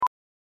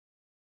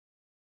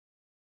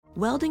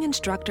Welding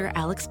instructor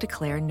Alex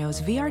DeClaire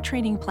knows VR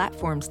training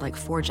platforms like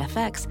Forge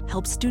FX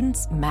help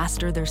students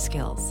master their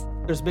skills.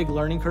 There's a big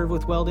learning curve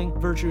with welding.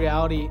 Virtual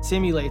reality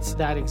simulates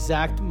that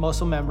exact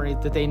muscle memory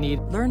that they need.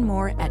 Learn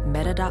more at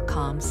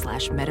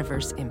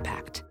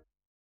meta.com/metaverseimpact.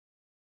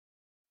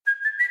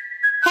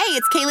 Hey,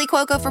 it's Kaylee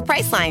Cuoco for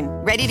Priceline.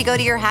 Ready to go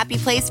to your happy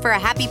place for a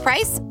happy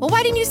price? Well,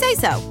 why didn't you say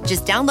so?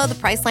 Just download the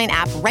Priceline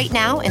app right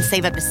now and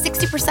save up to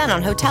 60%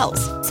 on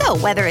hotels. So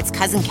whether it's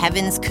Cousin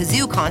Kevin's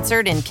Kazoo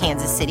Concert in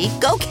Kansas City,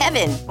 go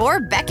Kevin, or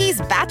Becky's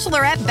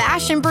Bachelorette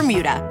Bash in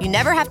Bermuda, you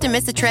never have to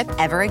miss a trip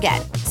ever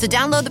again. So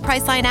download the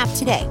Priceline app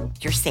today.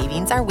 Your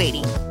savings are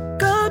waiting.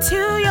 Go to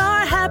your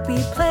happy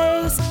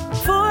place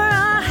for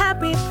a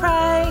happy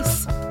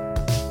price.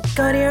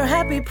 Go to your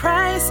happy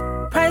price,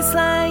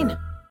 Priceline.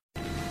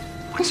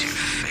 What's your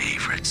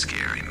favorite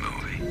scary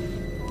movie?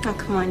 Oh,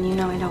 come on, you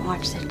know I don't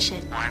watch that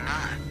shit. Why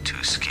not?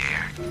 Too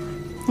scared?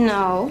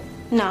 No,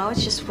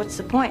 it's just what's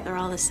the point? They're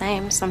all the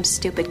same. Some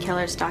stupid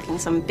killer stalking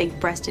some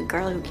big-breasted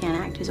girl who can't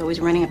act, who's always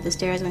running up the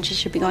stairs when she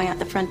should be going out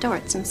the front door.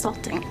 It's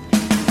insulting.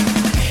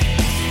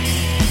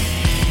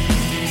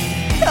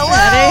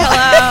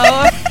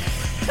 Hello.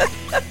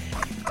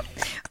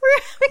 We're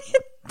having a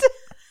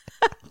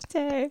tough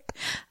day.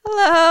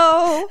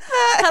 Hello.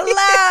 How are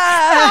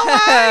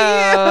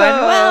you?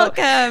 And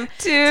welcome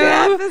to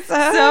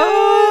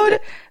episode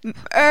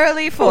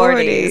early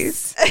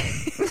 40s.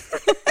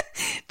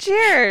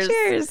 Cheers.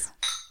 Cheers.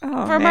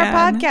 Oh, From man.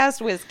 our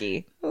podcast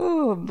whiskey.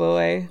 Oh,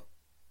 boy.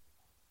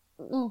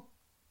 Oh,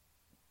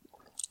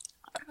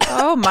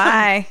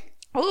 my.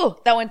 Ooh,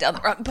 that went down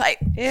the wrong pipe.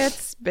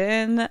 It's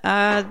been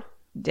a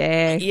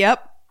day.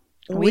 Yep.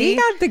 We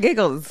got the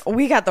giggles.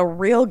 We got the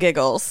real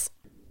giggles,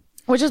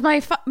 which is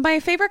my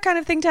favorite kind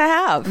of thing to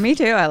have. Me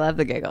too. I love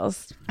the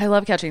giggles. I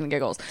love catching the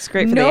giggles. It's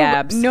great for the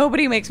abs.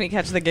 Nobody makes me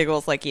catch the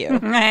giggles like you.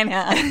 I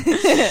know.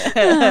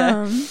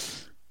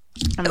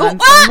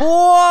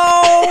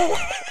 Whoa!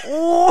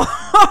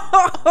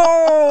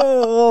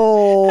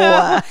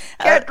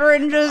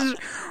 Catherine just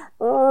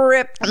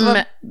ripped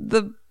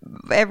the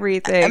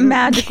everything.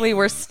 Magically,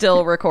 we're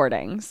still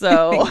recording.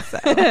 So,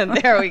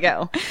 there we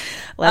go.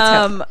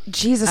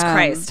 Jesus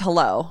Christ.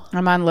 Hello.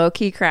 I'm on low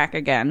key crack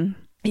again.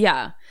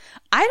 Yeah.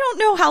 I don't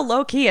know how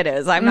low key it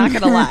is. I'm not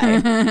going to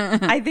lie.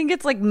 I think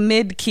it's like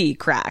mid key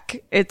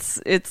crack. It's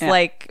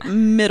like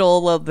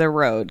middle of the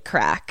road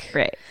crack.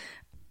 Right.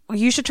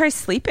 You should try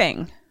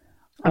sleeping.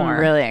 I'm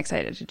really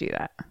excited to do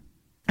that.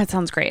 That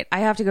sounds great.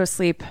 I have to go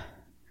sleep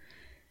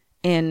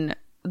in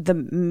the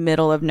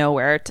middle of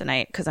nowhere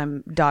tonight because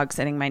I'm dog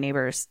sitting my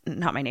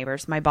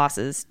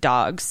boss's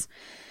dogs.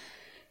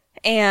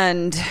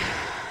 And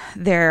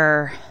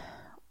they're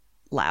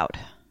loud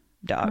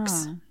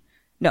dogs. Oh.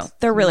 No,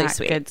 they're really Not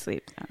sweet. Good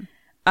sleep then.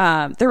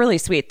 They're really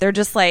sweet. They're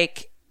just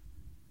like,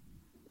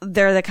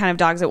 they're the kind of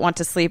dogs that want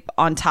to sleep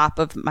on top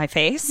of my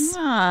face.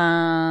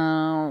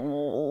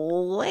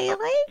 Oh, I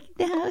like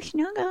the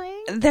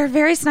snuggling. They're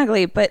very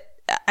snuggly, but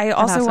I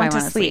also want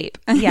to sleep.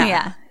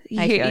 Yeah.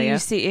 I feel you. You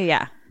see,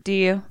 yeah. Do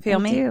you feel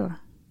me? I do.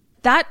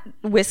 That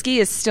whiskey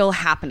is still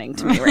happening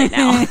to me right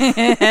now.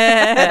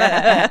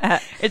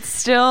 It's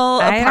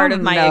still a part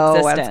of my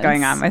existence. What's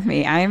going on with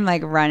me? I'm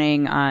like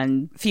running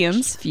on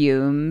Fumes,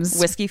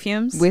 whiskey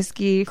fumes,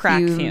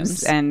 crack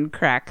fumes, and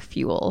crack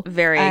fuel.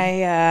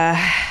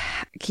 I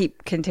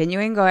keep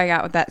continuing going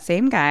out with that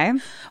same guy,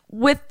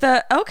 with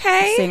the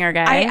singer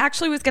guy. I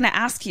actually was going to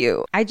ask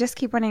you. I just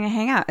keep wanting to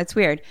hang out. It's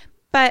weird,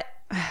 but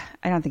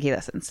I don't think he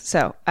listens.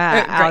 So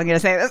I'm going to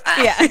say this.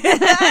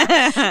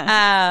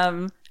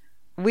 Yeah.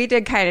 We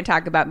did kind of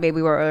talk about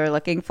maybe what we were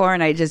looking for,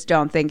 and I just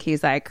don't think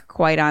he's like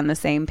quite on the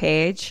same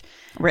page.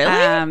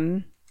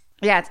 Really?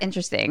 Yeah, it's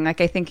interesting.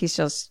 Like I think he's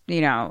just,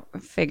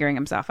 figuring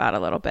himself out a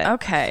little bit.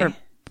 Okay. For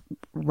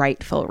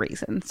rightful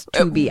reasons,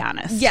 to be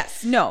honest.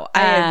 Yes. No,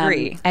 I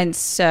agree. And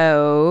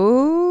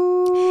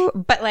so,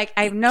 but like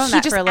I've known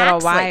that for a little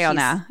while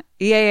now.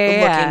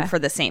 Yeah. Looking for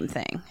the same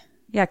thing.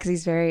 Yeah, because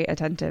he's very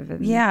attentive.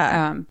 And,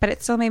 yeah. But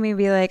it still made me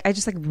be like, I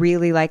just like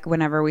really like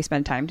whenever we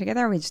spend time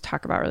together, we just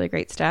talk about really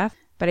great stuff.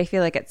 But I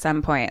feel like at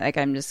some point, like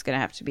I'm just going to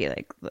have to be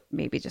like,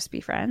 maybe just be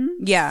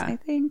friends. Yeah. I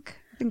think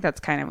that's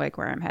kind of like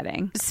where I'm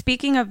heading.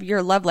 Speaking of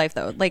your love life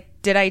though, like,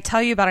 did I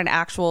tell you about an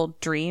actual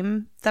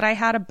dream that I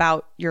had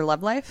about your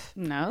love life?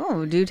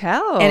 No, do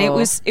tell. And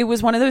it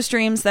was one of those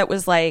dreams that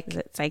was like, is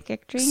it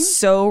psychic dream?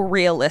 So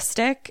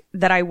realistic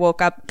that I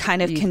woke up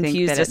kind of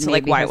confused as to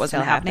like why it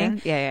wasn't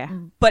happening. Yeah.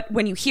 But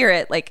when you hear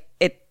it, like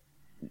it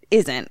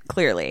isn't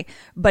clearly,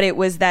 but it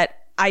was that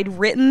I'd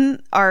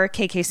written our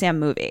KK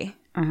Sam movie.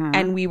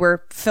 And we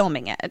were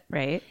filming it.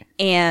 Right.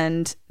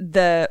 And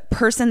the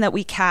person that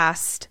we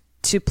cast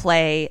to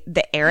play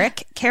the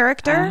Eric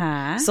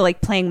character, so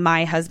like playing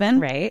my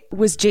husband, right,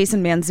 was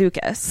Jason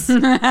Mantzoukas.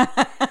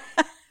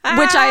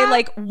 which I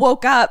like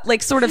woke up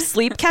like sort of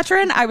sleep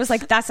Ketrin. I was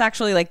like, that's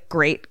actually like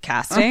great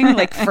casting,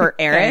 like for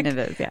Eric. It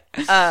is,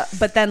 yeah.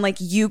 But then like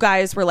you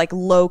guys were like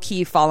low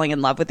key falling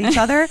in love with each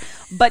other,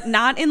 but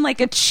not in like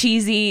a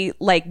cheesy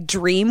like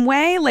dream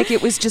way. Like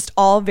it was just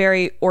all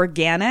very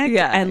organic,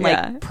 and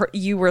like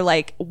you were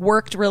like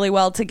worked really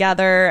well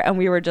together, and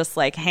we were just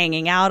like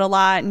hanging out a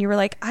lot. And you were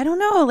like, I don't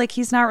know, like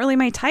he's not really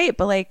my type,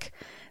 but like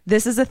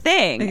this is a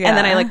thing. And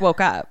then I like woke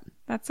up.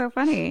 That's so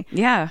funny.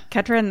 Yeah.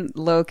 Ketrin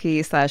low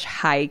key /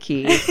 high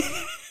key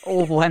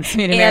wants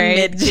me to And marry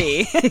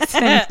mid-key.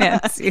 Jason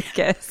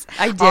Mantzoukas.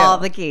 I do. All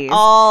the keys.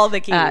 All the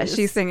keys.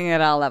 She's singing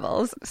at all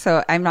levels.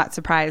 So I'm not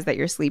surprised that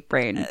your sleep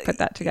brain put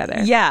that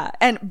together. Yeah.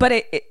 But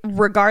it,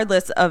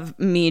 regardless of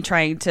me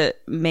trying to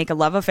make a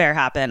love affair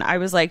happen, I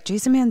was like,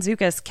 Jason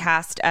Mantzoukas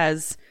cast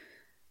as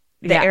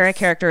the Eric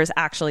character is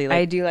actually like,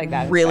 I do like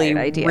that really,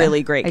 idea.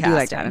 really great casting. I do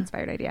like that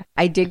inspired idea.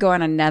 I did go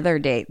on another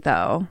date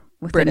though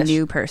with British. a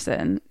new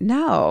person.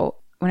 No.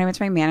 When I went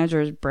to my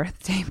manager's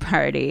birthday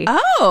party.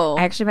 Oh.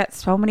 I actually met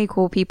so many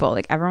cool people.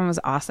 Like everyone was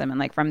awesome and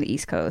like from the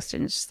East Coast,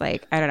 and it's just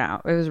like, I don't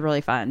know. It was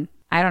really fun.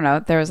 I don't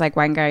know. There was like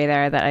one guy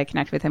there that I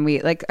connected with, and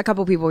we like a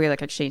couple people we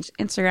like exchanged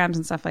Instagrams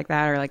and stuff like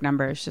that, or like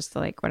numbers just to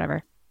like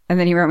whatever. And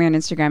then he wrote me on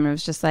Instagram and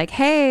was just like,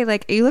 hey,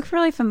 like you look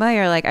really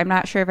familiar. Like I'm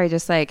not sure if I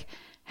just like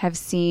have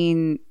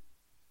seen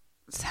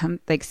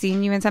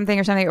seen you in something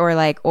or something,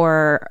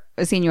 or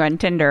seen you on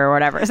Tinder or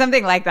whatever,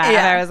 something like that.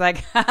 Yeah. And I was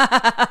like,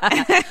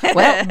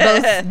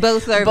 well,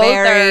 both are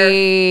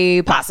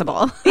very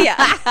possible.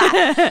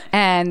 Yeah.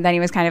 And then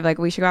he was kind of like,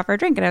 we should go out for a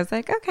drink. And I was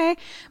like, okay.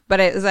 But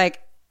it was like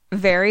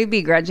very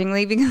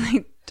begrudgingly, because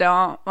I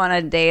don't want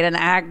to date an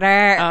actor.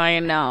 I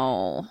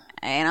know.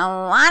 I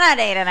don't want to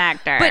date an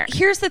actor. But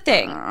here's the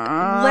thing.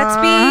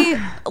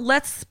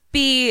 Let's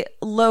be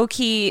low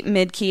key,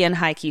 mid key, and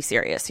high key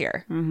serious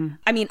here. Mm-hmm.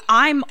 I mean,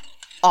 I'm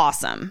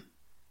awesome,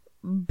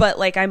 but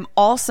like I'm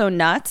also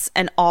nuts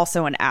and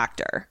also an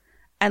actor,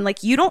 and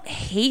like you don't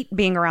hate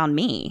being around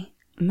me.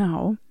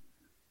 No.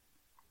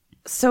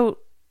 So,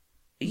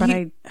 but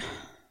I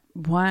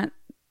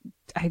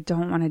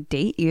don't want to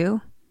date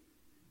you.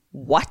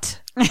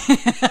 What?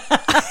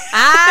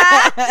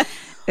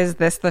 Is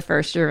this the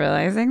first you're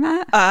realizing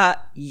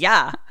that?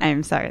 Yeah.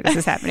 I'm sorry. This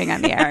is happening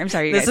on the air. I'm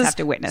sorry you guys have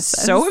to witness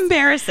this. So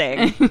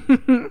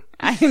embarrassing.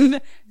 I'm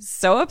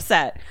so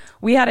upset.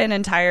 We had an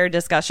entire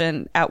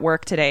discussion at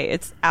work today.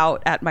 It's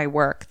out at my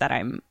work that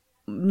I'm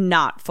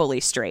not fully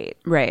straight.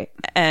 Right.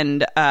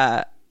 And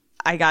I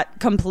got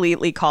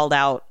completely called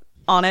out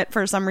on it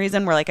for some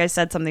reason, where like I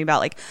said something about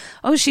like,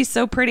 oh, she's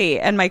so pretty.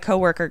 And my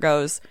coworker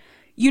goes,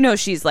 you know,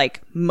 she's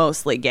like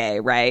mostly gay,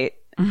 right?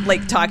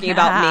 Like talking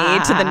about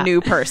me to the new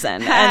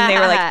person. And they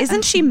were like,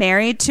 isn't she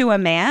married to a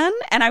man?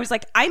 And I was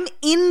like, I'm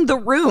in the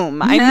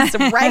room. I'm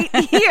right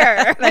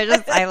here.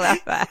 I love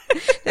that.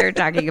 They're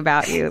talking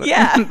about you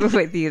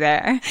with you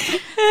there.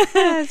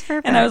 That's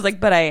perfect. And I was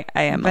like, but I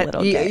am a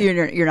little gay.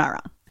 You're not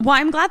wrong. Well,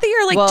 I'm glad that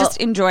you're like just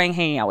enjoying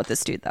hanging out with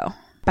this dude though.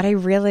 But I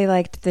really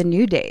liked the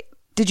new date.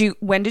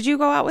 When did you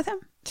go out with him?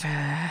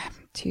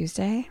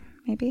 Tuesday,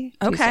 maybe.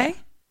 Okay.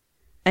 Tuesday.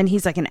 And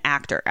he's like an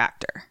actor.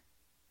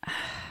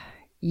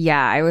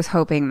 Yeah, I was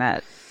hoping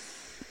that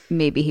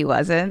maybe he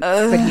wasn't,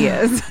 but he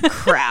is.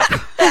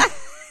 Crap.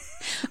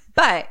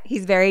 But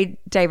he's very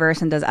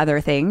diverse and does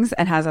other things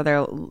and has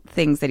other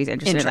things that he's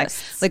interested in.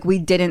 Like we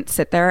didn't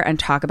sit there and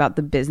talk about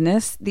the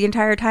business the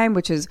entire time,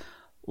 which is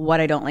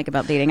what I don't like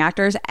about dating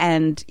actors.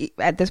 And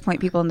at this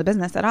point, people in the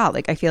business at all.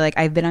 Like I feel like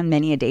I've been on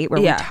many a date where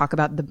we talk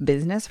about the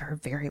business for a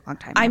very long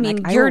time. I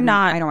mean, like, I don't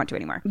want to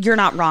anymore. You're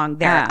not wrong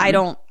there.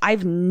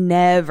 I've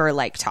never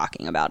liked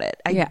talking about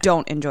it. I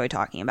don't enjoy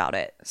talking about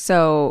it.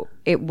 So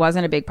it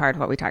wasn't a big part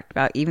of what we talked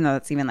about, even though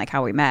that's even like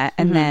how we met.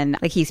 And then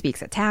like he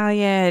speaks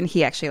Italian.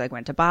 He actually like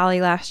went to Bali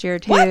last year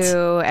too. What?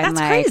 And That's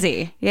like,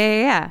 crazy.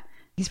 Yeah.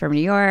 He's from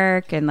New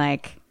York, and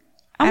like,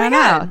 oh my I don't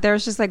God. know. There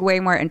was just like way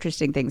more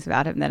interesting things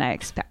about him than I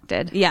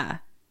expected. Yeah.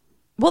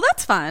 Well,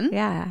 that's fun.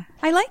 Yeah.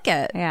 I like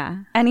it. Yeah.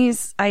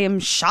 And I am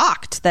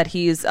shocked that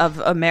he's of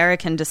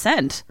American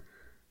descent.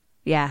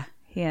 Yeah,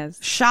 he is.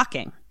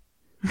 Shocking.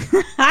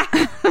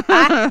 I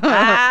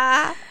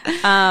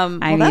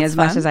mean, as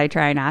much as I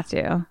try not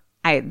to,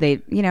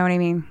 you know what I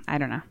mean? I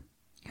don't know.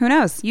 Who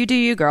knows? You do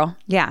you, girl.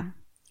 Yeah.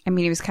 I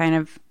mean, he was kind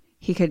of,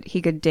 he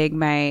could dig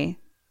my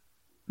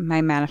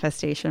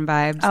manifestation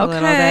vibes a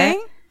little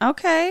bit.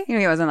 Okay. You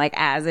know, he wasn't like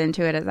as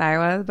into it as I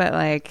was, but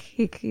like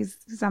he's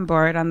on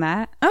board on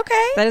that.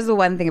 Okay. That is the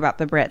one thing about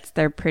the Brits.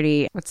 They're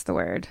pretty, what's the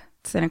word?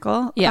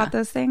 Cynical about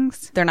those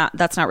things.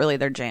 That's not really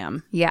their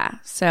jam. Yeah.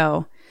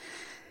 So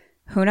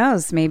who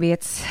knows? Maybe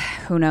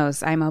who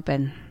knows? I'm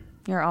open.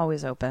 You're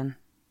always open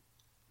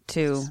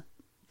to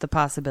the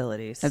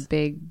possibilities. A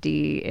big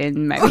D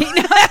in my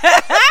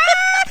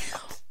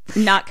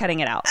Not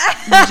cutting it out.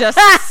 Just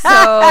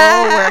so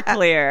we're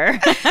clear.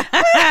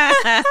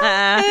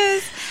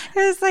 It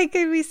was like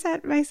we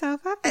set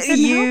myself up.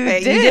 You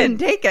did. You didn't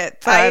take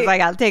it. So I was like,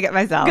 I'll take it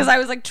myself. Because I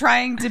was like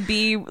trying to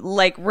be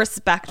like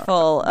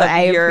respectful but of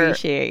I your.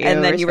 appreciate you.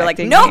 And then you were like,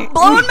 respecting nope, me.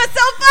 blowing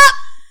myself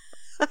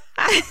up.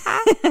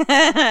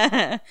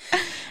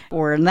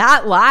 We're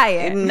not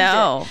lying.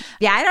 No.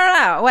 Yeah, I don't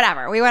know.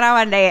 Whatever. We went on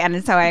one day,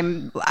 and so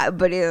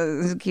but it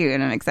was cute,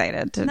 and I'm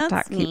excited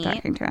to keep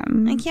talking to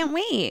him. I can't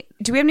wait.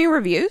 Do we have new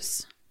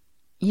reviews?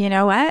 You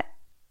know what?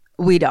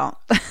 We don't.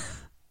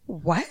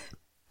 What?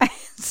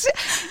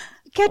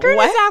 Kendra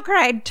has now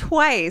cried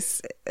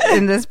twice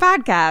in this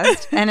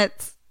podcast, and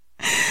it's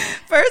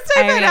first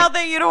I find out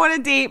that you don't want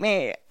to date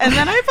me, and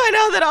then I find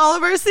out that all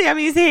of our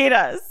Sammys hate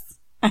us.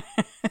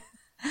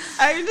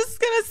 I'm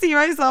just gonna see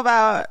myself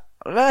out.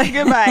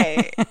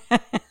 Goodbye.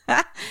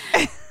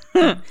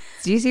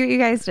 Do you see what you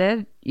guys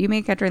did? You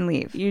made Kendra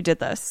leave. You did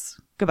this.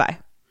 Goodbye.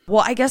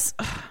 Well, I guess.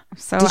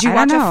 So did you I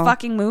watch don't a know.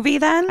 fucking movie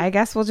then? I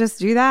guess we'll just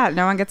do that.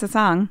 No one gets a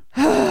song.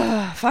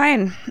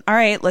 Fine. All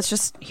right. Let's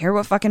just hear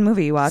what fucking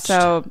movie you watched.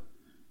 So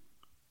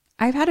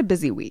I've had a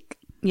busy week.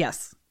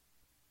 Yes.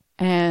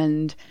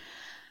 And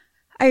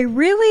I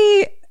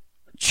really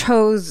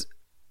chose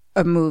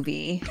a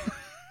movie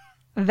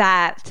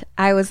that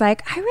I was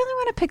like, I really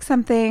want to pick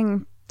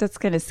something that's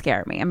going to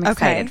scare me. I'm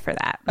excited for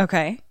that.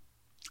 Okay.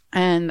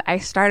 And I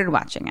started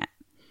watching it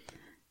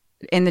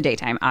in the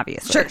daytime,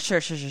 obviously.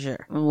 Sure.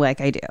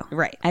 Like I do.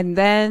 Right. And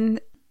then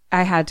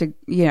I had to,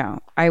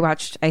 I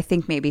watched, I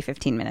think maybe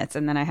 15 minutes,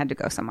 and then I had to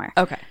go somewhere.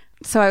 Okay.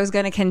 So I was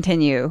going to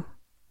continue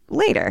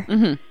later.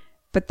 Mm-hmm.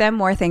 But then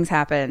more things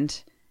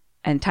happened,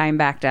 and time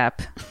backed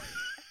up.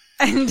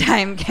 And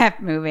time kept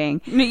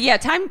moving. Yeah,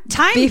 time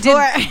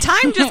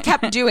just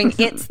kept doing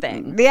its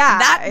thing. Yeah.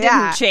 That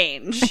didn't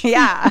change.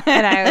 Yeah.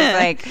 And I was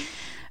like,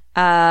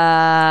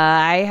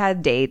 I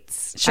had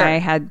dates. Sure. I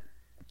had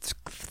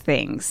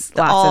things.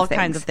 All of things.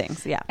 kinds of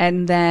things. Yeah.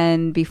 And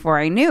then before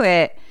I knew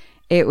it,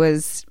 it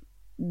was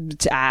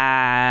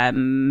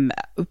 10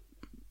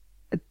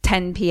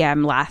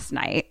 p.m. last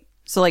night.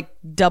 So like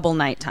double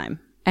nighttime.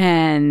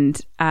 And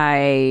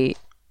I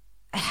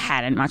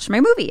hadn't watched my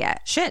movie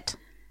yet. Shit.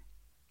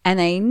 And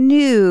I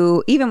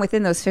knew, even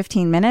within those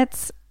 15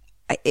 minutes,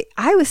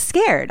 I was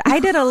scared.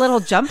 I did a little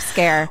jump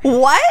scare.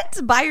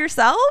 What? By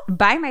yourself?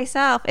 By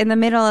myself in the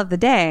middle of the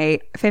day,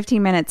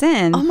 15 minutes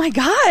in. Oh my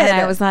God. And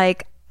I was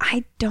like,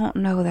 I don't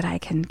know that I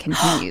can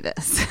continue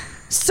this.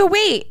 So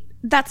wait,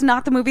 that's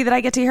not the movie that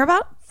I get to hear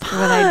about? But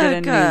I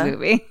did a new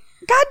movie.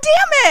 God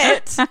damn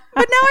it. But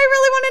now I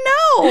really want to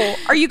know.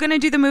 Are you going to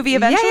do the movie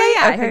eventually?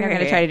 Yeah. Okay, I think I'm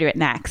going to try to do it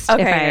next.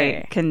 Okay, if okay.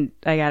 I can,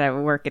 I got to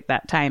work at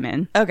that time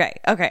in. Okay.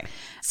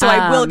 So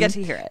I will get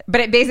to hear it.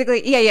 But it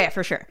basically, yeah,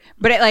 for sure.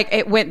 But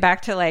it went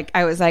back to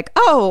I was like,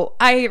 oh,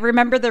 I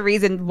remember the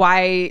reason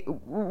why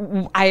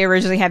I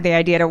originally had the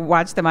idea to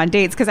watch them on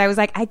dates. Cause I was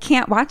like, I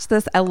can't watch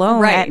this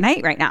alone at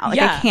night right now. I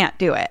can't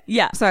do it.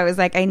 Yeah. So I was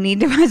like, I need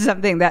to watch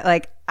something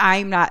that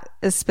I'm not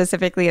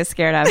specifically as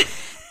scared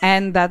of.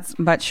 And that's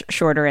much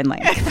shorter in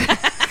length.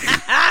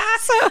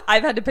 So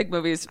I've had to pick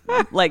movies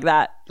like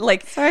that.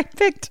 So I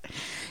picked,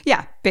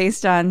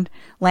 based on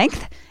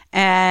length.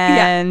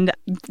 And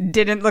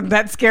didn't look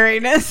that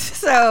scariness.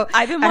 So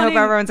I hope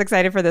everyone's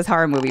excited for this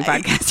horror movie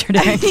podcast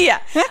today. Yeah.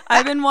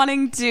 I've been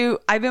wanting to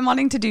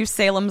do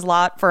Salem's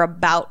Lot for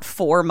about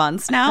 4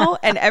 months now.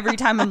 And every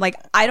time I'm like,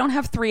 I don't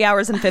have 3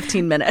 hours and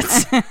 15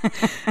 minutes.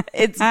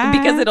 It's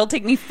because it'll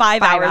take me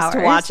 5 hours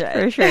to watch it.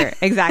 For sure.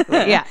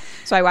 Exactly. Yeah.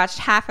 So I watched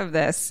half of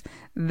this,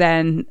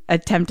 then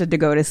attempted to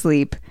go to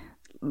sleep,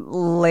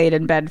 laid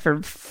in bed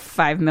for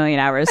 5 million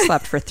hours,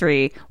 slept for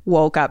 3,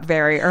 woke up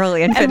very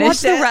early and finished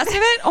watched the rest of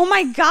it. Oh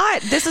my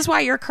God, this is why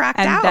you're cracked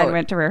out. And then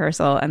went to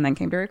rehearsal and then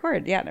came to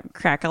record. Yeah, I'm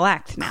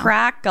crack-a-lacked now.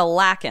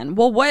 Crack-a-lackin'.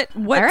 Well, what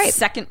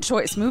second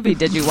choice movie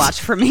did you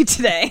watch for me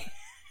today?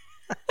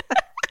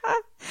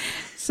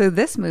 So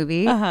this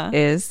movie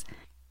is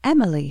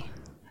Emily.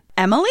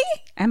 Emily?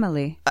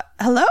 Emily.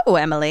 Hello,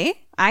 Emily.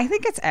 I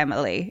think it's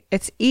Emily.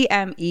 It's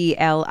Emelie.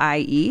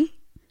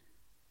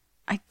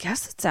 I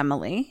guess it's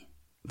Emily.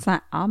 It's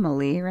not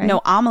Amelie, right? No,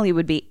 Amelie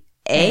would be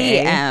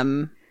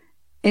A-M.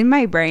 In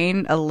my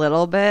brain, a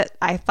little bit,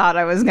 I thought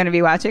I was going to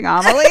be watching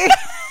Amelie.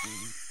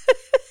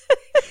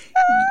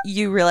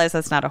 You realize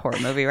that's not a horror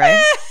movie, right?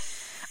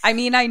 I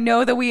mean, I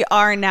know that we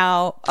are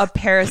now a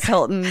Paris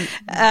Hilton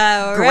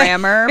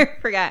grammar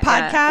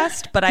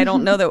podcast, but I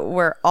don't know that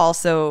we're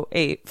also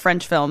a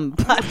French film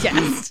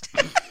podcast.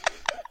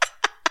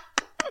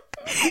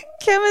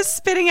 Kim is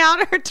spitting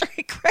out her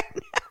drink right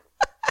now.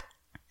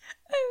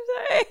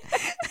 I'm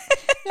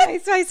sorry.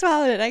 So I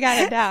swallowed it. I got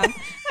it down.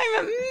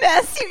 I'm a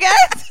mess, you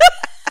guys.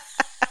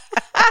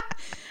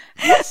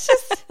 Let's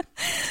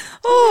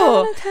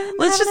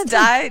just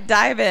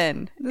dive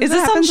in. Is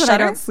this on Shudder? I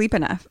don't sleep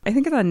enough. I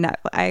think it's on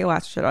Netflix. I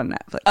watched it on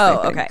Netflix.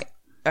 Oh, okay.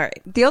 All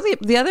right. The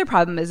other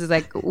problem is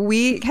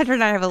Kendra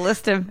and I have a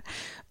list of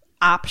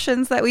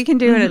options that we can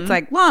do, and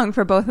it's long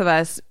for both of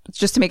us,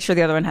 just to make sure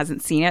the other one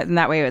hasn't seen it, and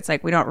that way it's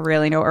we don't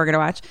really know what we're gonna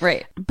watch.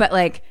 Right.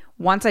 But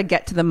once I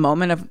get to the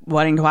moment of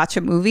wanting to watch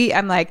a movie,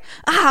 I'm like,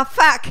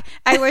 fuck,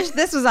 I wish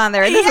this was on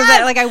there. This was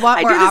that. I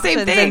want more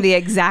options in the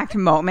exact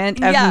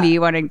moment of me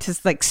wanting to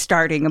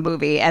starting a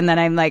movie. And then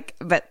I'm like,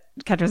 but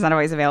Kendra's not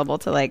always available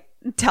to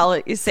tell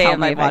me if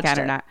I can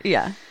or not.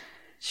 Yeah.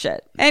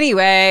 Shit.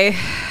 Anyway,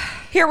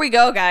 here we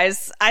go,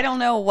 guys. I don't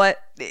know what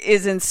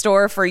is in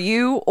store for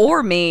you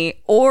or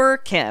me or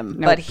Kim.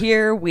 Nope. But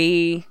here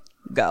we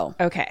go.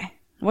 Okay.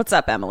 What's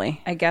up,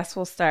 Emily? I guess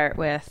we'll start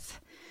with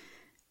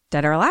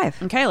Dead or Alive.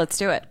 Okay, let's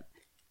do it.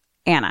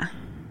 Anna.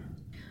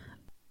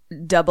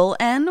 Double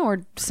N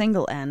or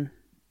single N?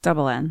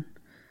 Double N.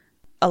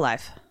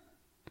 Alive.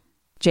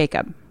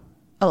 Jacob.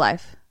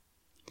 Alive.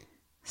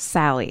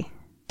 Sally.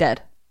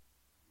 Dead.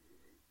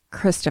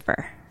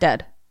 Christopher.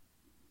 Dead.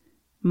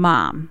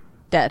 Mom.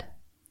 Dead.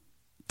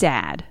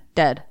 Dad.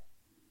 Dead.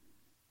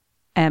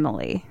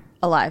 Emily.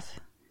 Alive.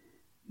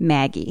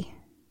 Maggie.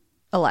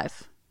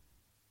 Alive.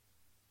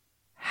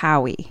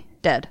 Howie.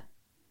 Dead.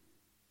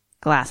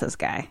 Glasses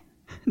guy.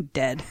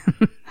 Dead.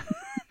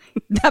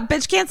 That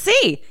bitch can't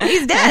see.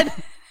 He's dead.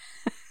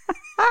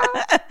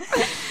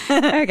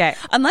 Okay.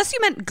 Unless you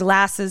meant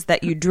glasses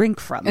that you drink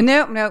from.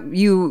 No.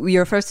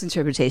 Your first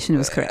interpretation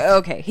was correct.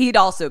 Okay, he'd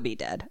also be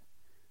dead.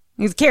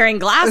 He's carrying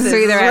glasses. So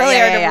either It's way, really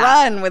yeah, hard to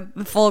yeah. run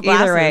with full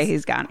glasses. Either way,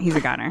 he's gone. He's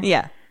a goner.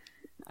 Yeah.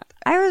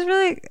 I was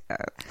really.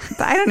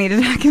 I don't need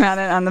to talk about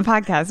it on the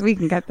podcast. We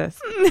can cut this.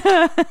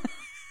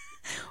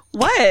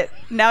 What?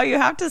 Now you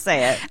have to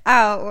say it.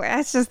 Oh,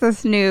 it's just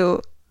this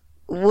new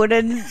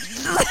wooden. What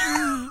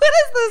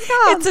is this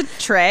called? It's a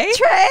tray.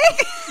 Tray.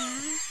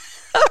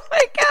 Oh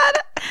my god.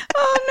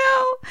 Oh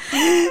no.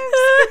 I'm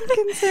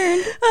so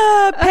concerned.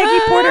 Peggy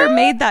Porter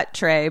made that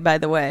tray, by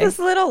the way. This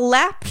little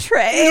lap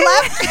tray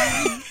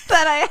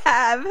that I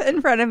have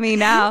in front of me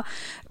now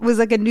was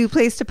like a new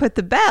place to put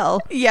the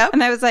bell. Yep.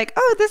 And I was like,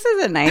 oh, this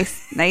is a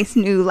nice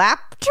new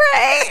lap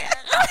tray.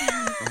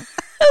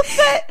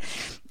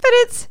 but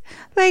it's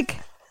like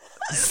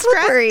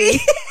slippery.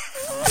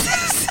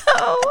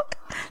 So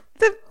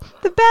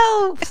the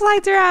bell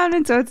slides around,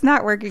 and so it's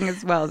not working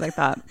as well as I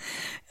thought.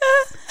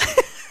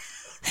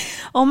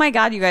 Oh my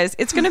God, you guys.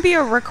 It's going to be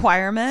a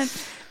requirement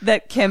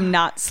that Kim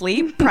not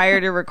sleep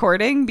prior to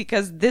recording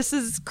because this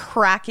is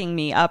cracking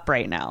me up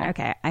right now.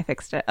 Okay, I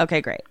fixed it. Okay,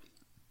 great.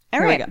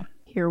 Here we go.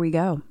 Here we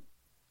go.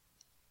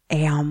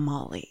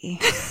 Emily.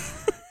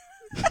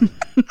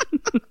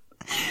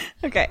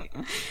 Okay.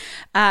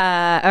 All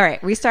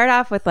right. We start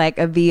off with like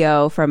a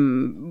VO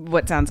from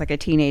what sounds like a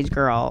teenage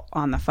girl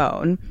on the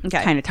phone.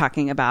 Okay. Kind of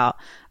talking about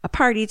a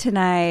party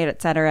tonight,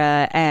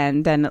 etc.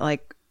 And then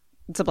like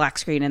it's a black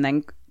screen and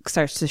then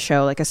starts to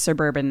show like a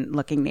suburban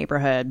looking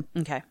neighborhood.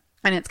 Okay.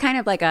 And it's kind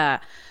of like a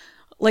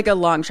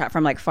long shot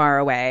from like far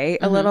away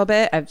a little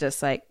bit of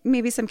just like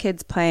maybe some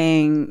kids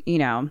playing,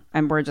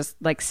 and we're just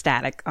like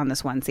static on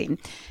this one scene.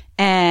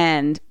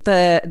 And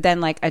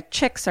then like a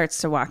chick starts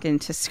to walk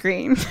into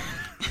screen.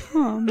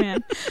 Oh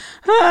man.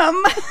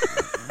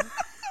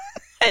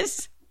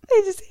 It's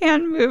just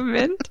hand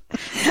movement.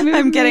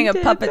 I'm getting a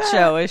puppet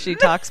show as she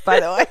talks, by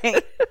the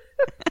way.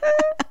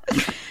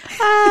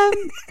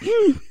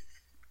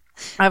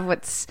 Of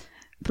what's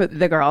put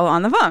the girl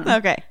on the phone.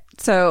 Okay.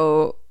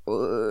 So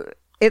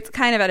it's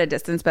kind of at a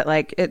distance, but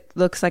like it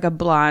looks like a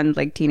blonde,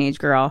 like teenage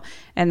girl.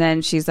 And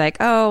then she's like,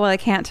 oh, well, I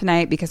can't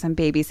tonight because I'm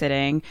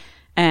babysitting.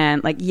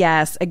 And like,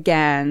 yes,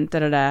 again,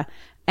 da-da-da.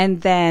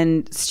 And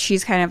then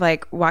she's kind of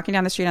like walking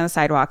down the street on the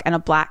sidewalk and a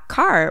black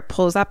car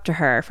pulls up to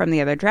her from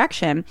the other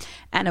direction.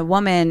 And a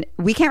woman,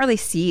 we can't really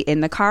see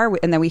in the car.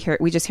 And then we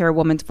just hear a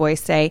woman's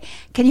voice say,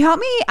 can you help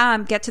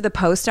me get to the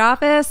post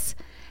office?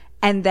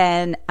 And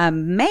then a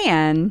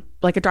man,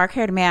 like a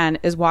dark-haired man,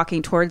 is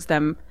walking towards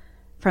them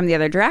from the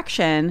other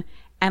direction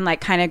and like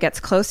kind of gets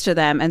close to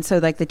them. And so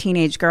like the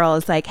teenage girl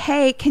is like,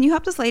 hey, can you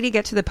help this lady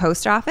get to the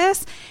post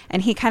office?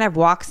 And he kind of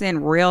walks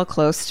in real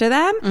close to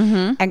them.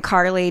 Mm-hmm. And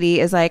car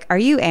lady is like, are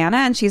you Anna?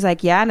 And she's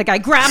like, yeah. And the guy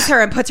grabs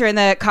her and puts her in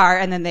the car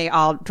and then they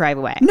all drive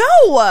away.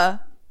 No!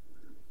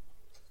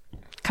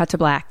 Cut to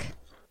black.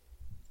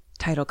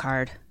 Title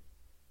card.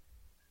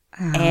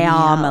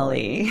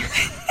 Emily.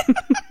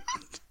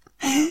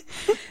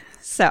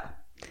 So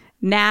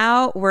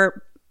now we're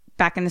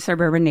back in the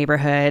suburban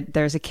neighborhood.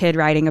 There's a kid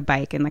riding a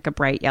bike in like a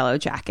bright yellow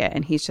jacket,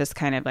 and he's just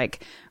kind of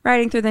like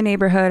riding through the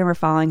neighborhood, and we're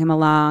following him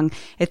along.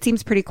 It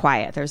seems pretty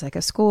quiet. There's like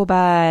a school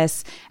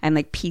bus and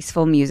like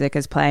peaceful music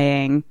is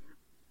playing.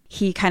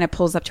 He kind of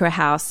pulls up to a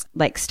house,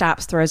 like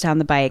stops, throws down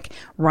the bike,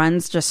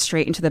 runs just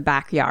straight into the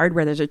backyard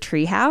where there's a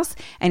tree house,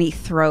 and he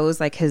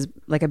throws like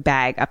a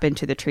bag up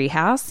into the tree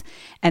house.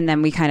 And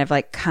then we kind of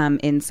like come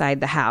inside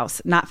the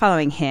house, not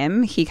following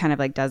him. He kind of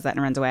like does that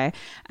and runs away.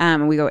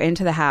 We go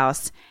into the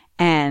house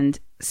and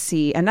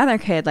see another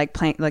kid like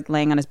playing, like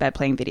laying on his bed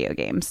playing video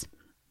games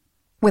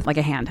with like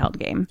a handheld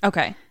game.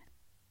 Okay.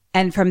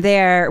 And from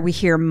there, we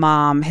hear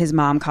his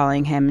mom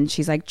calling him. And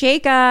she's like,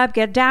 Jacob,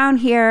 get down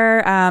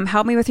here.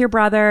 Help me with your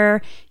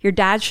brother. Your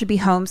dad should be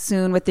home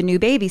soon with the new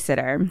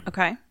babysitter.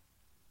 Okay.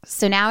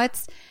 So now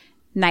it's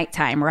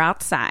nighttime. We're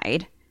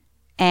outside.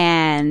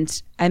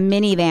 And a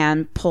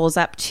minivan pulls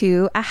up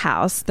to a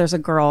house. There's a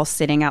girl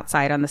sitting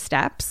outside on the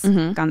steps,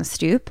 on the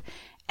stoop.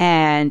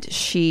 And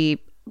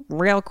she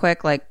real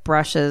quick like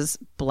brushes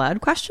blood ?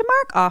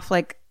 Off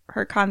like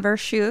her Converse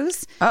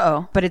shoes.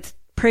 Uh-oh. But it's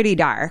pretty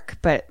dark.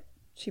 But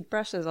she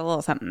brushes a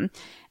little something,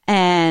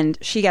 and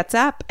she gets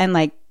up and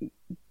like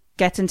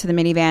gets into the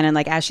minivan, and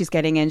like as she's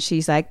getting in,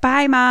 she's like,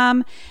 "Bye,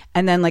 Mom."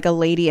 And then like a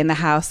lady in the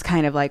house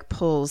kind of like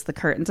pulls the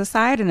curtains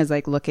aside and is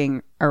like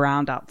looking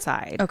around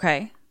outside.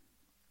 Okay.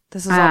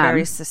 This is all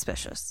very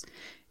suspicious.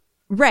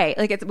 Right.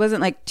 Like it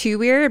wasn't like too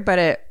weird,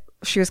 but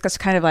she was just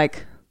kind of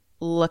like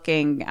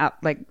looking out,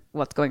 like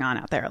what's going on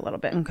out there a little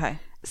bit. Okay.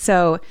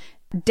 So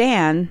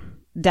dad,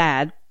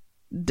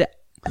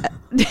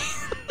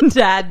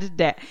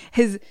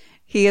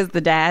 he is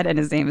the dad and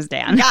his name is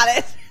Dan. Got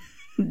it.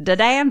 Da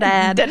damn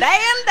dad. Da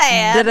damn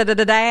dad. Da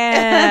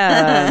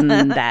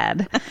damn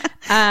dad.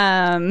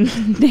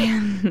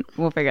 Dan,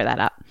 we'll figure that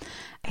out.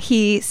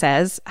 He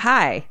says,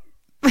 "Hi.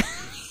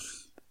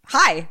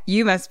 Hi.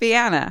 You must be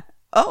Anna."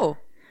 Oh.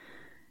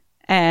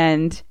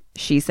 And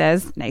she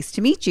says, "Nice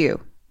to meet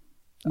you."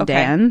 Okay.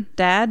 Dan,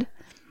 dad.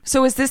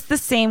 So is this the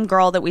same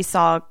girl that we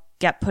saw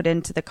get put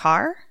into the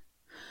car?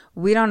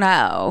 We don't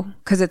know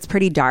because it's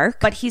pretty dark.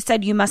 But he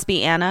said you must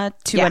be Anna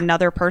to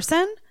another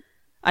person?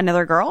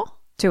 Another girl?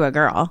 To a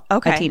girl.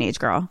 Okay. A teenage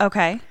girl.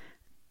 Okay.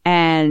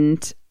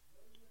 And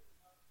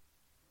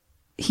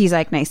he's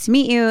like, "Nice to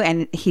meet you."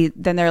 And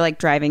then they're like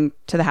driving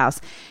to the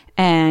house.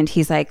 And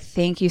he's like,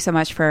 "Thank you so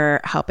much for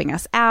helping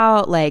us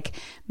out. Like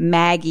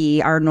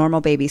Maggie, our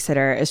normal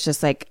babysitter, is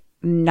just like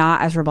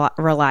not as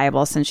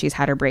reliable since she's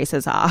had her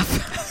braces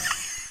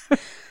off."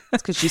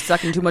 That's because she's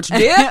sucking too much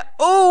dick.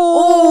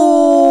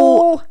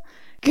 Oh.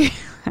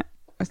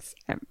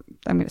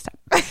 I'm going to stop.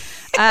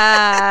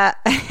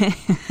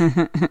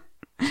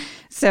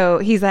 So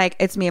he's like,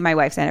 "It's me and my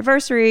wife's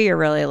anniversary. You're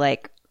really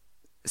like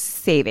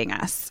saving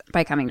us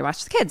by coming to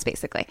watch the kids,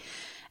 basically."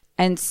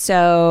 And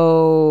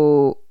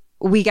so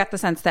we get the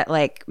sense that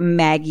like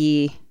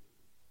Maggie,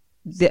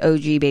 the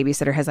OG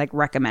babysitter, has like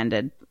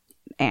recommended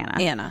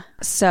Anna.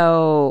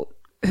 So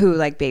who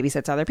like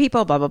babysits other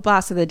people, blah, blah,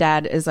 blah. So the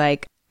dad is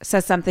like,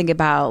 says something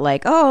about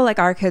like, "Oh, like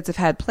our kids have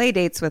had play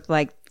dates with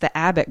like the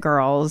Abbott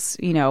girls.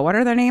 You know, what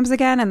are their names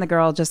again?" And the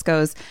girl just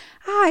goes,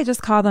 "I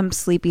just call them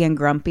Sleepy and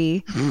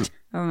Grumpy."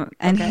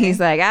 And he's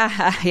like,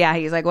 yeah.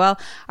 He's like, "Well,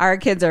 our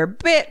kids are a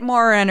bit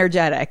more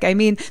energetic. I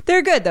mean,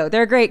 they're good though.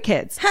 They're great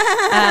kids."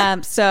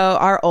 So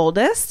our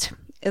oldest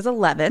is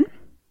 11.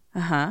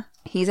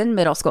 He's in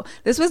middle school.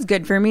 This was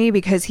good for me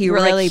because he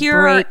really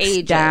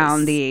breaks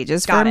down the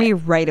ages for me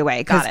right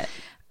away. Got it.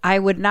 I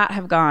would not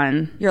have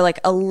gone. You're like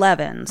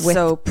 11,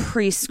 so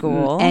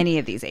preschool. Any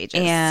of these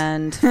ages.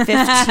 And 15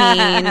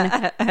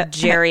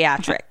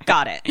 geriatric.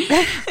 Got it.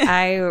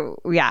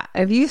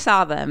 If you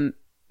saw them,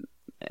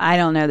 I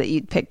don't know that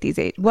you'd pick these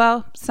ages.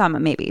 Well,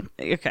 some maybe.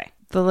 Okay.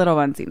 The little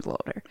one seems a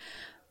little older.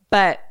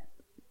 But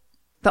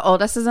the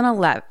oldest is an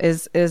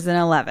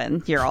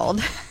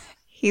 11-year-old.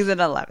 He's an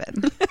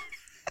 11.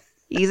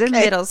 He's in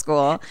middle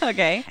school.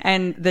 Okay.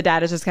 And the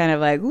dad is just kind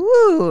of like,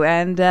 "Woo,"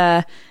 and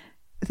I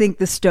think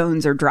the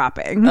stones are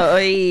dropping.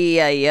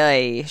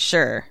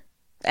 Sure.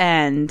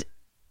 And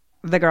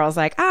the girl's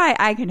like,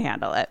 I can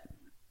handle it.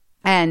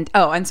 And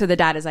so the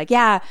dad is like,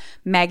 "Yeah,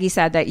 Maggie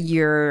said that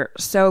you're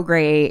so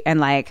great and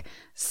like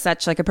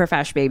such like a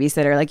professional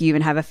babysitter. Like you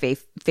even have a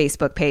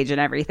Facebook page and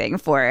everything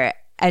for it."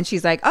 And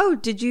she's like, "Oh,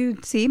 did you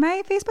see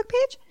my Facebook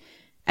page?"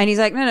 And he's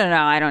like, No,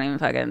 I don't even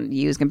fucking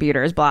use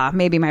computers, blah.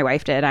 Maybe my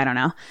wife did. I don't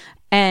know.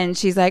 And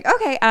she's like,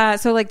 "Okay,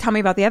 so like tell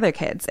me about the other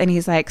kids." And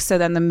he's like, "So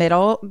then the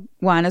middle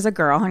one is a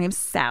girl. Her name's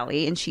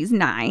Sally and she's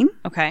 9.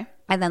 Okay.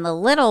 And then the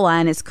little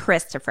one is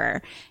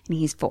Christopher and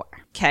he's 4.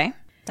 Okay.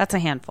 That's a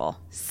handful.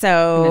 So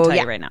I'm gonna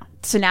tell you right now.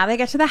 So now they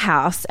get to the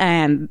house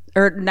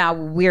now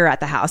we're at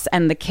the house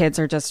and the kids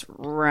are just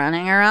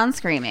running around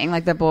screaming.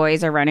 Like the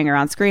boys are running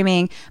around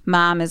screaming.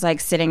 Mom is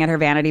like sitting at her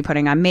vanity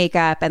putting on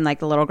makeup and like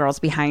the little girl's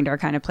behind her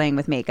kind of playing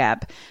with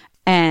makeup.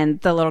 And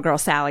the little girl,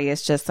 Sally,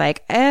 is just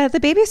like, "The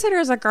babysitter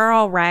is a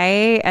girl,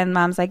 right?" And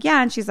Mom's like,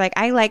 "Yeah." And she's like,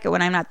 "I like it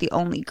when I'm not the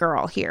only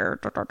girl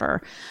here."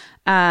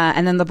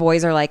 And then the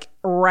boys are like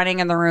running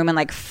in the room and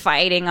like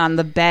fighting on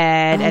the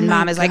bed. And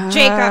Mom is like,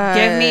 "Jacob,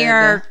 give me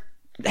your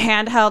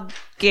handheld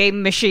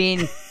game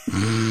machine."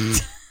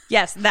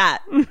 Yes,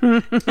 that.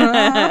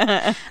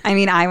 I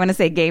mean, I want to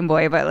say Game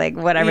Boy, but like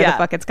whatever the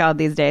fuck it's called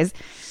these days.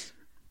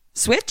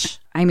 Switch?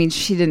 I mean,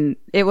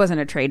 it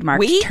wasn't a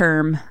trademark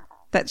term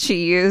that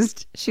she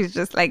used. She's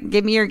just like,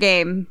 "Give me your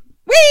game."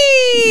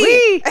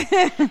 Wee!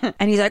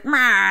 And he's like,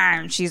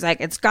 "Mom." She's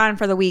like, "It's gone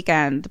for the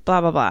weekend."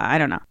 Blah, blah, blah. I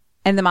don't know.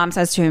 And the mom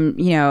says to him,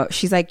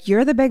 she's like,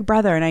 "You're the big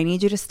brother and I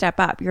need you to step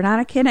up. You're not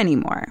a kid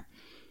anymore."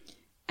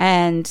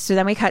 And so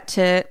then we cut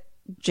to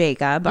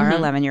Jacob, our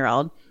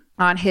 11-year-old,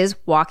 on his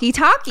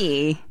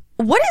walkie-talkie.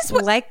 What is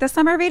like the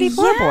Summer of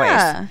 84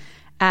 boys.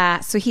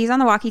 So he's on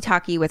the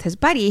walkie-talkie with his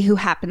buddy who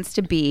happens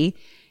to be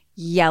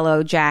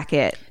Yellow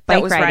Jacket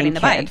bike riding the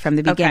bike from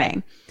the beginning.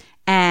 Okay.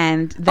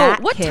 And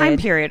what time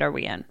period are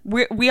we in?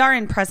 We are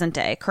in present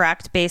day,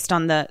 correct? Based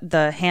on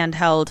the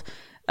handheld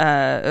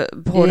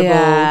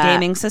portable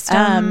gaming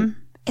system.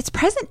 It's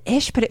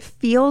present-ish, but it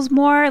feels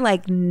more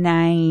like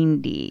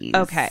 90s.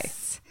 Okay.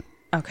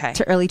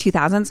 To early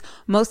 2000s,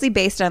 mostly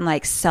based on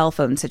like cell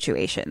phone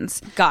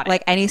situations. Got it.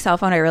 Like any cell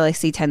phone I really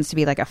see tends to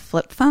be like a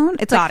flip phone.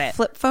 It's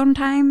flip phone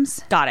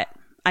times. Got it.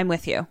 I'm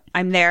with you.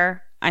 I'm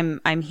there.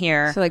 I'm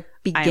here. So like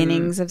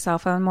beginnings of cell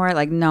phone more.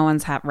 Like no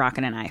one's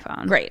rocking an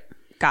iPhone. Great.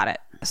 Got it.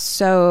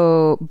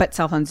 So, but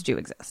cell phones do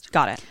exist.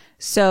 Got it.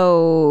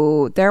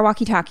 So they're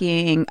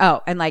walkie-talkieing.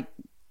 Oh, and like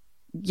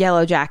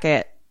Yellow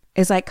Jacket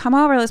is like, come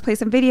over, let's play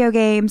some video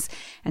games.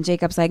 And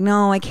Jacob's like,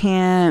 no, I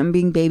can't. I'm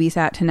being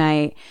babysat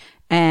tonight.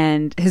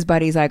 And his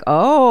buddy's like,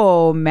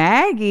 oh,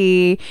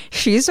 Maggie,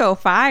 she's so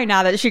fine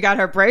now that she got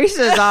her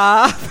braces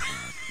off.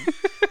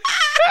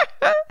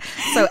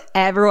 So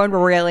everyone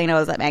really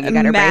knows that Maggie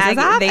got her braces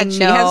off. They and she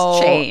know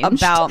has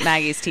changed about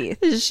Maggie's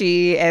teeth.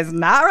 She is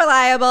not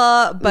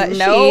reliable, but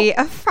she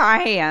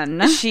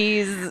fine.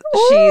 She's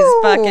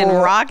fucking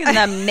rocking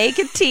them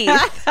naked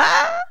teeth.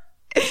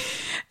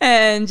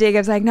 And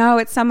Jacob's like, no,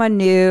 it's someone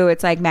new.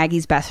 It's like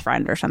Maggie's best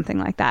friend or something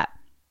like that.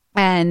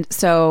 And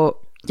so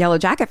Yellow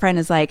Jacket friend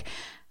is like,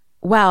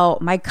 well,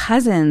 my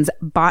cousins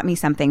bought me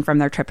something from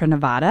their trip to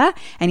Nevada.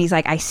 And he's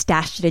like, I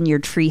stashed it in your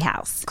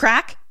treehouse.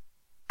 Crack?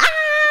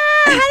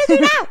 How did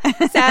you know?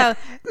 So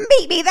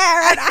meet me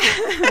there.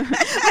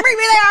 Bring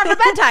me there after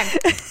bedtime.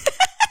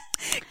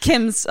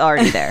 Kim's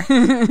already there.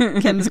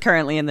 Kim's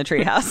currently in the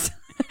treehouse.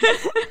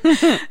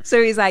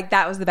 So he's like,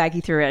 that was the bag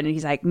he threw in. And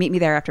he's like, meet me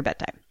there after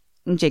bedtime.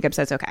 And Jacob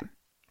says, okay.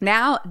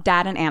 Now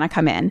Dad and Anna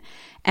come in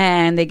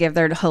and they give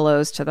their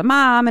hellos to the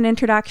mom, an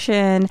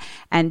introduction.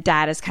 And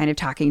Dad is kind of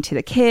talking to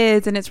the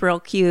kids and it's real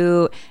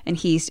cute. And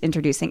he's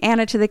introducing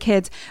Anna to the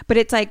kids. But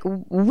it's like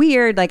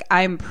weird. Like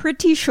I'm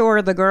pretty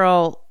sure the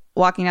girl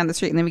walking down the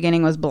street in the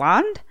beginning was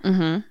blonde.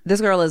 Mm-hmm.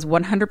 This girl is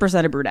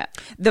 100% a brunette.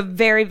 The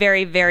very,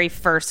 very, very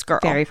first girl.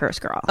 Very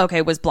first girl.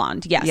 Okay, was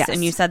blonde. Yes.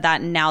 And you said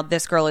that and now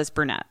this girl is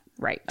brunette.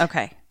 Right.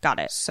 Okay, got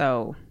it.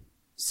 So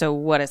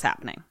what is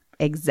happening?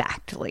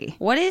 Exactly.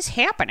 What is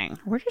happening?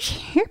 What is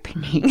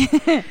happening?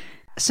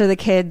 So the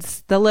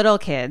kids, the little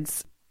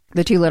kids,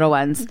 the two little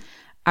ones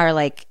are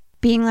like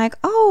being like,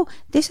 oh,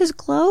 this is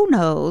Glow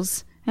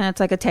Nose. And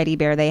it's like a teddy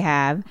bear they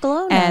have.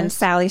 Glow Nose. And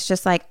Sally's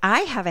just like, I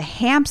have a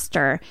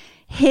hamster.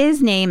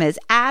 His name is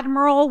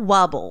Admiral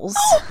Wubbles.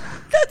 Oh,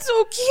 that's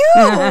so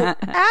cute.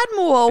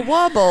 Admiral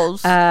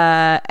Wubbles.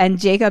 And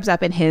Jacob's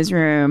up in his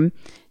room.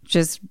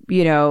 Just,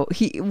 you know,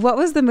 what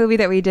was the movie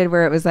that we did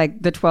where it was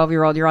like the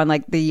 12-year-old, you're on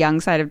like the young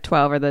side of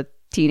 12 or the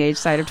teenage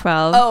side of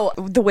 12? Oh,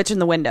 The Witch in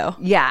the Window.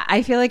 Yeah,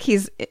 I feel like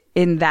he's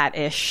in that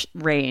ish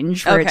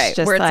range where it's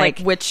just where it's like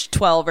which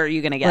 12 are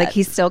you going to get? Like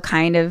he's still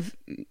kind of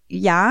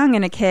young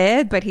and a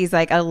kid, but he's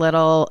like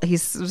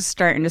he's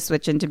starting to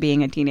switch into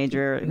being a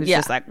teenager who's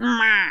just like,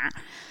 Mah.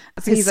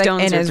 So he's like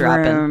in his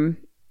room.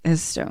 His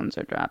stones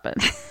are dropping.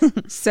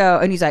 So,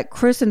 and he's like,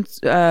 Chris and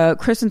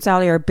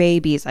Sally are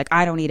babies. Like,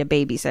 I don't need a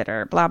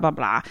babysitter, blah, blah,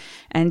 blah.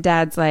 And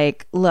Dad's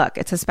like, look,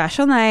 it's a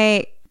special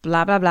night,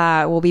 blah, blah,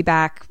 blah. We'll be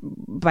back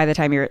by the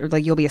time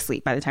you'll be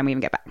asleep by the time we even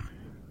get back.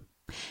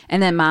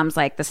 And then Mom's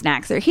like, the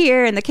snacks are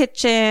here in the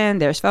kitchen.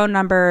 There's phone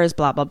numbers,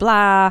 blah, blah,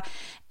 blah.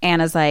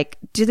 Anna's like,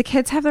 do the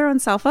kids have their own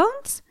cell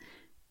phones?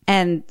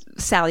 And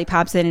Sally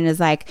pops in and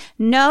is like,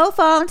 no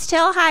phones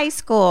till high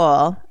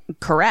school.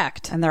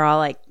 Correct. And they're all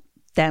like,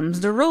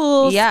 them's the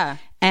rules. Yeah.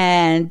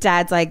 And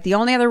Dad's like, the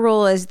only other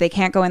rule is they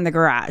can't go in the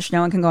garage. No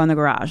one can go in the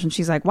garage. And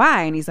she's like,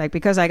 why? And he's like,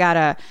 because I got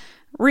a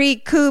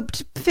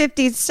recouped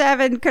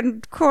 57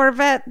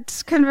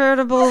 Corvette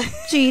convertible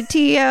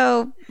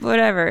GTO,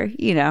 whatever,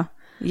 you know.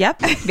 Yep.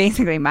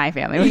 Basically my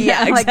family.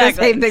 Yeah, like exactly.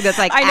 the same thing that's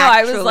like I know,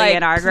 I was like,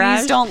 in our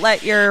garage. Please don't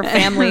let your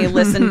family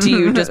listen to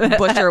you just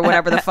butcher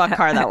whatever the fuck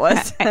car that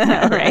was. I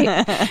know,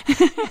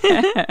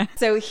 right?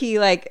 So he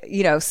like,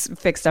 you know,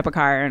 fixed up a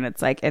car and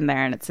it's like in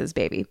there and it's his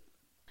baby.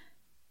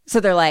 So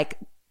they're like,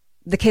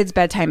 the kid's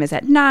bedtime is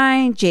at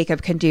 9.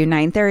 Jacob can do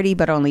 9:30,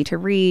 but only to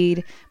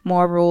read.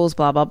 More rules,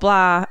 blah, blah,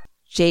 blah.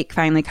 Jake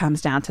finally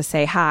comes down to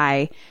say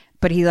hi.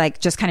 But he like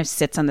just kind of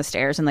sits on the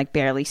stairs and like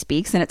barely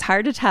speaks. And it's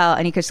hard to tell.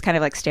 And he just kind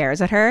of like stares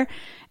at her.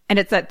 And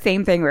it's that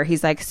same thing where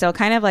he's like still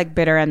kind of like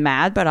bitter and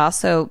mad, but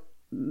also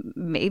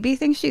maybe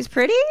thinks she's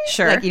pretty.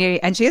 Sure. Like, you know,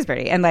 and she is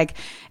pretty. And like,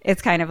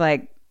 it's kind of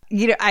like,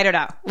 you know, I don't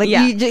know. Like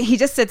he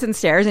just sits and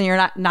stares and you're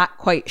not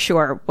quite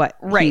sure what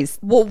he's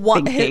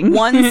thinking.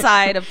 One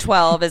side of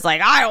 12 is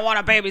like, I don't want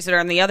a babysitter.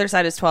 And the other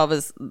side is 12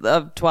 is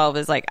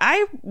like,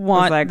 I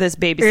want like, this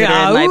babysitter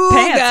in my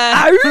pants.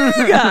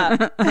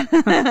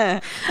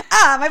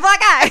 Ah, my black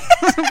eye.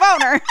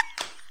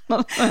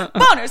 Boner.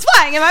 Boner's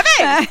flying in my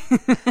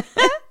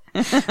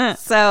face.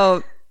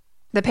 So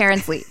the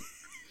parents leave.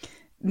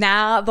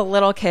 Now the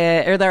little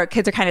kid or the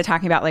kids are kind of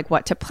talking about like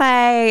what to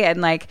play.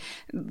 And like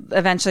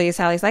eventually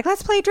Sally's like,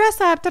 let's play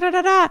dress up. Da, da,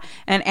 da, da.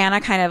 And Anna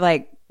kind of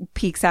like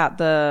peeks out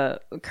the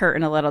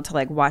curtain a little to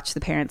like watch the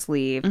parents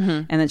leave.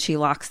 Mm-hmm. And then she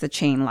locks the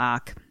chain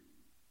lock.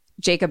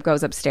 Jacob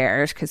goes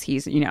upstairs because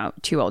he's, you know,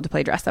 too old to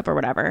play dress up or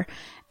whatever.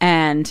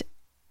 And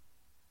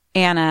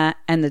Anna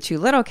and the two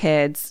little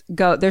kids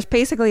go, there's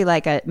basically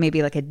like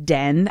maybe like a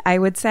den, I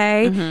would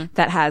say,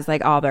 that has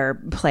like all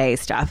their play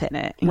stuff in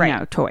it, you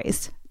know,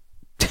 toys.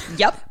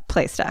 Yep.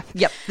 Play stuff.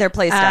 Yep. Their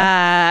play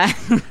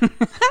stuff.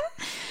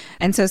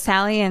 And so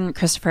Sally and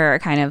Christopher are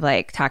kind of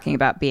like talking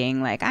about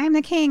being like, I'm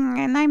the king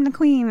and I'm the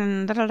queen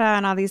and da da da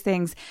and all these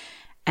things.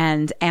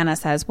 And Anna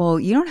says, well,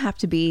 you don't have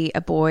to be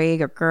a boy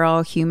or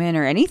girl, human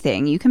or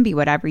anything. You can be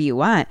whatever you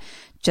want.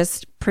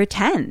 Just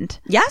pretend.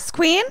 Yes,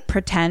 queen.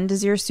 Pretend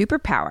is your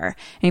superpower.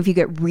 And if you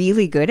get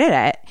really good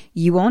at it,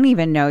 you won't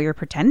even know you're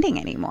pretending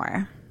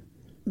anymore.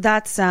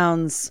 That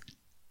sounds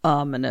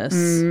ominous.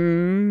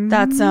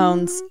 That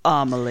sounds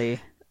Amelie.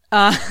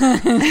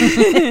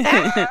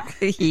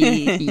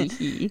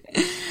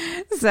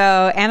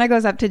 So Anna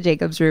goes up to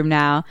Jacob's room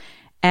now,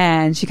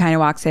 and she kind of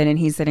walks in, and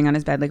he's sitting on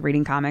his bed like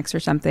reading comics or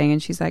something,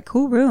 and she's like,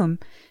 cool room,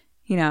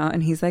 you know,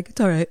 and he's like, it's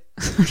all right.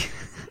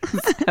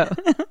 So,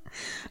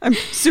 I'm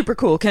super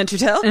cool, can't you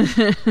tell? and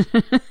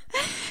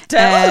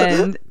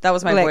that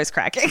was my like, voice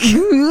cracking.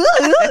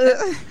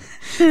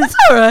 That's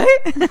all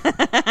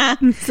right.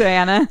 So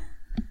Anna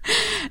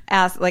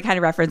asks, like, kind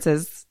of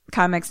references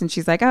comics, and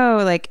she's like,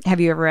 oh, like, have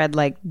you ever read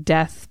like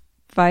Death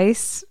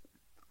Vice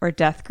or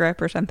Death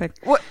Grip or something?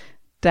 What?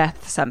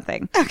 Death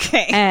something.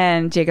 Okay.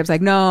 And Jacob's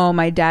like, no,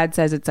 my dad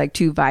says it's like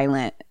too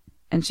violent.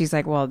 And she's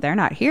like, well, they're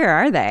not here,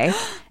 are they?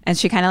 And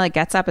she kind of like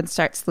gets up and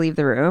starts to leave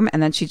the room.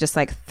 And then she just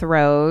like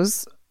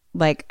throws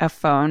like a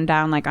phone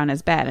down like on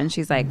his bed. And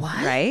she's like, what?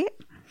 Right?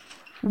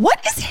 What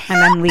is And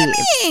then leaves.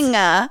 happening?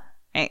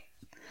 Right.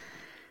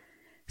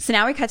 So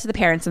now we cut to the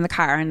parents in the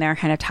car, and they're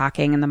kind of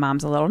talking, and the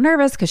mom's a little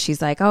nervous because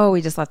she's like, oh, we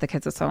just left the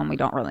kids at home. We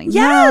don't really know.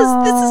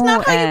 Yes, this is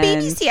not how you And,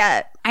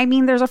 babysit. I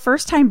mean, there's a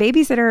first-time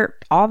babysitter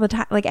all the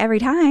time, like every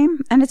time,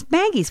 and it's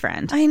Maggie's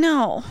friend. I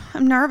know.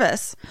 I'm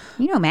nervous.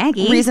 You know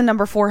Maggie. Reason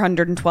number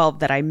 412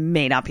 that I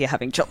may not be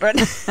having children.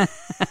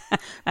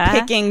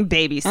 Picking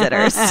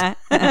babysitters.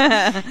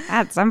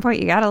 At some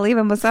point, you got to leave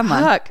them with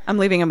someone. Fuck. I'm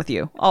leaving him with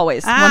you.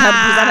 Always.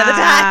 100% of the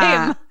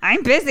time.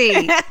 I'm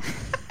busy.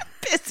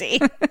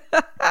 Busy.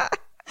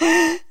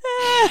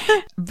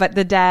 But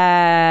the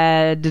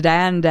dad,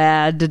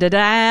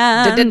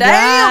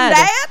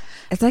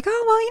 it's like,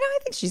 oh, well, you know, I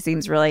think she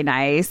seems really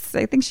nice.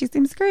 I think she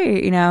seems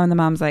great, you know. And the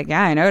mom's like,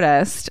 yeah, I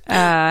noticed.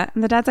 And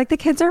the dad's like, the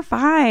kids are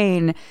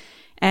fine.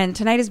 And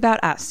tonight is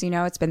about us, you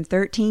know. It's been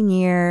 13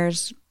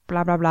 years,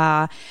 blah, blah,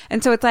 blah.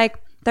 And so it's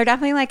like, they're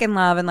definitely like in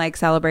love and like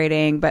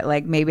celebrating, but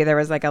like maybe there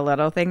was like a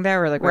little thing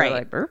there where like, we're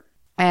like, burr.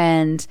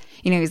 And,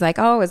 you know, he's like,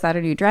 oh, is that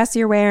a new dress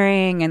you're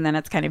wearing? And then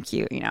it's kind of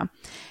cute, you know.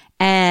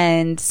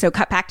 And so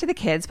cut back to the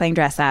kids playing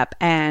dress up,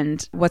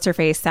 and what's her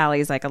face?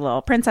 Sally's like a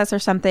little princess or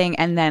something.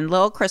 And then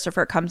little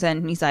Christopher comes in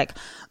and he's like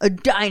a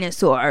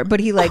dinosaur, but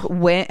he like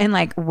went and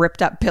like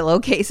ripped up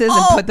pillowcases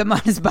and put them on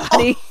his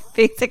body,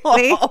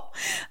 basically.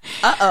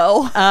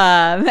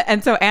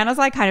 And so Anna's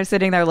like kind of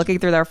sitting there looking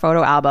through their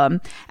photo album,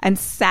 and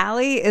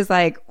Sally is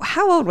like,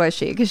 how old was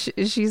she? Because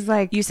she's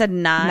like, You said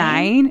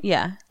 9?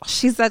 Yeah.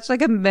 She's such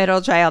like a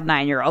middle child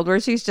 9-year-old where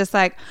she's just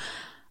like,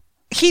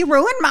 he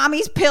ruined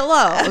mommy's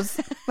pillows.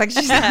 Like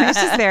she's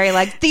just very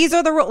like, these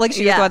are the rules. Like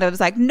she was one that was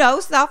like, no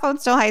cell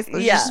phones till high school.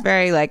 She's just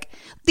very like,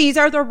 these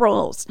are the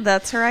rules.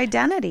 That's her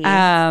identity.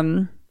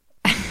 Katrin's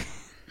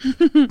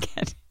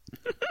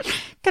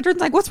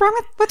like, what's wrong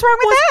with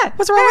that?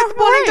 What's wrong with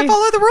wanting to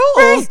follow the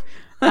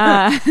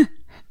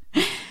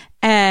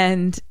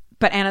rules?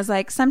 But Anna's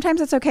like, sometimes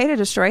it's okay to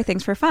destroy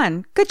things for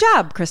fun. Good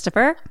job,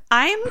 Christopher.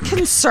 I'm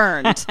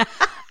concerned.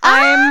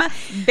 I'm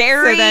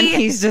very So then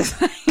he's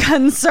just like,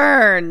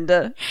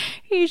 concerned.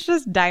 he's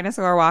just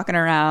dinosaur walking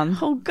around,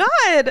 Oh,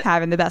 God.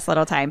 having the best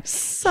little time.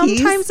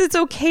 Sometimes it's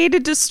okay to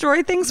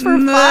destroy things for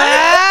fun.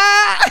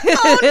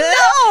 Oh,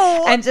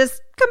 no. And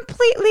just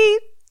completely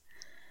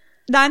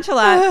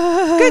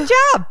nonchalant. Good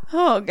job.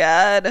 Oh,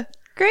 God.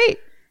 Great.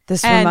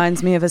 This And-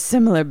 reminds me of a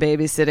similar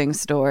babysitting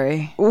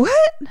story.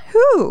 What?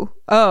 Who?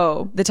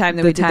 Oh, The time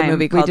that we did the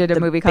movie called The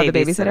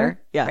Babysitter.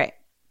 Yeah. Right.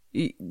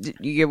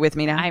 You're with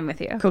me now? I'm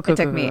with you. Cool, It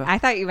took me. I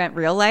thought you meant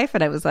real life,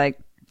 and I was like,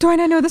 do I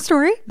not know the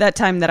story? That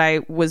time that I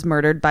was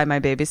murdered by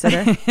my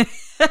babysitter.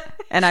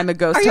 And I'm a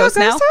ghost Are you a host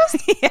now? ghost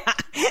host? Yeah.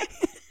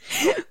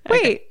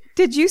 Wait,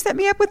 did you set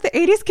me up with the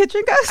 80s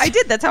kitchen ghost? I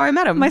did. That's how I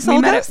met him. My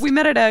soul ghost? We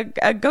met at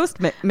a ghost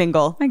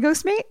mingle. My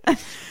ghost mate.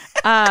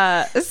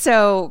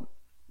 So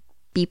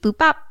beep boop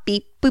bop,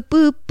 beep boop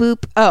boop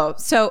boop. Oh,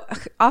 so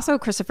also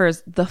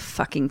Christopher's the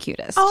fucking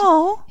cutest.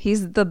 Oh.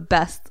 He's the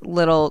best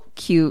little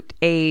cute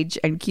age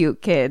and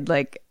cute kid.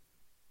 Like,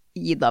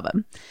 you'd love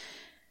him.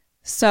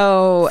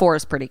 So 4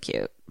 is pretty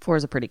cute. 4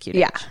 is a pretty cute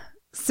yeah. age.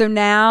 So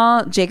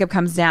now Jacob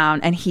comes down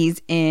and he's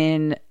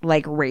in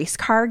like race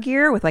car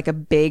gear with like a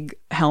big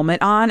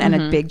helmet on and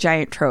a big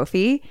giant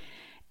trophy.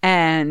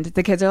 And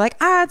the kids are like,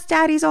 it's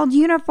daddy's old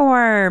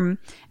uniform.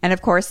 And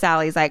of course,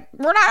 Sally's like,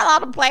 we're not allowed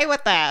to play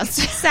with this.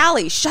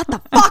 Sally, shut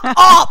the fuck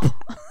up.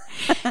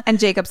 And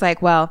Jacob's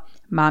like, well,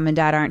 mom and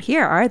dad aren't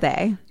here, are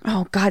they?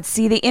 Oh, God.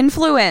 See the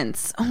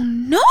influence. Oh,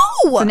 no.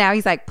 So now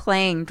he's like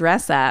playing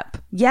dress up,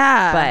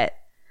 Yeah. but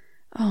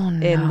oh,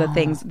 no. in the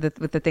things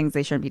with the things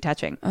they shouldn't be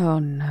touching. Oh,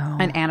 no.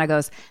 And Anna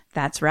goes,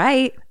 that's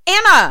right.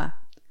 Anna.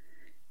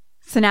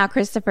 So now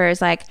Christopher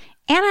is like,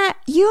 Anna,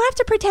 you have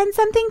to pretend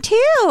something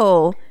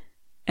too.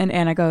 And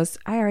Anna goes,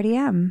 I already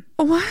am.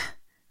 What?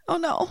 Oh,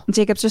 no. And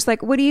Jacob's just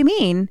like, what do you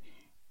mean?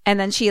 And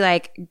then she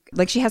like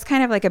she has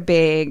kind of like a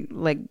big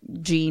like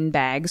jean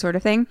bag sort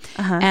of thing.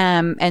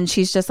 And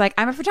she's just like,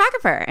 I'm a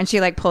photographer. And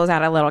she like pulls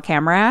out a little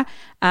camera.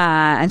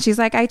 And she's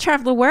like, I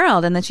travel the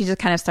world. And then she just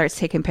kind of starts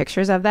taking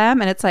pictures of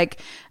them. And it's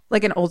like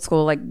an old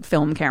school like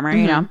film camera,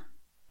 you know?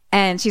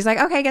 And she's like,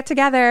 okay, get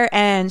together.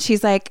 And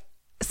she's like,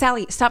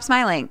 Sally, stop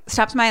smiling.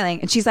 Stop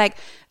smiling. And she's like,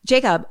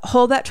 Jacob,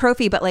 hold that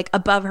trophy, but like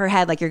above her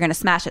head, like you're going to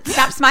smash it.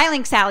 Stop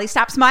smiling, Sally.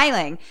 Stop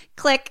smiling.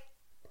 Click.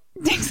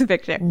 Takes a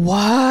picture.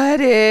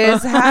 What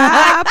is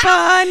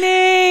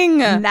happening?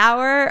 Now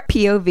we're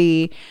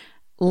POV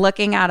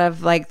looking out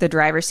of like the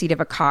driver's seat of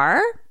a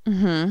car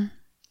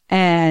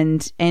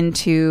and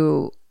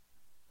into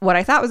what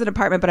I thought was an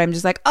apartment, but I'm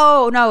just like,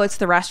 oh no, it's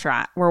the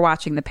restaurant. We're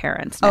watching the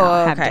parents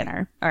now have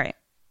dinner. All right.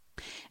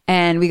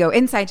 And we go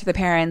inside to the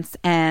parents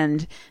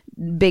and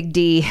Big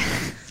D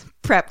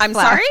prep. I'm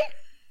sorry?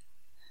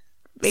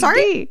 Big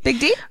Sorry? D. Big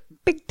D?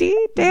 Big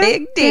D. Dan,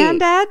 Big D. Dan,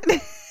 Dad.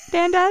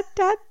 Dan, Dad,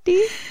 Dad,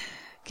 D.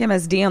 Kim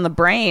has D on the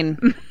brain.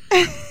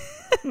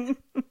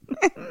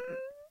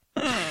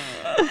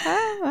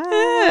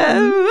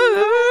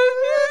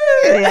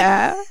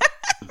 Yeah.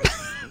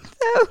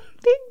 So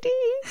Big D.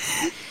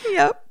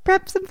 Yep.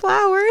 Prep some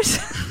flowers.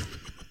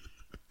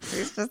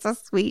 It's just a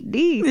sweet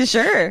D.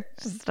 Sure.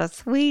 Just a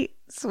sweet,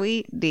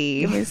 sweet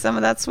D. Give me some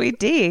of that sweet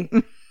D.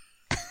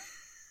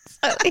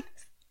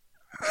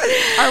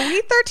 Are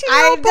we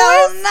 13-year-old boys?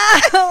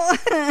 I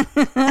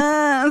don't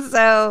know.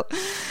 So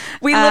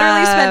we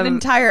literally spent an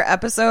entire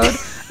episode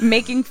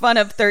making fun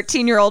of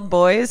 13-year-old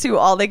boys who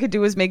all they could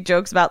do was make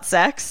jokes about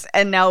sex,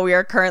 and now we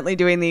are currently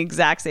doing the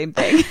exact same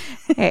thing.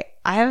 Hey,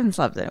 I haven't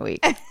slept in a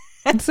week.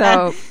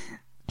 So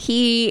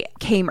he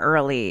came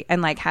early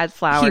and like had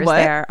flowers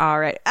there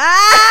already.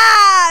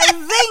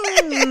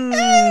 Zing!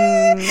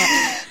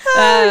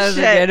 That was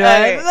a good one.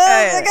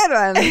 That was a good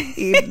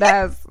one.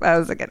 That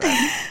was a good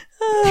one.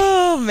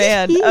 Oh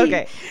man.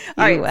 Okay.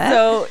 All right. what?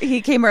 So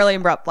he came early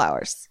and brought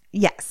flowers.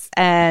 Yes.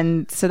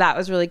 And so that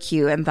was really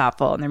cute and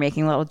thoughtful. And they're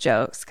making little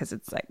jokes because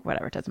it's like,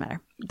 whatever, it doesn't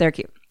matter. They're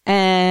cute.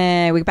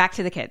 And we back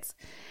to the kids.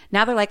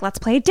 Now they're like, let's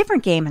play a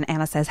different game. And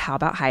Anna says, how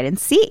about hide and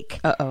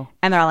seek? Uh-oh.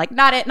 And they're all like,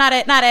 not it, not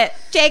it, not it.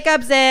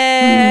 Jacob's it.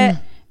 And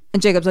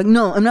Jacob's like,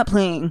 no, I'm not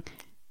playing.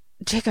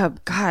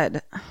 Jacob,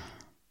 God.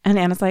 And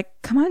Anna's like,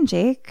 come on,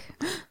 Jake.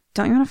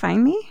 Don't you want to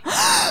find me?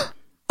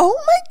 Oh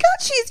my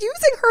God, she's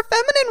using her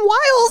feminine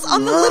wiles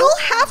on the little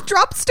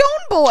half-drop stone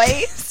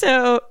boy.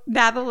 So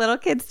now the little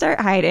kids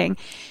start hiding.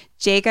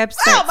 Jacob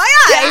starts... Oh, my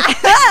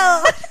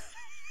eye!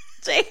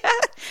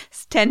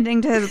 Jacob's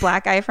tending to his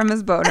black eye from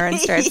his boner and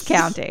starts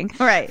counting.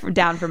 Right.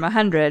 Down from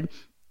 100.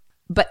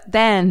 But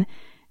then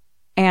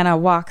Anna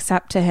walks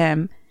up to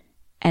him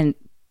and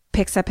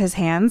picks up his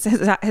hands.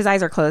 His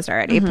eyes are closed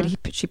already,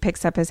 but she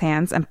picks up his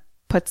hands and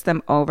puts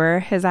them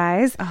over his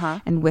eyes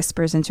and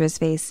whispers into his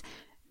face,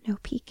 no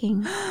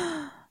peeking.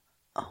 And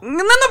then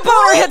the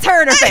boner hits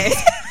her in her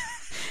face.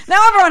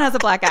 Now everyone has a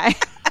black eye.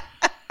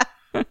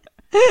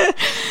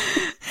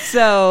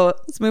 So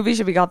this movie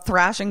should be called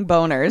Thrashing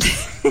Boners.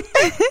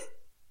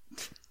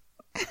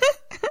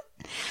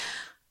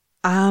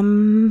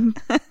 I'm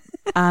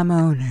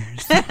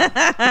owners.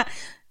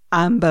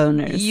 I'm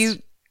boners.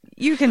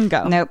 You can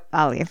go. Nope,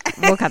 I'll leave.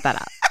 We'll cut that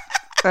out.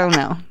 Oh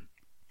no.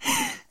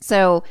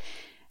 So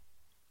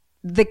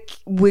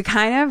we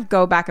kind of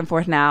go back and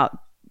forth now.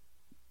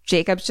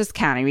 Jacob's just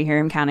counting. We hear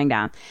him counting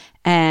down.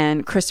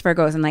 And Christopher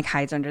goes and like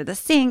hides under the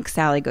sink.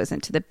 Sally goes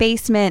into the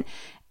basement.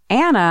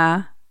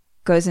 Anna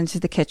goes into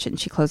the kitchen.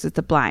 She closes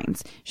the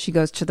blinds. She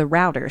goes to the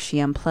router. She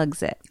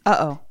unplugs it.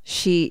 Uh-oh.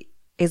 She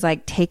is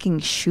like taking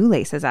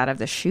shoelaces out of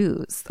the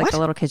shoes, like the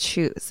little kids'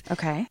 shoes.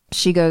 Okay.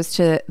 She goes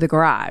to the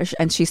garage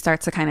and she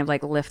starts to kind of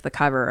like lift the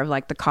cover of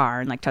like the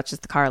car and like touches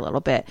the car a little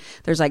bit.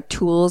 There's like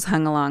tools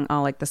hung along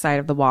all like the side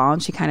of the wall,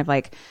 and she kind of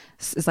like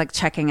is like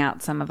checking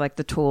out some of like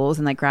the tools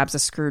and like grabs a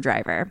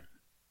screwdriver.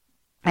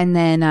 And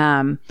then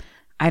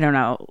I don't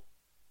know,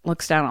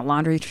 looks down a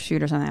laundry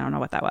chute or something. I don't know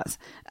what that was.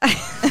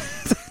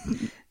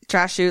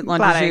 Trash chute,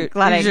 laundry chute.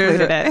 Glad I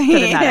included it. Put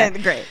it in there.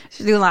 Great.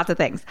 She's doing lots of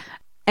things.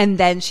 And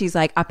then she's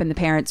like up in the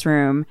parents'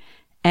 room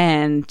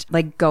and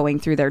like going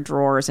through their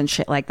drawers and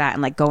shit like that,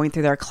 and like going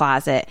through their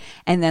closet.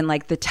 And then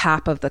like the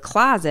top of the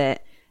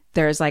closet,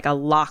 there's like a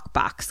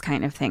lockbox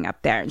kind of thing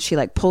up there. And she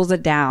like pulls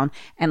it down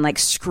and like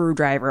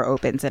screwdriver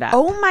opens it up.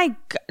 Oh my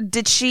God.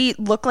 Did she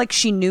look like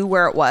she knew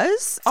where it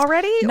was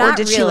already? Not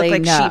or did really, she look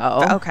like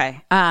no. she...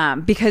 Okay.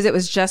 Because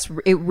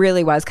it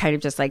really was kind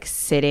of just like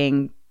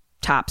sitting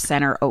top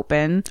center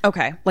open.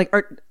 Okay. Like,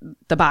 or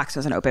the box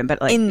wasn't open,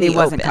 but like In it the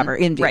wasn't open. covered.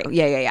 In view. Right.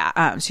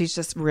 Yeah. She's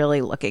just really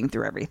looking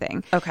through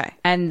everything. Okay.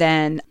 And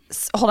then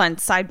Hold on.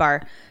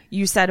 Sidebar.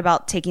 You said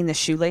about taking the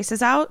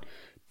shoelaces out.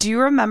 Do you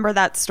remember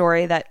that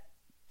story that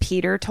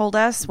Peter told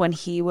us when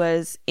he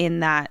was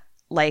in that,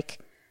 like,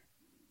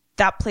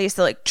 that place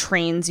that like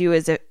trains you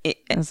as a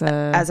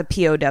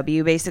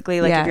POW,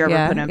 basically, like if you're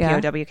ever put in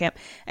a POW camp?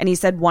 And he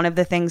said one of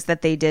the things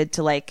that they did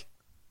to, like,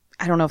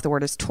 I don't know if the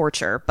word is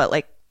torture, but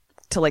like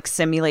to like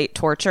simulate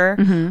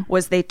torture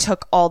was they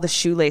took all the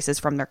shoelaces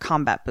from their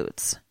combat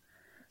boots.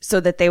 so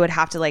that they would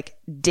have to like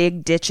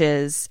dig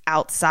ditches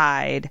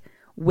outside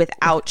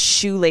without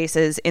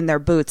shoelaces in their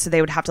boots. So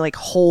they would have to like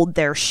hold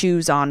their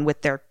shoes on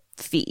with their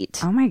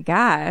feet. Oh my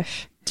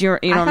gosh. Do you I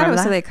remember thought it was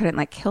that? so they couldn't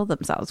like kill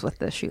themselves with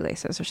the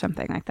shoelaces or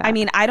something like that. I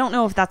mean, I don't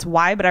know if that's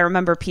why, but I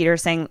remember Peter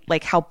saying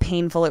like how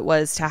painful it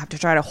was to have to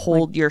try to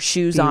hold your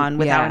shoes on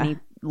without any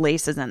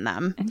laces in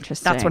them.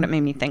 Interesting. That's what it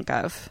made me think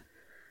of.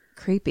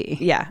 Creepy.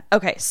 Yeah.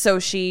 Okay. So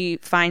she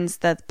finds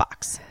the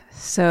box.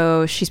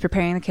 So she's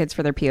preparing the kids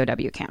for their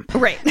POW camp.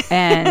 Right.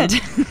 And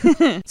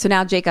so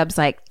now Jacob's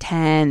like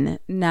 10,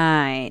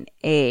 9,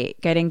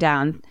 8, getting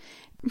down.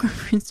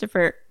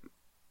 Christopher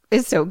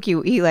is so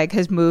cute. He like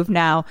has moved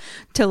now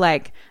to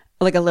like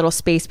a little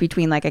space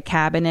between like a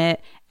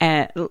cabinet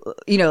and,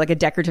 you know, like a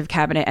decorative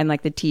cabinet and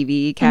like the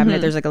TV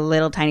cabinet. There's like a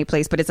little tiny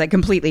place, but it's like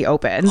completely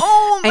open.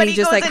 Oh, and he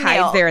just like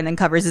hides there and then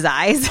covers his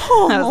eyes.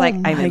 I was like,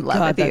 I'm in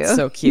love with you. That's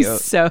so cute.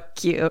 He's so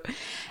cute.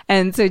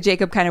 And so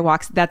Jacob kind of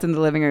walks, that's in the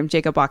living room.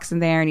 Jacob walks in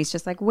there and he's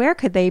just like, where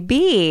could they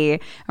be?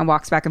 And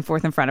walks back and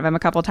forth in front of him a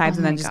couple of times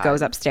and then just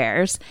goes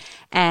upstairs.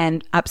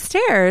 And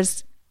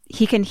upstairs,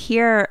 he can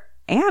hear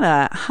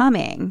Anna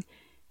humming.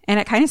 And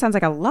it kind of sounds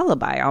like a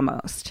lullaby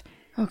almost.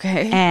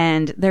 Okay.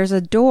 And there's a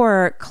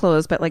door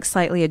closed, but like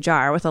slightly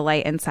ajar with a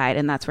light inside.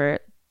 And that's where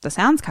the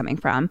sound's coming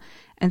from.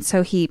 And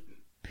so he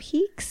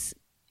peeks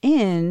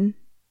in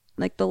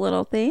like the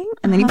little thing.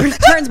 And then he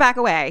turns back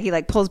away. He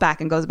like pulls back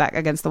and goes back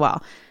against the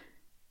wall.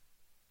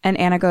 And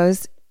Anna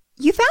goes,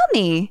 you found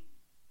me.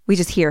 We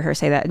just hear her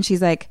say that. And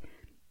she's like,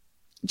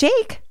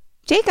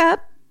 Jacob.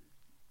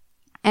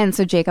 And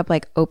so Jacob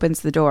like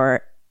opens the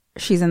door.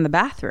 She's in the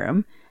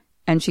bathroom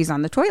and she's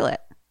on the toilet.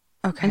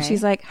 Okay. And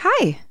she's like,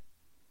 hi.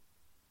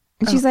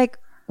 And she's like,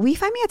 will you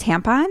find me a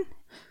tampon?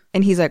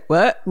 And he's like,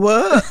 what?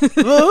 What?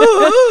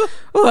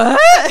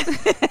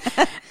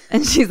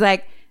 And she's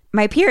like,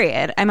 my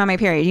period. I'm on my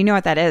period. You know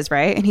what that is,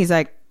 right? And he's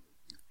like,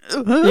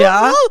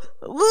 yeah.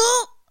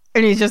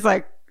 And he's just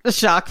like, a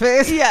shock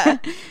face. Yeah.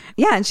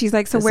 Yeah. And she's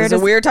like, so This is a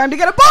weird time to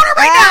get a boner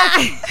right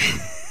now.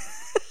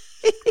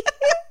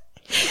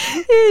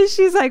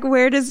 She's like,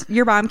 where does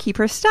your mom keep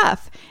her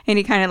stuff? And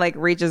he kind of like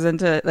reaches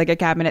into like a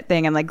cabinet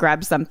thing and like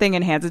grabs something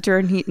and hands it to her.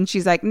 And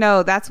she's like,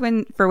 no, that's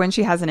when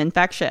she has an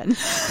infection.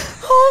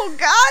 Oh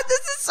God, this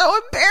is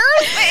so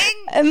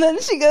embarrassing. And then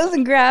she goes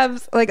and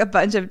grabs like a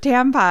bunch of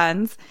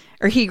tampons,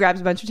 or he grabs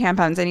a bunch of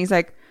tampons and he's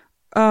like,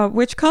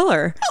 which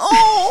color?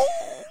 Oh,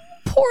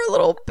 poor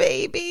little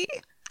baby.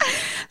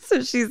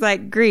 So she's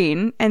like,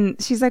 green.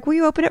 And she's like, will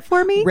you open it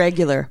for me?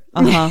 Regular.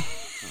 Uh-huh.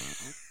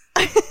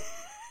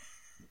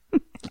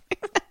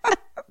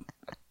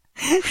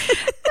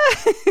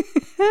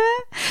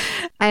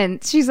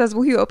 And she says,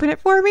 will you open it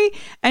for me?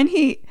 And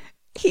he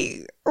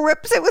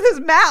rips it with his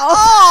mouth.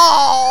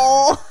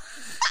 Oh,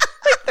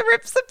 Like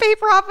rips the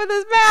paper off with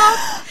his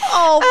mouth.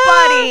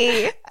 oh,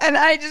 buddy. And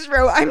I just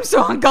wrote, I'm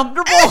so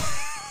uncomfortable.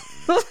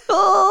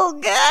 Oh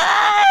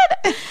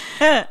God.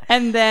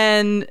 And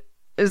then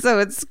so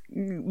it's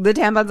the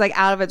tampon's like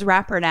out of its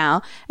wrapper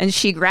now, and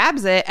she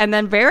grabs it and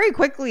then very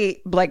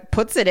quickly like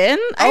puts it in.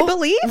 I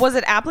believe. Was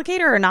it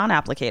applicator or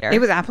non-applicator? It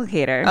was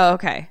applicator. Oh,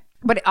 okay.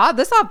 But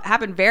this all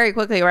happened very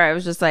quickly, where I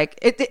was just like,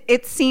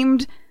 it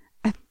seemed.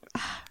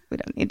 We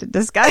don't need to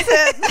discuss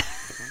it.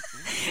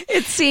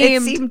 It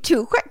seemed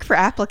too quick for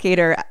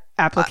application.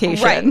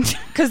 Right.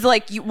 Because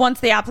like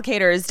once the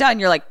applicator is done,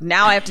 you're like,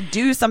 now I have to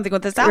do something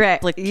with this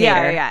applicator. Right.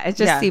 Yeah. It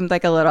just seemed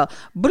like a little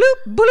bloop,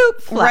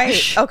 bloop,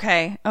 flash.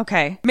 Right.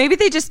 Okay. Maybe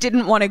they just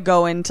didn't want to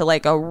go into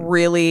like a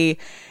really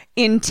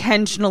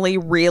intentionally,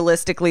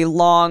 realistically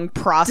long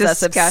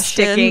process Discussion of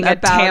sticking a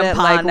about tampon it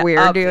like we're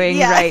up. doing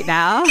right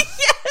now.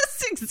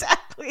 Yes,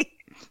 exactly.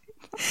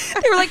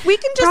 They were like, we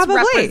can just Probably.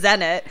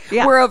 represent it.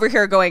 Yeah. We're over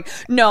here going,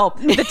 no,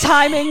 the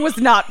timing was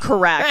not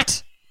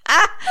correct.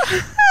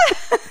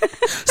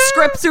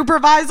 Script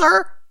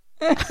supervisor.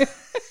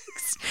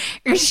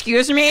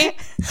 Excuse me.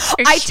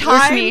 I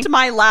timed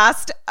my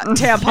last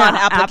tampon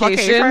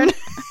application.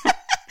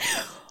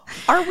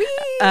 Are we?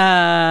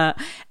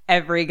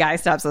 Every guy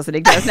stops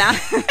listening to us now.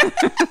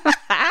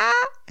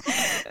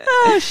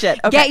 Oh shit.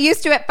 Okay. Get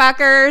used to it,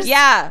 fuckers.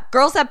 Yeah.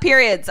 Girls have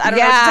periods. I don't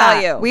know what to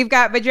tell you. We've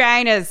got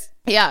vaginas.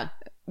 Yeah.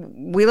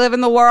 We live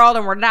in the world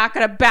and we're not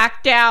going to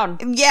back down.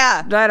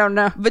 Yeah. I don't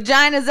know.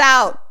 Vagina's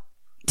out.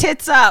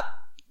 Tits up.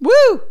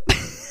 Woo.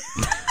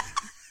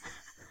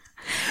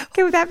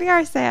 Okay, would that be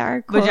our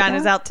quote?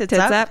 Vagina's out, tits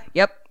up.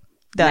 Yep.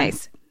 Done.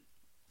 Nice.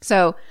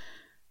 So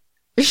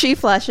she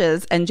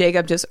flushes and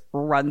Jacob just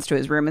runs to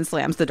his room and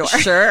slams the door.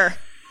 Sure.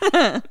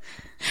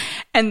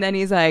 And then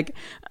he's like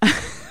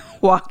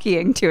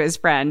walking to his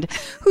friend,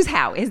 who's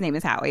Howie. His name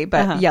is Howie,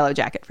 but yellow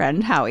jacket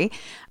friend, Howie.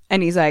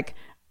 And he's like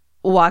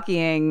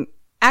walking.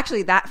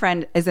 Actually, that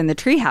friend is in the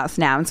treehouse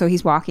now. And so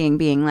he's walking,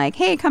 being like,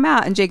 hey, come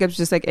out. And Jacob's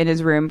just like in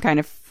his room, kind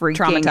of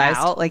freaking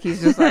out. Like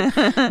he's just like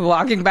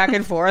walking back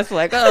and forth,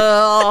 like,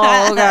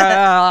 oh,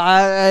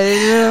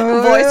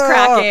 God. Voice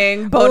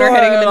cracking, boner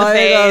hitting him in the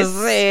face,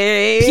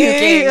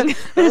 puking.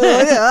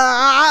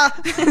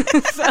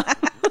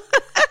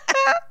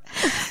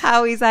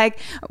 Howie's like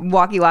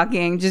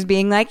walking, just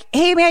being like,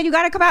 hey man, you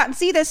got to come out and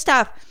see this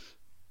stuff.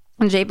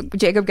 And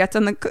Jacob gets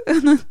on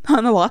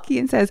the walkie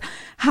and says,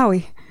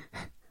 Howie,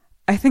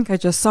 I think I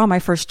just saw my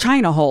first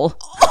China hole. What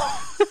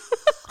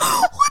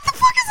the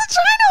fuck is a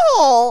China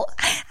hole?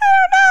 I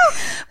don't know.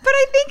 But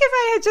I think if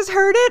I had just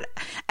heard it,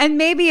 and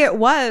maybe it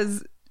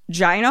was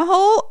Gina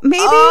hole,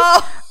 maybe.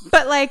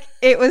 But like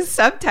it was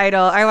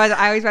subtitle. I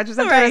always watch the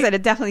subtitles and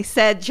it definitely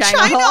said China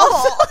hole.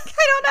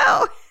 I don't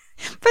know.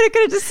 But it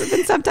could have just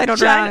been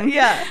subtitled wrong.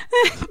 Yeah.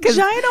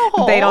 Gina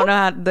hole. They don't know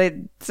how,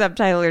 the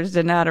subtitlers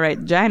didn't know how to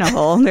write Gina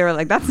hole. They were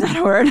like, that's not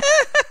a word.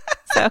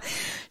 So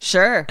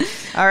sure.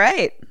 All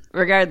right.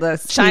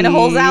 Regardless. China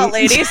holes out,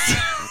 ladies.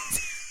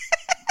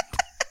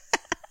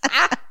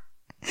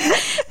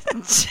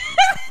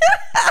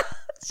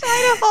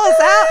 China holes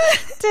out,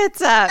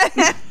 tits up.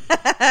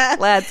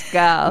 Let's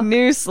go.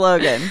 New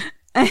slogan.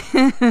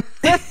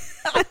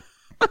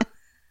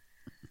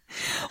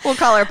 We'll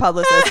call our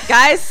publicist.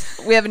 Guys,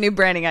 we have a new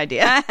branding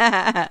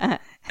idea.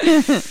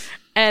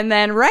 And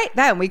then right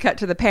then we cut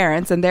to the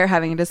parents and they're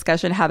having a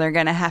discussion how they're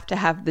going to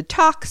have the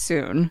talk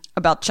soon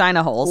about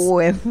China holes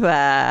with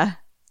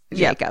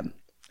Jacob. Yep.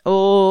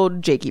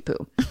 Old Jakey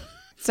Poo.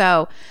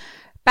 So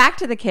back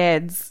to the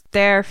kids.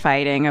 They're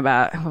fighting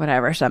about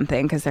whatever,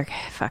 something, because they're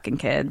fucking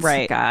kids.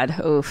 Right. God.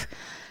 Oof.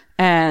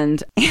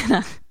 And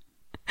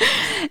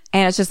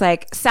Anna's just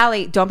like,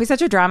 Sally, don't be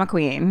such a drama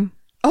queen.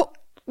 Oh,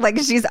 like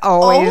she's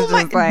always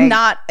just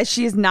like,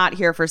 she is not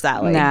here for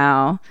Sally.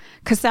 No.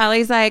 Because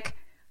Sally's like,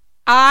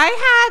 I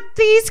had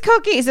these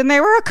cookies and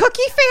they were a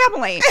cookie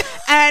family.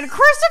 And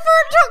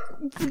Christopher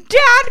took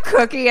dad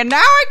cookie and now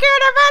I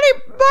can't have any.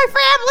 My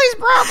family's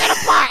broken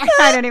apart.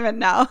 I don't even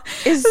know.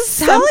 Is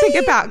something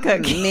Sally about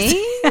cookies.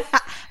 Me?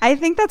 I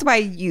think that's why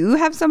you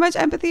have so much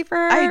empathy for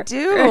her. I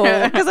do.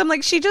 Because I'm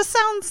like, she just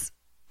sounds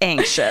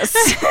anxious.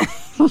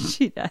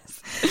 She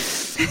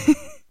does.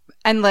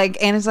 And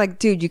like, Anna's like,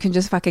 dude, you can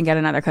just fucking get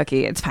another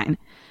cookie. It's fine.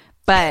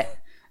 But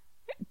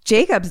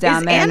Jacob's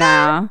down there Anna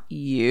now.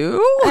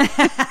 You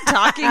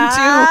talking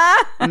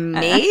to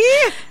me?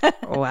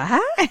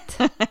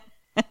 What?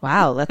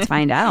 Wow, let's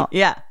find out.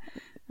 Yeah.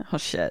 Oh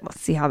shit. Let's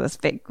see how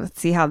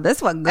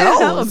this one goes.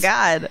 Oh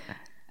god.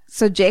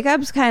 So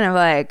Jacob's kind of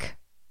like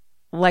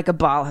a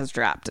ball has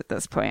dropped at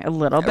this point a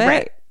little bit.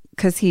 Right.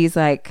 Because he's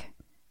like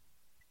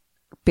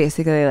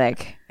basically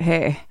like,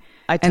 hey.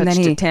 I touched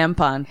a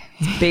tampon.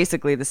 It's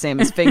basically the same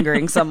as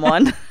fingering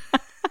someone.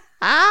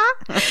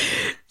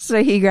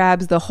 So he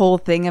grabs the whole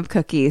thing of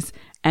cookies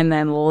and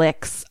then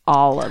licks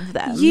all of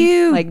them.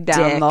 Like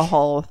down dick. the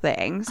whole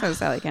thing. So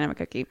Sally can have a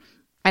cookie.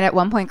 And at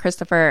one point,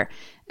 Christopher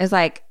is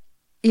like,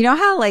 you know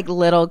how like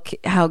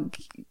how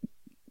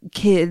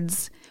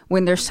kids,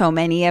 when there's so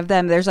many of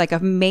them, there's like a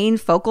main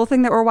focal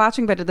thing that we're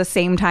watching, but at the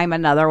same time,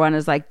 another one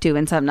is like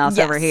doing something else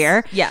over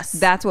here. Yes.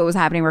 That's what was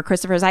happening where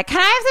Christopher's like,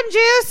 can I have some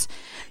juice?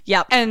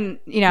 Yep. And,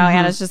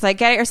 Anna's just like,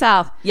 get it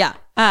yourself. Yeah.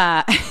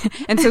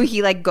 And so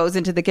he like goes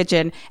into the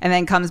kitchen and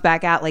then comes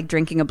back out like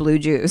drinking a blue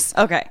juice.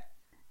 Okay.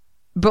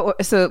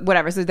 But so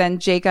whatever. So then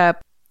Jacob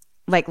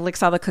like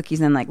licks all the cookies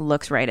and like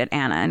looks right at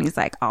Anna and he's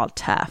like all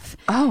tough.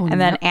 Oh,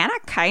 and then Anna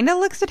kind of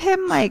looks at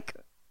him like,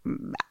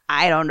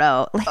 I don't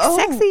know, like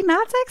sexy,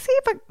 not sexy,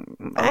 but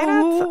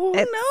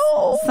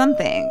it's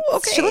something.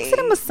 Okay. She looks at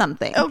him with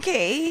something.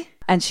 Okay.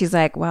 And she's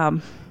like, well,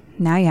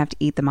 now you have to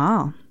eat them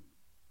all.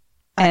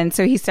 And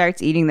so he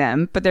starts eating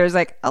them, but there's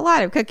like a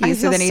lot of cookies.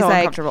 So then he's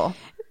like,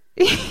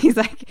 he's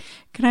like,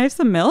 can I have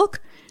some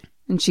milk?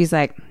 And she's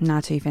like,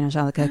 not till you finish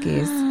all the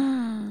cookies.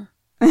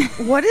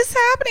 What is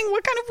happening?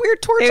 What kind of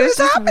weird torture It was is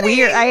just happening?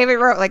 weird. I even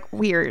wrote like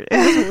weird.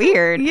 It was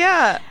weird.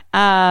 Yeah.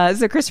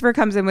 So Christopher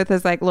comes in with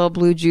his like little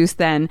blue juice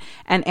then,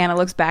 and Anna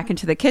looks back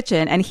into the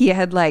kitchen and he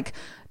had like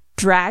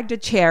dragged a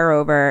chair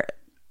over,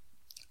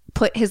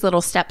 put his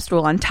little step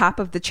stool on top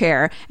of the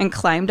chair and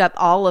climbed up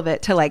all of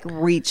it to like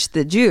reach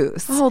the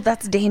juice. Oh,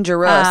 that's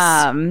dangerous.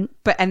 And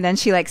then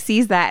she like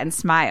sees that and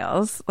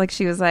smiles. Like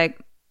she was like,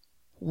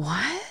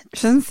 what?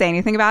 She doesn't say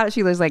anything about it.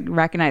 She was like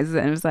recognizes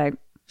it and was like,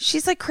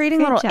 she's like creating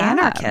good little job.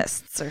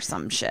 anarchists or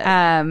some shit.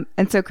 And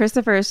so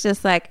Christopher is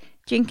just like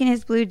drinking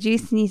his blue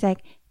juice and he's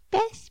like,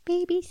 best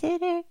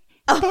babysitter,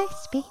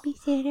 best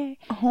babysitter.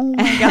 Oh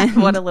my God,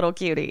 what a little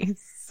cutie.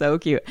 So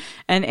cute.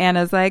 And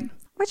Anna's like,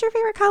 what's your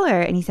favorite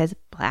color? And he says,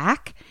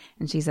 black.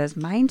 And she says,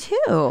 mine too.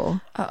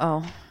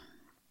 Uh-oh.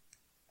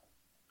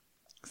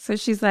 So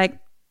she's like,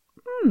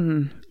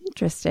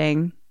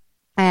 interesting.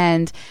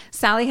 And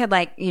Sally had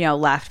like,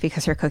 left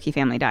because her cookie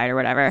family died or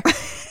whatever.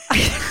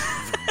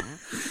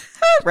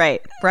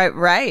 Right.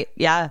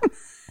 Yeah.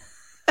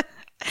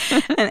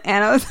 And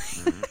Anna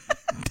was like,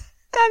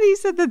 Daddy, you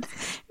said that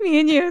me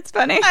and you, it's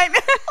funny. I know.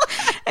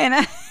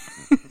 And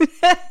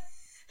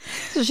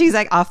so she's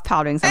like off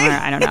pouting somewhere.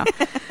 I don't know.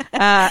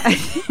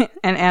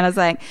 And Anna's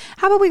like,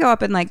 how about we go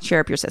up and like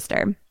cheer up your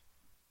sister?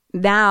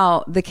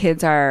 Now the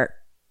kids are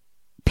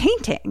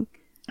painting.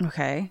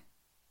 Okay.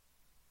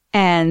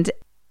 And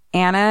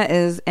Anna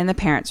is in the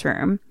parents'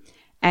 room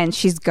and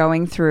she's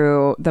going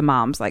through the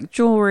mom's like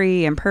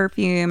jewelry and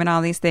perfume and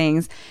all these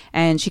things.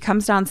 And she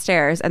comes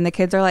downstairs and the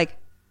kids are like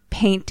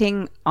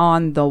painting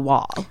on the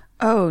wall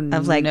Oh,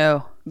 of like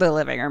no. the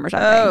living room or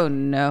something. Oh,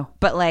 no.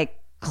 But like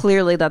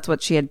clearly that's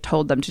what she had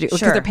told them to do because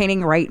Sure. they're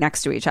painting right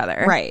next to each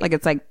other. Right. Like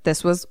it's like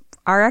this was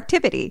our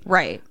activity.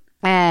 Right.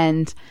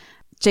 And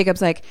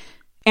Jacob's like,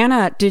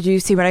 Anna, did you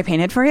see what I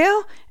painted for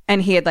you?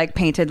 And he had like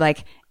painted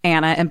like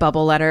Anna in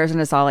bubble letters and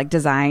it's all like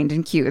designed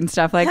and cute and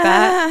stuff like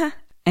that.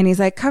 And he's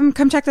like, come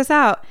check this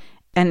out.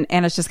 And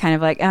Anna's just kind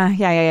of like,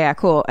 yeah,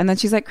 cool. And then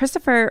she's like,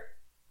 Christopher,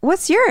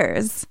 what's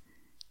yours?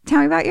 Tell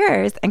me about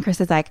yours. And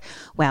Chris is like,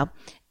 well,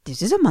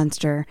 this is a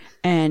monster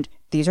and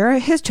these are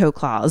his toe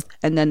claws.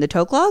 And then the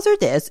toe claws are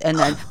this. And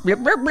then blur,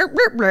 blur, blur,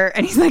 blur, blur.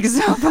 And he's like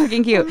so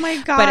fucking cute. Oh my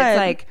God. But it's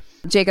like,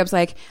 Jacob's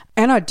like,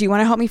 Anna, do you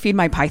want to help me feed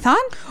my python?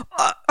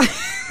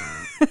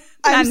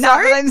 I'm not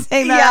sorry. I'm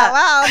saying that out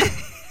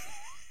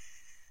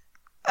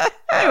loud.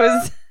 I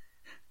was...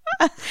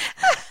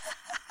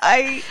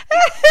 I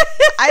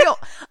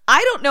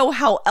don't know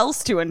how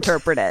else to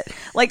interpret it.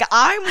 Like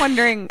I'm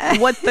wondering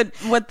what the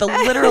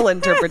literal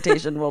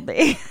interpretation will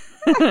be.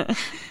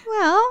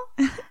 Well,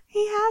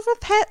 he has a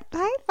pet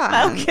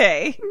python.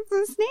 Okay.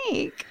 It's a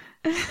snake.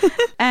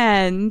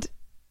 And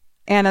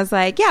Anna's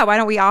like, yeah, why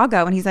don't we all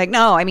go? And he's like,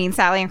 no, I mean,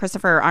 Sally and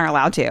Christopher aren't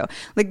allowed to.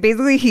 Like,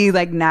 basically, he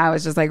like now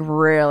is just like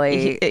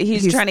really...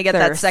 He's trying to get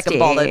that second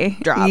ball to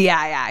drop.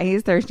 Yeah.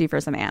 He's thirsty for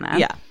some Anna.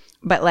 Yeah.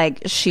 But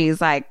like, she's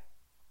like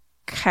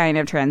kind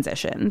of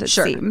transitioned, it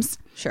seems.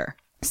 Sure.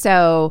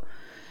 So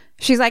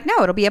she's like, no,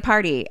 it'll be a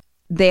party.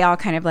 They all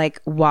kind of like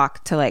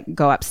walk to like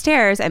go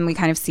upstairs and we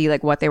kind of see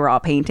like what they were all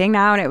painting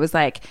now. And it was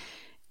like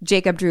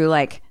Jacob drew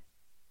like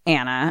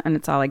Anna and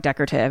it's all like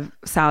decorative.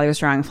 Sally was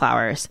drawing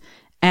flowers.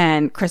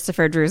 And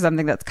Christopher drew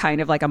something that's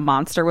kind of like a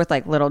monster with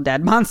like little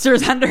dead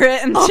monsters under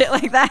it and shit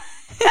like that.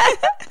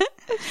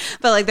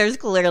 But like there's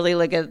clearly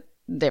like a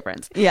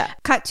difference. Yeah.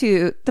 Cut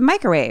to the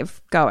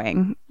microwave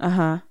going.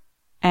 Uh-huh.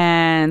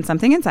 And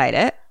something inside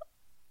it.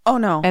 Oh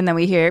no. And then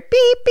we hear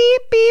beep,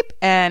 beep, beep.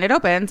 And it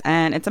opens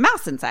and it's a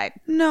mouse inside.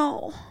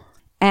 No.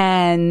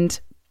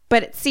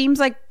 But it seems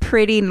like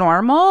pretty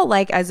normal.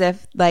 Like as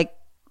if like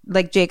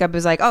Jacob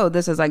is like, oh,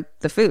 this is like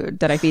the food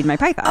that I feed my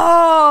python.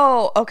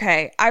 Oh,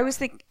 okay. I was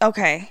thinking,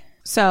 okay.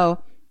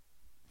 So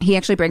he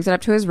actually brings it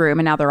up to his room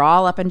and now they're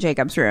all up in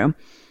Jacob's room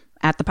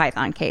at the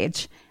python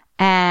cage.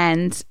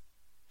 And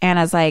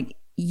Anna's like,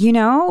 you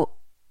know,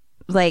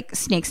 like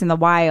snakes in the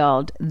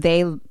wild,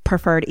 they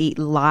prefer to eat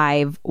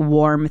live,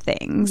 warm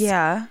things.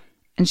 Yeah.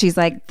 And she's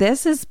like,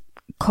 this is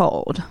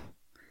cold.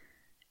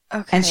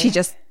 Okay. And she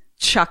just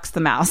chucks the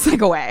mouse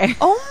like away.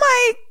 Oh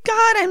my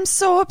God, I'm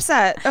so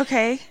upset.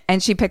 Okay.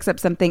 And she picks up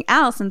something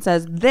else and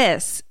says,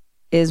 this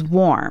is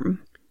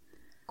warm.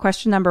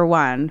 Question number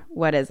 1,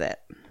 what is it?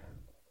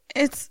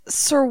 It's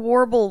Sir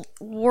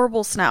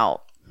Warble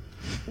Snout.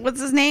 What's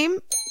his name?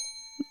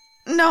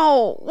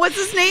 No. What's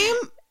his name?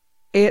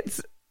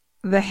 It's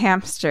the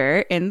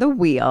hamster in the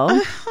wheel.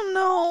 Oh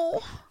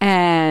no.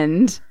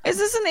 And Is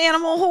this an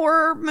animal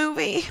horror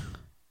movie?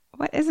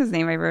 what is his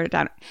name? I wrote it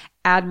down.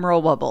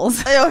 Admiral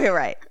Wubbles. Oh, you're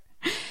right.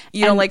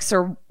 You don't like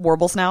Sir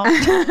Warble Snout?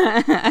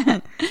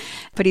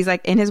 But he's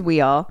like in his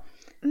wheel.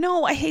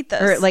 No, I hate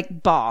this. Or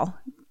like ball,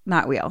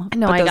 not wheel.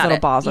 No, but I those got little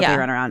it. balls that Yeah. they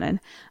run around in.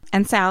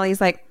 And Sally's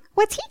like,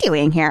 what's he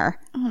doing here?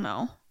 Oh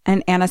no.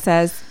 And Anna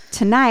says,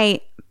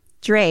 tonight,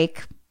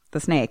 Drake, the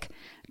snake,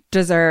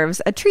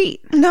 deserves a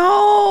treat.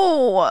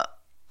 No.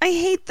 I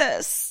hate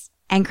this.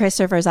 And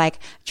Christopher's like,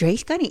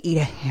 Drake's gonna eat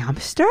a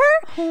hamster?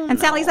 And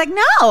Sally's like,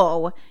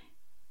 no.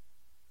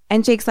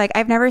 And Jake's like,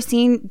 I've never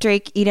seen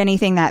Drake eat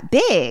anything that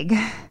big.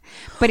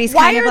 But he's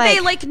Why kind of are like, they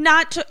like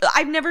not?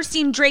 I've never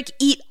seen Drake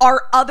eat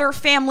our other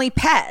family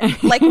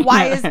pet. Like,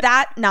 why is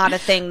that not a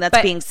thing that's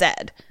But- being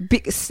said?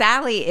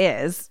 Sally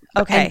is.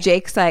 Okay. And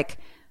Jake's like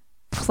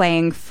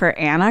playing for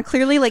Anna,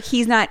 clearly. Like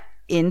he's not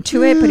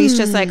into it, but he's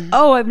just like,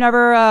 oh, I've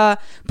never,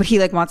 but he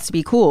like wants to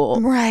be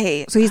cool.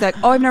 Right. So he's like,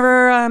 oh, I've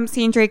never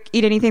seen Drake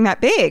eat anything that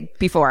big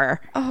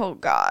before. Oh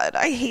God,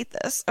 I hate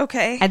this.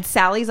 Okay. And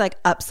Sally's like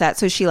upset.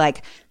 So she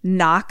like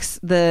knocks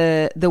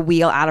the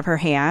wheel out of her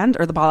hand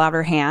or the ball out of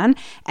her hand.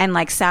 And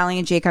like Sally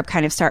and Jacob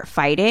kind of start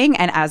fighting.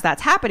 And as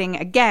that's happening,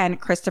 again,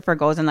 Christopher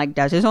goes and like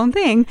does his own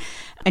thing.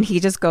 And he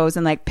just goes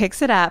and like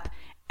picks it up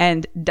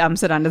and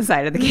dumps it onto the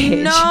side of the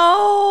cage.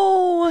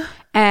 No.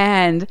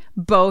 And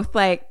both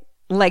like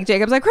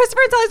Jacob's like, Christopher,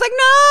 and Sally's like,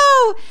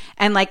 no.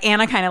 And like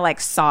Anna kind of like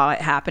saw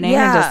it happening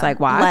and just like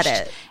watched.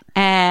 Let it.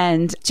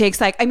 And Jake's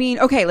like, I mean,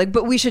 okay, like,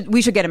 but we should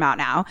get him out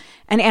now.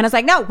 And Anna's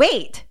like, no,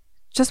 wait,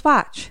 just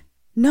watch.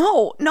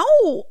 No.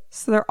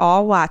 So they're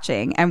all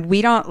watching and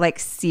we don't like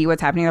see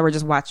what's happening.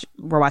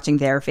 We're watching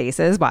their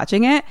faces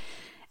watching it.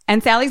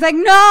 And Sally's like,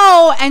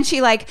 no. And she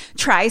like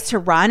tries to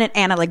run and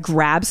Anna like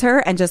grabs her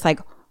and just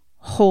like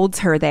holds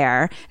her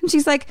there. And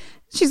she's like,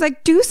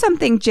 do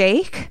something,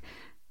 Jake.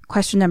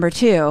 Question number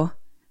 2.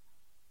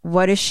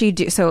 What does she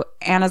do? So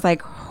Anna's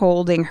like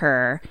holding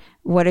her.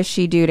 What does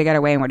she do to get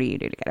away? And what do you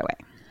do to get away?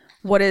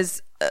 What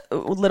does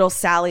little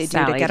Sally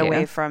do to get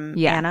away from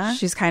Anna?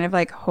 She's kind of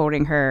like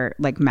holding her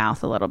like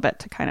mouth a little bit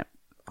to kind of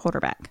hold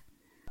her back.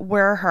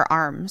 Where are her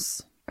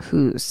arms?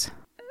 Whose?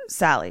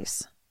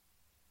 Sally's.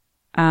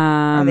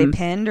 Are they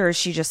pinned or is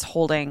she just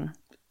holding?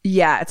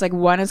 Yeah, it's like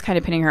one is kind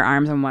of pinning her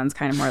arms and one's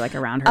kind of more like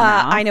around her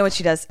mouth. I know what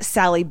she does.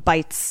 Sally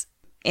bites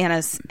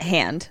Anna's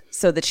hand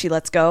so that she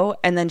lets go,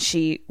 and then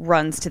she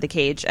runs to the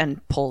cage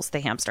and pulls the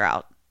hamster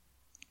out.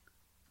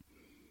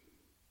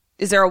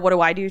 Is there a what do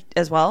I do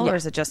as well? Yeah. Or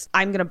is it just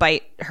I'm going to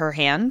bite her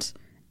hand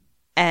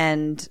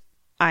and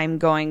I'm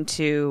going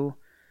to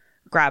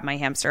grab my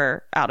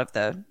hamster out of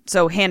the...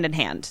 So hand in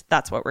hand,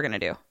 that's what we're going to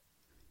do.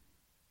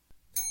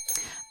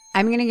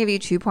 I'm going to give you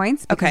 2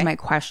 points because Okay. my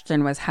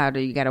question was how do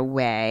you get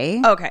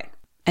away? Okay.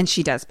 And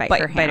she does bite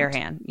her hand. Bite her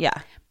hand,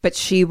 yeah. But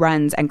she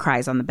runs and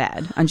cries on the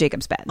bed, on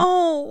Jacob's bed.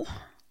 Oh.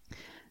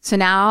 So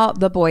now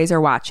the boys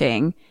are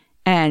watching,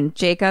 and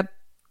Jacob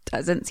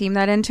doesn't seem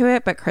that into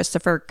it, but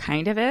Christopher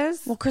kind of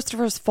is. Well,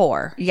 Christopher's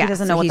 4. Yeah, He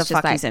doesn't so know what he's the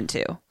just fuck he's like,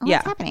 into. Oh, Yeah.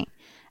 what's happening?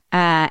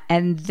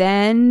 And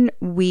then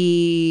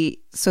we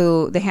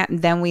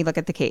look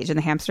at the cage, and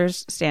the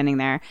hamster's standing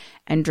there,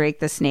 and Drake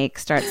the snake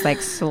starts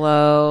like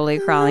slowly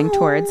crawling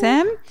towards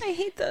him. I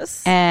hate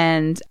this.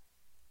 And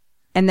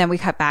then we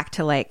cut back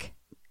to like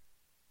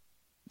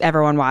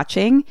everyone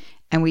watching,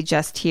 and we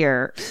just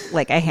hear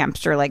like a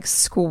hamster like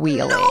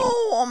squealing. No.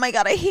 Oh my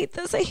God, I hate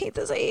this. I hate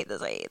this. I hate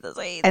this. I hate this.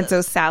 I hate And this.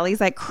 so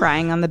Sally's like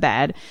crying on the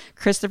bed.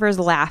 Christopher's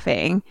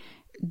laughing.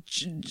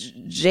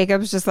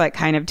 Jacob's just like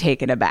kind of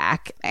taken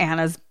aback.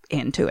 Anna's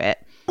into it.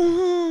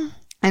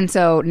 And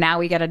so now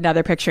we get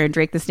another picture, and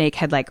Drake the snake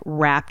had like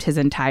wrapped his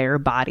entire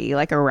body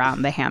like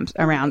around the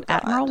around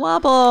Admiral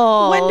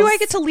Wubbles. When do I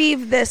get to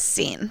leave this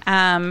scene?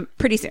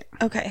 Pretty soon.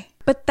 Okay.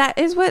 But that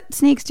is what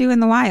snakes do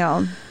in the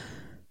wild.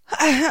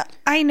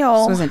 I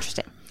know. So it was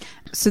interesting.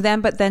 So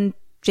then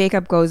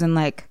Jacob goes and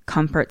like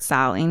comforts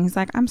Sally, and he's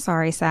like, "I'm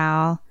sorry,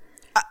 Sal."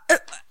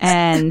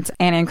 And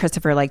Anna and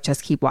Christopher like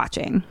just keep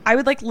watching. I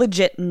would like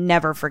legit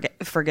never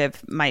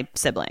forgive my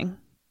sibling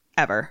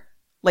ever.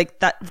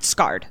 Like that,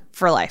 scarred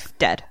for life,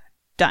 dead,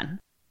 done.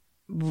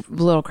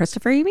 Little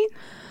Christopher, you mean?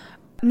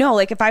 No,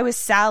 like if I was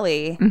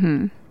Sally,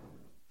 and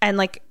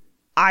like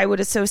I would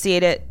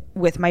associate it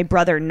with my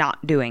brother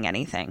not doing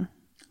anything.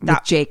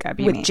 With Jacob,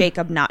 you with mean?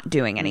 Jacob not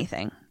doing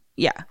anything.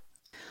 Yeah.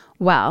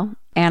 Well,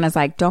 Anna's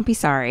like, "Don't be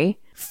sorry.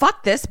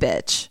 Fuck this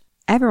bitch.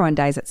 Everyone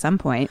dies at some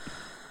point."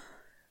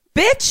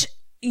 Bitch,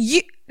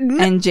 you.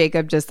 And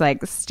Jacob just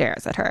like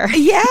stares at her.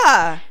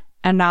 Yeah.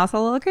 And now it's a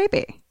little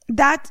creepy.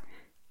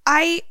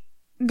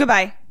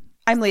 Goodbye.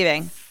 I'm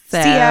leaving. So,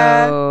 See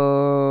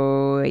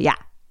ya. yeah.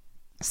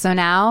 So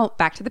now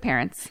back to the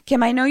parents.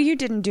 Kim, I know you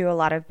didn't do a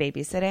lot of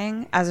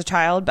babysitting as a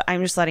child, but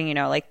I'm just letting you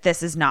know, like,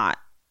 this is not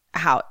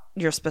how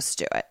you're supposed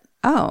to do it.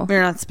 Oh.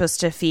 You're not supposed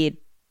to feed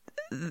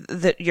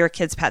your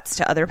kids' pets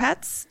to other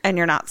pets, and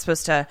you're not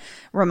supposed to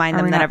remind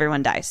them that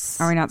everyone dies.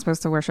 Are we not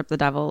supposed to worship the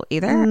devil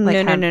either? No.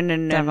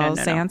 Devil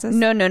seances?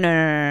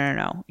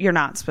 No. You're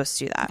not supposed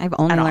to do that. I've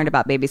only learned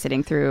about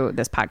babysitting through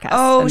this podcast.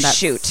 Oh, and that's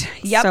shoot.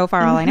 Yep. So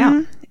far, all I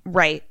know.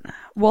 Right.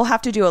 We'll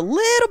have to do a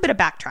little bit of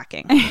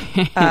backtracking.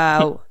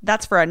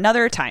 That's for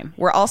another time.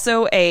 We're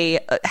also a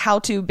how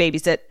to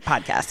babysit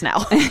podcast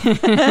now.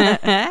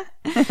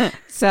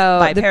 So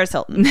by Paris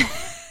Hilton.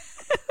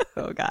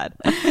 Oh, God.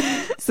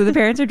 So the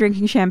parents are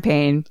drinking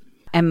champagne,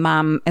 and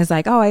mom is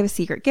like, "Oh, I have a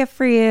secret gift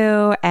for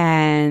you."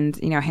 And,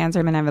 hands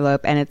her an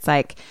envelope, and it's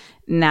like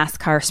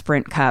NASCAR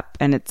Sprint Cup,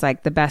 and it's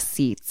like the best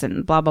seats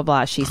and blah, blah,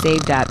 blah. She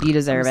saved up. You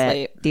deserve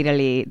it.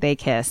 Dee-da-lee. They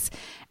kiss.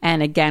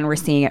 And again, we're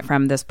seeing it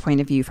from this point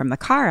of view from the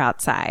car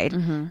outside.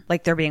 Mm-hmm.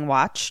 Like they're being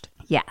watched?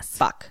 Yes.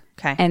 Fuck.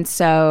 Okay. And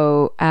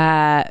so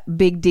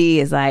Big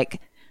D is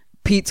like,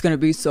 "Pete's going to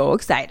be so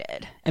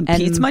excited." And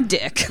Pete's my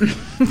dick.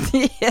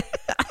 Yeah.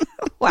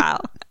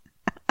 Wow.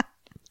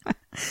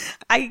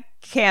 I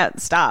can't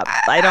stop.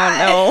 I don't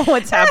know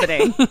what's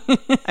happening.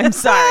 I'm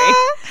sorry.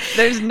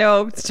 There's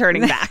no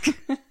turning back.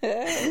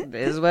 It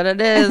is what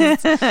it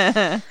is.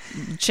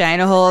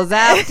 China holes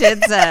out,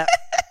 tits up.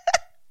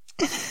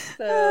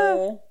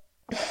 So.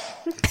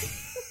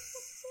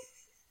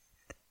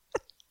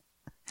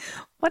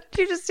 What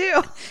did you just do?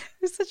 It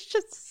was such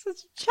a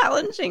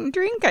challenging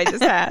drink I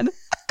just had.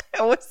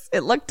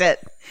 It looked it.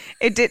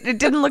 It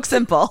didn't look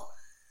simple.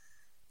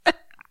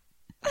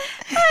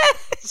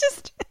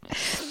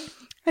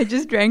 I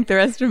just drank the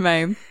rest of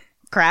my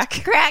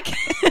crack.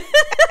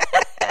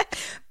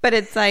 But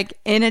it's like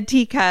in a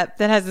teacup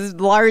that has this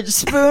large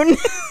spoon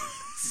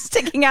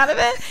sticking out of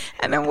it,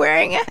 and I'm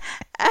wearing a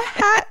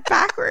hat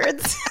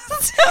backwards.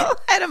 So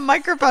I had a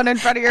microphone in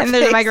front of your face. And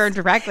there's a microphone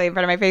directly in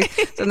front of my face.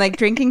 So I'm like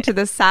drinking to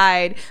the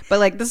side, but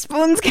like the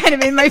spoon's kind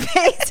of in my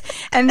face.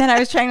 And then I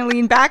was trying to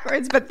lean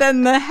backwards, but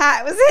then the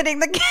hat was hitting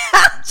the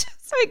couch.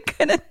 So I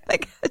couldn't, I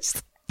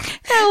just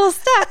got a little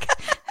stuck.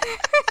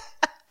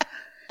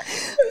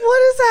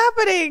 What is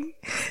happening?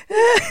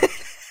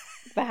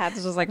 The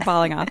hat's just like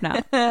falling off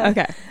now.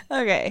 Okay.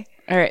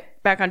 All right.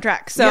 Back on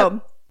track.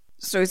 So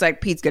he's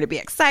like, "Pete's going to be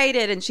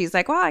excited." And she's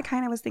like, "Well, I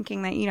kind of was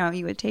thinking that,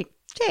 you would take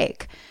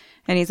Jake."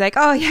 And he's like,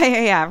 "Oh,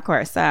 yeah, of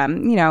course."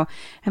 And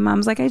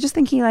mom's like, "I just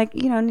think he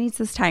needs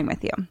this time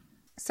with you."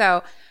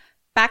 So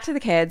back to the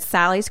kids.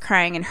 Sally's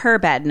crying in her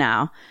bed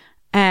now.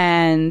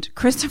 And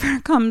Christopher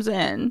comes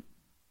in,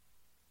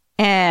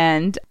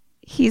 and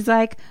he's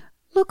like,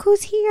 look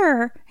who's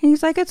here. And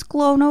he's like, it's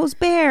Glow Nose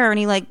Bear. And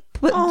he like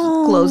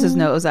glows his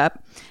nose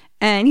up.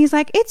 And he's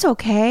like, it's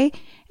okay.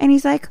 And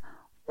he's like,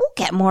 we'll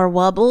get more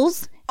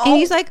wubbles. And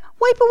he's like,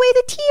 wipe away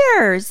the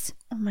tears.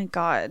 Oh my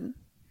God.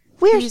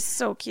 He's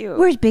so cute.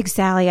 Where's Big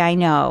Sally I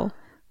know?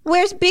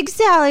 Where's Big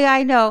Sally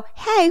I know?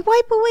 Hey,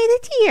 wipe away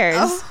the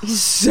tears.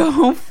 He's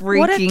so freaking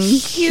what a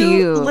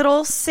cute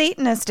little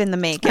Satanist in the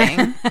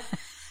making.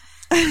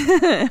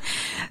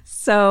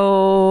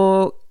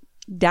 So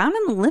down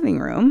in the living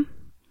room,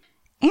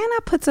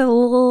 Anna puts a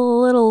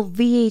little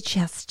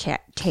VHS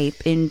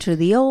tape into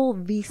the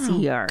old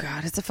VCR. Oh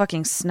God, it's a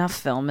fucking snuff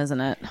film,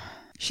 isn't it?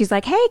 She's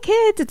like, hey,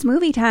 kids, it's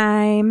movie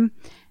time.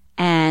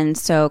 And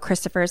so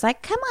Christopher's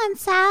like, come on,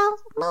 Sal,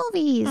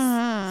 movies.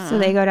 So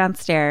they go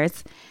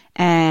downstairs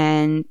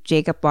and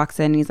Jacob walks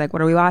in and he's like,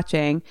 what are we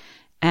watching?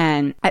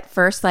 And at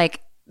first,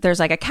 like, there's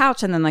like a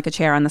couch and then like a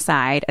chair on the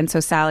side. And so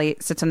Sally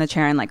sits on the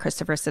chair and like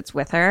Christopher sits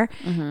with her.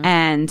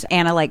 And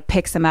Anna like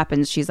picks him up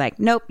and she's like,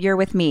 nope, you're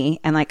with me.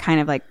 And like kind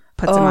of like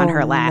puts him on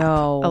her lap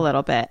a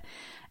little bit.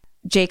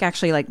 Jake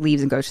actually like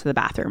leaves and goes to the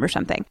bathroom or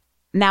something.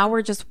 Now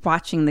we're just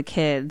watching the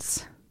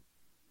kids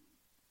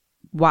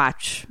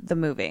watch the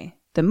movie.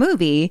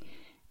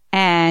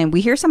 And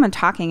we hear someone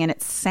talking and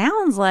it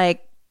sounds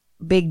like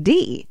Big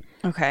D.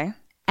 Okay.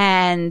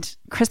 And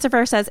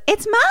Christopher says,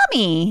 it's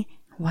Mommy.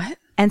 What?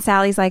 And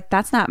Sally's like,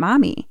 that's not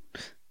Mommy.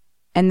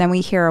 And then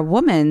we hear a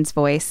woman's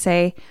voice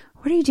say,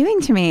 what are you doing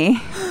to me?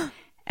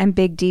 And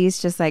Big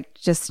D's just like,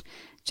 just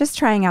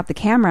trying out the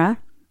camera.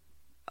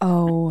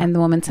 Oh. And the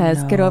woman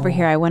says, get over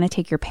here. I want to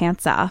take your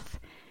pants off.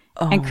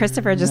 And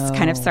Christopher just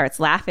kind of starts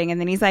laughing.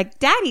 And then he's like,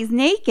 Daddy's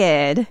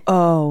naked.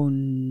 Oh,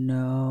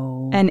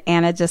 no. And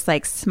Anna just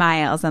like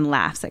smiles and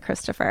laughs at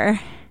Christopher.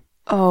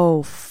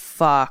 Oh,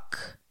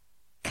 fuck.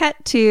 Cut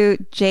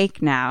to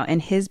Jake now in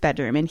his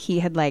bedroom. And he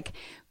had like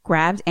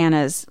grabbed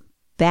Anna's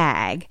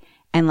bag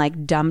and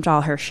like dumped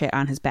all her shit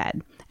on his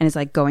bed. And is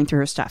like going through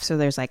her stuff. So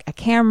there's like a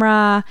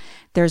camera.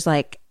 There's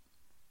like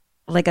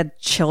a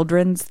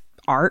children's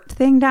art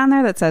thing down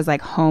there that says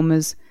like home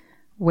is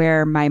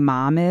where my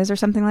mom is or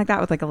something like that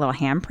with like a little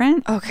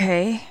handprint.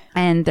 Okay.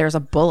 And there's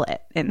a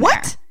bullet in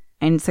there.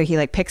 And so he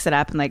like picks it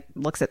up and like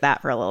looks at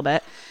that for a little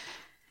bit.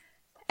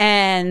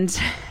 And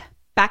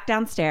back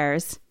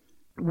downstairs,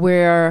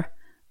 we're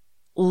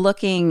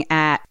looking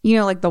at, you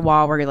know, like the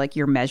wall where like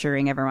you're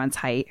measuring everyone's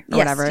height or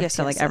whatever. Yes,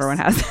 so like yes. everyone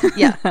has.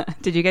 Yeah.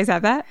 Did you guys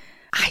have that?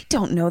 I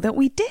don't know that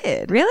we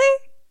did. Really?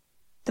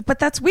 But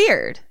that's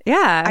weird.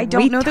 Yeah. I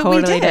don't know that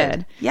we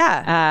did.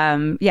 Yeah.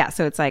 Yeah.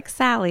 So it's like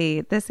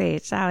Sally, this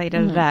age, Sally,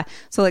 da da da.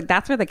 So like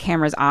that's where the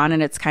camera's on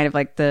and it's kind of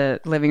like the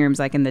living room's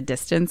like in the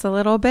distance a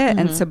little bit.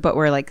 And so, but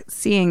we're like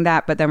seeing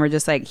that, but then we're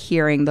just like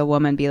hearing the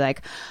woman be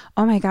like,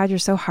 oh my God, you're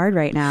so hard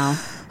right now.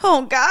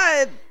 Oh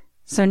God.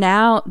 So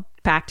now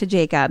back to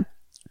Jacob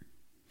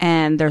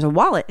and there's a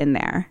wallet in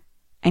there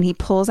and he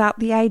pulls out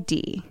the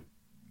ID.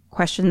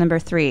 Question number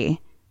 3.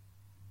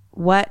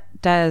 What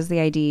does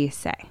the ID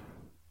say?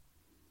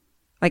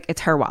 Like,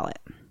 it's her wallet.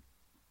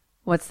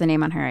 What's the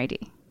name on her ID?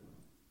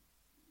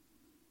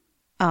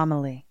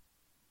 Emily.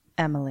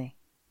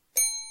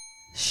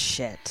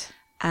 Shit.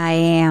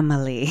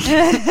 Emily.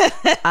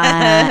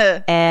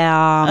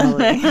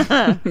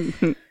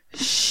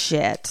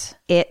 Shit.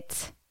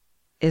 It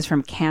is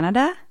from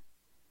Canada.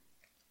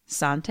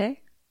 Sante.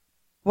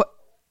 What?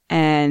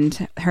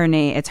 And her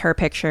name, it's her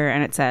picture,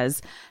 and it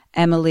says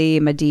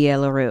Emily Medea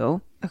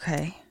LaRue.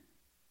 Okay.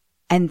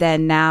 And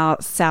then now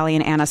Sally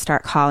and Anna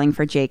start calling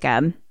for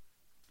Jacob.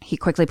 He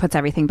quickly puts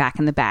everything back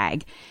in the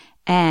bag.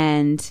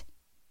 And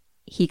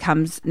he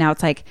comes. Now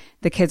it's like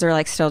the kids are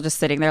like still just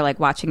sitting there like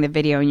watching the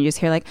video. And you just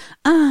hear like,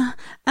 Oh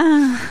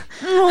no.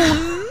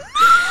 Oh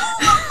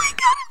my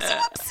God, I'm so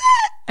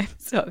upset. I'm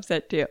so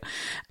upset too.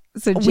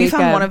 So Jacob, we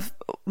found one of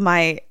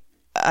my,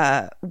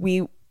 do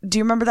you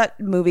remember that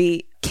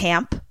movie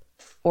Camp?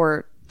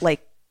 Or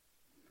like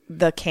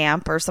The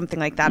Camp or something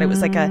like that? It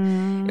was like a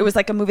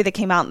movie that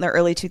came out in the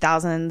early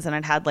 2000s and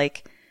it had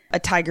like a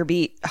Tiger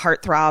Beat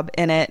heartthrob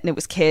in it, and it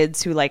was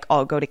kids who like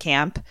all go to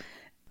camp.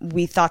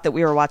 We thought that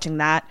we were watching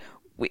that.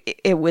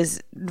 It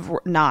was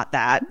not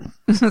that.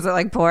 Was it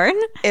like porn?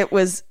 It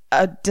was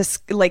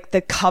like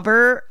the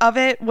cover of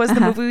it was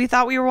the movie we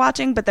thought we were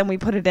watching, but then we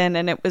put it in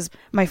and it was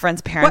my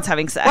friend's parents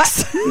having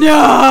sex. What? No.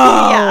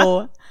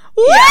 Yeah.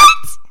 What?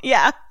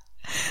 Yeah.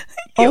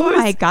 Oh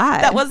my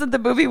God. That wasn't the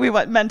movie we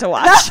meant to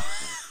watch.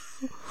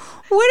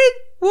 What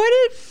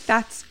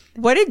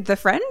did the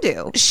friend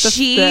do?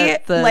 She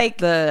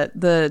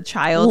the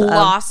child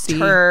lost of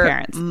the her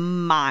parents.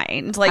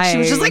 mind. Like she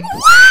was just like,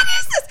 what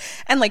is this?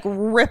 And like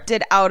ripped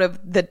it out of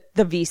the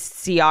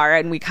VCR,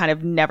 and we kind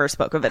of never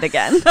spoke of it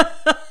again.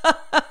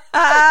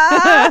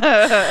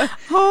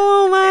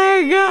 Oh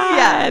my God.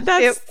 Yeah,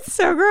 that's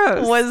so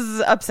gross.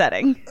 Was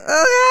upsetting.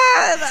 Oh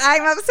God,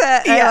 I'm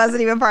upset. Yeah. I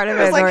wasn't even part of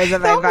it. Like, We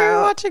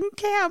were watching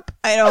Camp.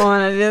 I don't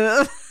want to do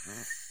this.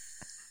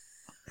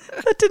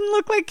 That didn't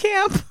look like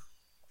camp.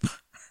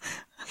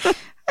 I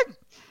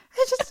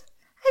just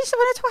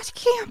wanted to watch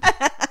Camp.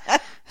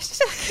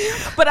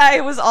 But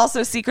I was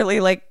also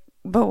secretly like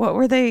But what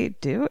were they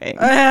doing?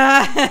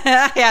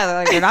 Yeah,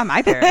 they're like, you're not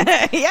my parents.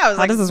 Yeah, I was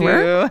How does this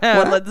work?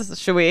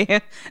 Should we?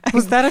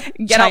 Was that a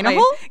get China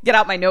hole? Get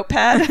out my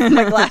notepad,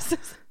 my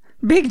glasses.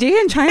 Big D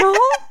in China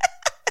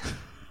hole?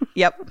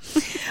 Yep.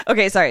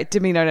 Okay, sorry.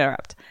 Didn't mean to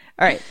interrupt.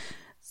 All right.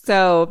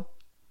 So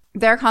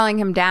they're calling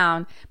him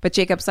down, but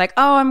Jacob's like,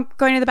 oh, I'm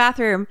going to the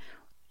bathroom.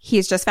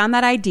 He's just found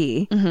that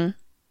ID. Question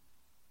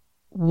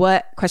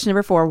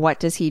number 4, what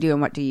does he do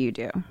and what do you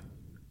do?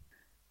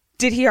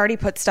 Did he already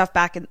put stuff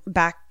back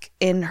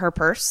in her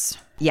purse?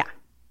 Yeah.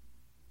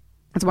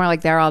 It's more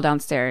like they're all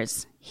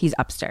downstairs. He's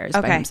upstairs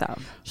by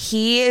himself.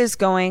 He is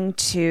going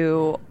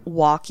to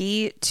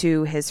walkie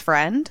to his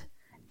friend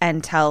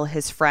and tell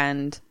his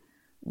friend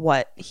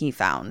what he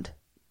found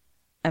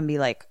and be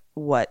like,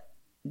 what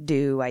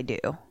do I do?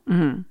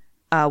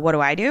 What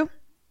do I do?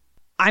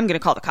 I'm going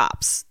to call the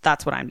cops.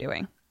 That's what I'm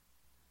doing.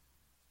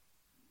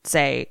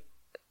 Say,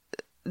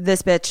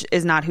 this bitch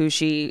is not who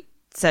she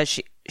says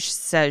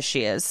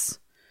she is.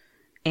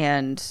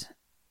 And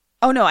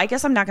oh no, I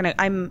guess I'm not going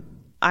to,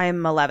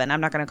 I'm 11.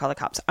 I'm not going to call the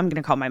cops. I'm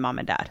going to call my mom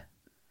and dad.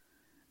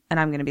 And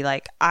I'm going to be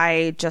like,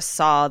 I just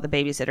saw the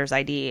babysitter's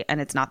ID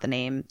and it's not the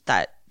name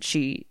that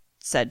she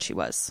said she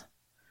was.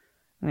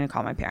 I'm going to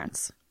call my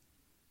parents.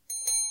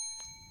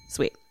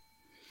 Sweet.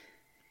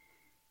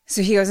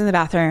 So he goes in the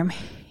bathroom.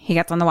 He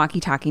gets on the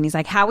walkie-talkie and he's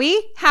like, Howie.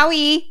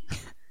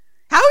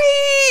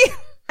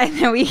 And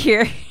then we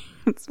hear,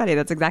 it's funny,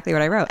 that's exactly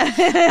what I wrote.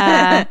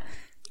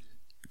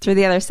 Through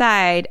the other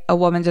side, a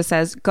woman just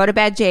says, go to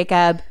bed,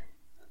 Jacob.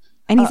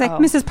 And he's like,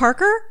 Mrs.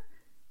 Parker?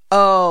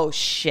 Oh,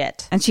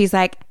 shit. And she's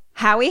like,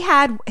 Howie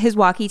had his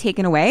walkie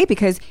taken away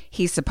because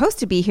he's supposed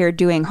to be here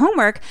doing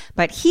homework,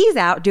 but he's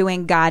out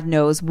doing God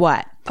knows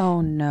what.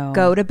 Oh, no.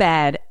 Go to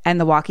bed. And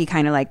the walkie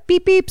kind of like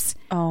beep beeps.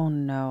 Oh,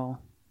 no.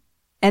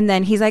 And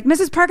then he's like,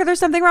 Mrs. Parker, there's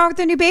something wrong with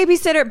the new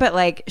babysitter. But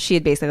like, she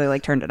had basically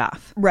like turned it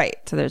off. Right.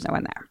 So there's no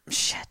one there.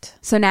 Shit.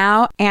 So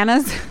now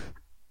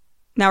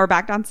now we're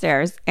back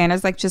downstairs.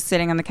 Anna's like just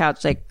sitting on the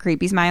couch, like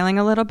creepy smiling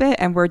a little bit.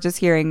 And we're just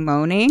hearing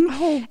moaning.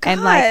 Oh, God.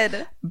 And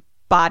like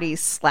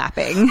bodies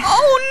slapping.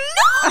 Oh,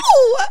 no.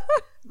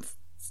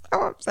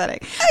 So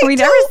upsetting. We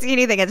never see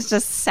anything. It's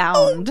just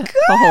sound the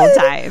whole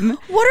time.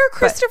 What are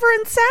Christopher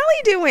and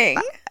Sally doing?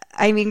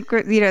 I mean,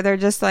 they're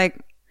just like,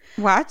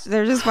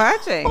 they're just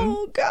watching.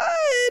 Oh,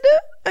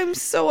 God. I'm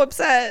so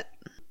upset.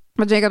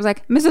 But Jacob's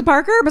like, Mrs.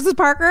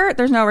 Parker.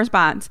 There's no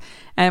response.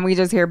 And we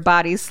just hear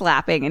bodies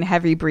slapping and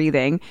heavy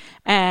breathing.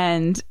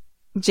 And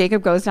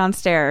Jacob goes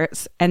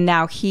downstairs and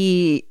now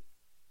he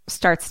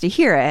starts to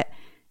hear it.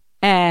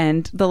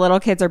 And the little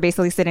kids are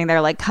basically sitting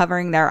there like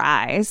covering their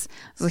eyes.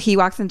 So he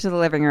walks into the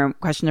living room.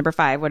 Question number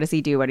 5. What does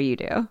he do? What do you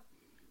do?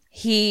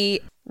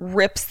 He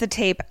rips the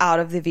tape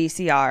out of the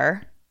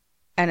VCR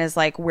and is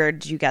like, where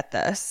did you get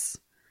this?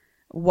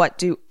 What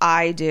do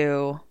I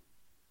do?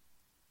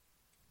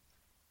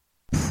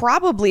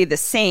 Probably the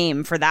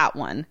same for that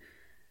one.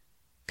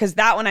 Because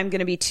that one I'm going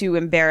to be too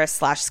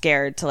embarrassed /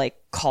 scared to like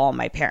call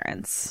my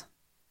parents.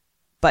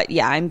 But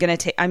yeah, I'm going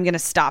to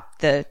stop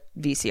the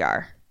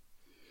VCR.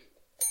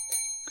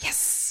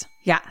 Yes.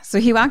 Yeah. So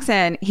he walks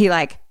in, he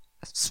like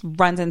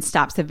runs and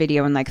stops the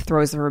video and like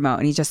throws the remote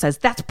and he just says,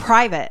 that's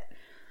private.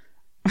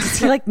 Does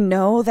he like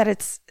know that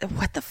it's,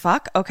 what the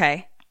fuck?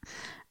 Okay.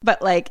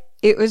 But like,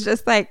 it was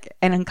just like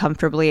an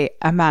uncomfortably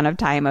amount of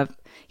time of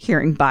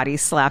hearing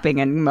bodies slapping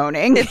and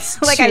moaning.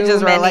 It's like I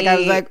just wrote, like I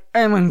was like,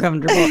 I'm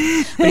uncomfortable.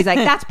 But he's like,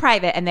 that's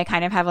private. And they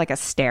kind of have like a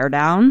stare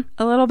down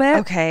a little bit.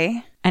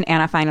 Okay. And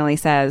Anna finally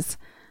says,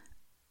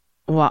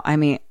 well, I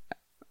mean,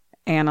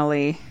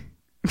 Annalie.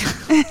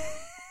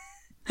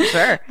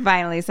 Sure.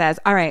 Finally says,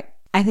 all right,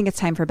 I think it's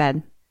time for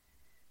bed.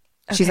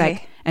 Okay. She's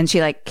like, and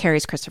she like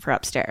carries Christopher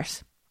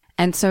upstairs.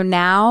 And so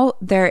now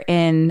they're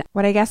in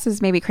what I guess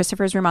is maybe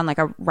Christopher's room on like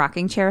a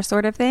rocking chair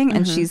sort of thing.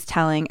 And she's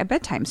telling a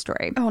bedtime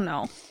story. Oh,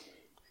 no.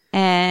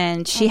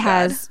 And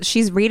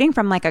she's reading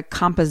from like a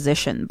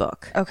composition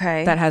book.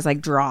 Okay. That has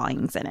like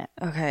drawings in it.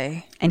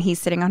 Okay. And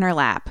he's sitting on her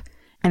lap.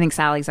 I think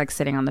Sally's like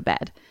sitting on the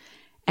bed.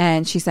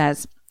 And she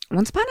says,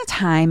 once upon a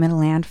time in a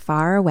land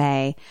far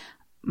away,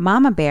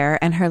 Mama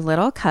Bear and her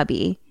little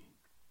cubby.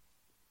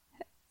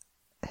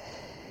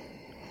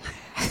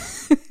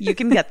 You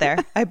can get there.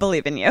 I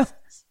believe in you.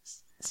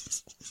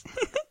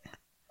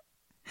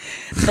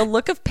 The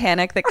look of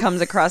panic that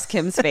comes across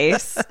Kim's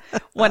face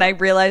when I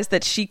realize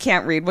that she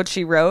can't read what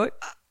she wrote,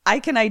 I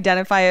can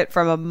identify it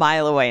from a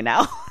mile away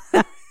now.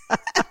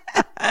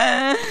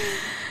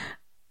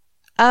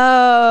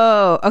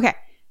 Oh, okay.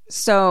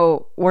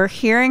 So we're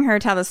hearing her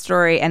tell the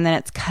story and then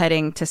it's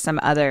cutting to some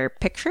other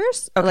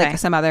pictures, like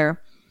some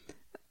other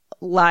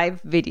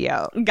live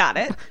video. Got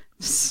it.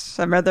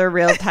 Some other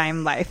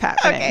real-time life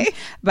happening. Okay.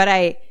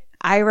 But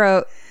I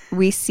wrote,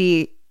 we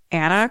see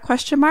Anna ?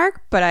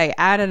 But I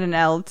added an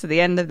L to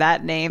the end of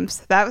that name.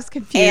 So that was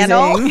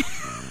confusing.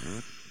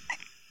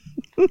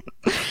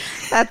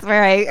 That's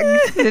where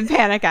the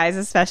panic eyes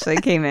especially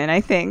came in,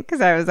 I think.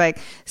 Because I was like,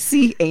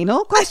 see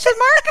anal ?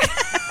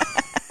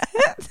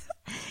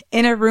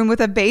 In a room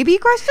with a baby ?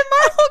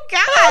 Oh,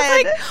 God. I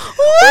was like,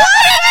 what?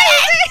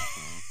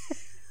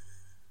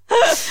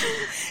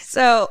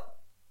 So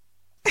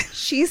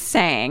she's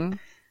saying,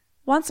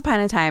 once upon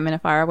a time in a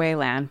faraway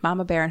land,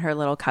 Mama Bear and her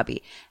little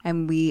cubby.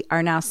 And we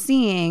are now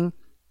seeing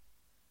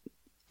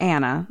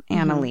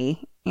Annalie,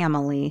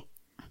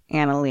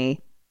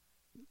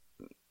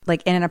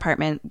 like in an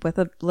apartment with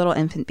a little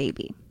infant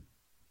baby.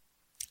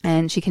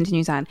 And she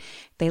continues on.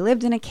 They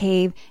lived in a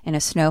cave in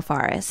a snow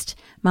forest.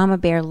 Mama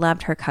Bear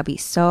loved her cubby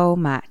so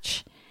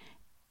much.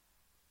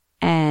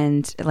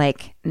 And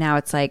like now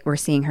it's like we're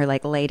seeing her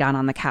like lay down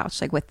on the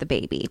couch like with the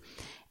baby.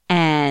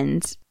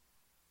 And,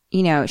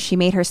 you know, she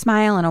made her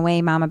smile in a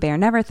way Mama Bear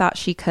never thought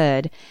she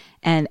could.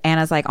 And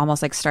Anna's like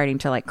almost like starting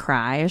to like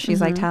cry as she's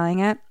like telling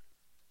it.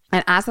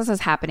 And as this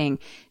is happening,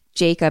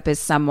 Jacob is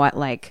somewhat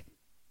like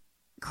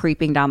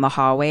creeping down the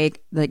hallway,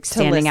 like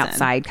standing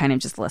outside, kind of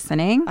just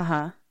listening.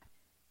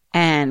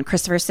 And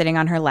Christopher's sitting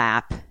on her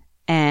lap.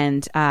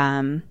 And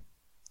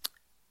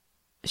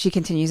she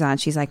continues on.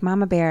 She's like,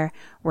 Mama Bear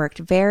worked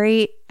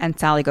very... And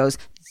Sally goes,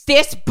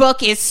 this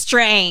book is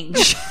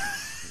strange.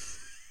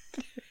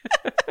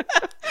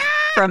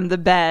 From the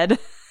bed.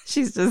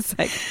 She's just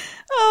like,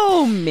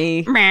 oh,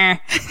 me. Meh.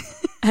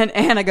 And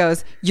Anna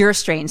goes, you're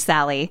strange,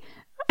 Sally.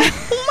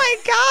 Oh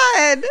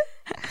my God.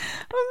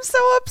 I'm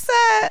so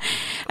upset.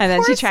 And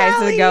then she tries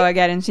to go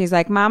again and she's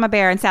like, Mama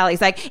Bear. And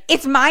Sally's like,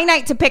 it's my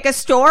night to pick a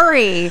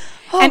story.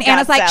 And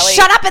Anna's like, Sally.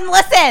 shut up and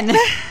listen.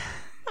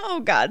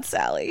 Oh God,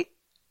 Sally.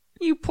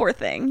 You poor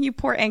thing. You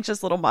poor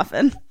anxious little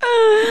muffin.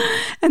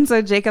 And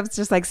so Jacob's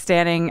just like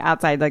standing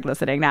outside, like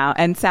listening now.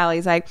 And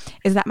Sally's like,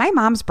 is that my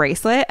mom's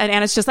bracelet? And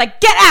Anna's just like,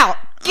 get out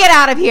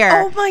of here.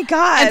 Oh my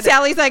God. And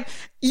Sally's like,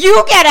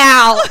 you get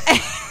out.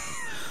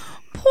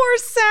 Poor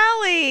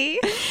Sally.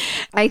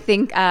 I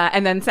think,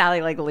 and then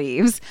Sally like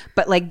leaves,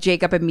 but like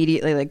Jacob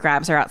immediately like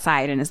grabs her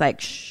outside and is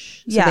like,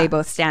 shh. So they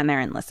both stand there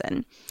and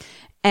listen.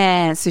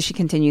 And so she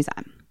continues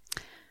on.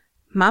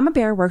 Mama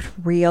Bear worked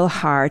real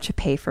hard to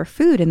pay for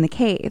food in the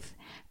cave.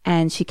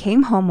 And she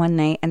came home one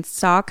night and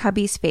saw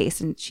Cubby's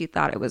face and she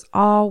thought it was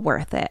all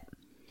worth it.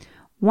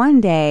 One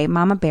day,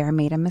 Mama Bear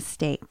made a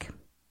mistake.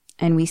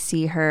 And we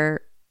see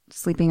her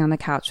sleeping on the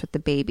couch with the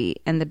baby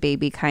and the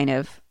baby kind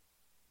of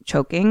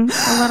choking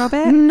a little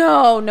bit.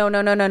 No. And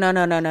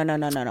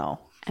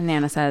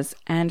Nana says,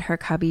 and her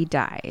cubby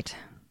died.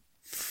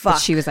 Fuck. But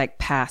she was like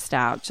passed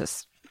out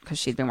just because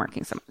she'd been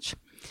working so much.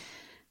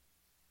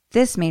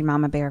 This made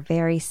Mama Bear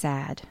very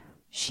sad.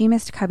 She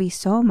missed Cubby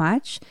so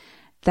much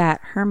that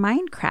her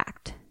mind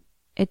cracked.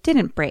 It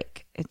didn't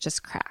break. It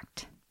just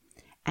cracked.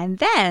 And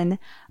then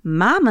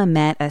Mama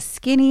met a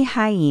skinny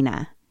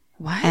hyena.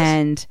 What?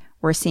 And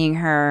we're seeing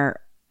her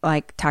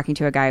like talking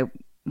to a guy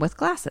with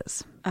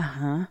glasses.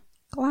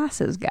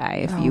 Glasses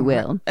guy, if you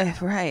will.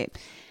 Right.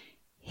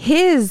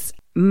 His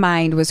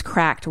mind was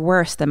cracked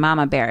worse than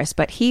Mama Bear's,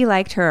 but he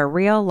liked her a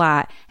real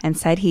lot and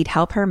said he'd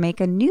help her make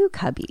a new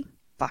cubby.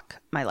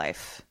 Fuck my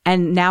life.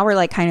 And now we're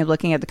like kind of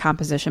looking at the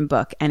composition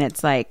book and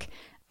it's like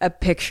a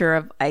picture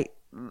of,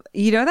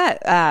 you know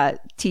that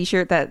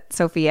t-shirt that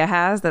Sophia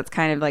has that's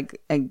kind of like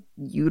a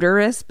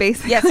uterus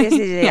basically?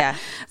 Yes. Yeah.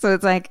 So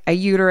it's like a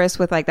uterus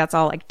with like, that's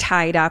all like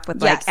tied up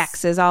with like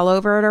X's all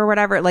over it or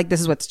whatever. Like this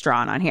is what's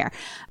drawn on here.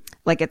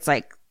 Like it's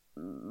like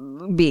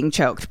being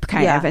choked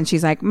kind of. And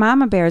she's like,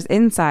 Mama Bear's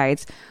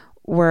insides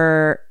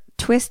were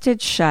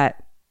twisted shut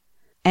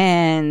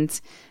and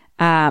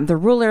the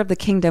ruler of the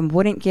kingdom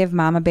wouldn't give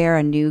Mama Bear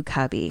a new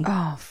cubby.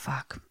 Oh,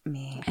 fuck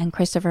me. And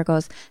Christopher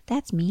goes,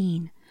 that's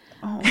mean.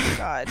 Oh my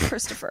God,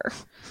 Christopher.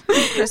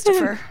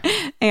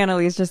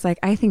 Annalie's just like,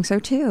 I think so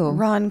too.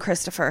 Run,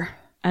 Christopher.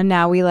 And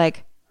now we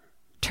like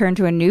turn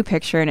to a new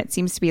picture and it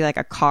seems to be like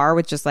a car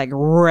with just like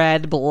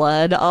red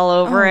blood all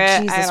over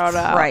it. Jesus I don't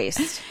know.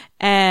 Christ.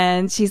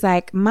 And she's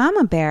like,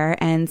 Mama Bear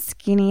and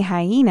Skinny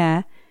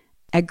Hyena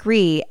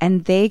agree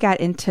and they got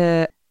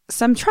into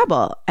some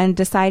trouble and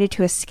decided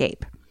to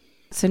escape.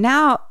 So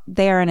now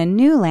they are in a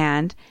new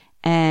land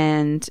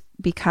and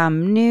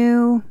become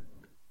new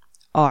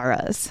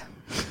auras.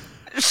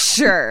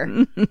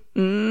 Sure.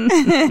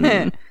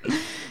 New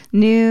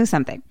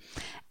something.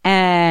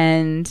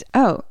 And,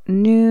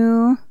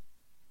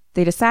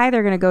 they decide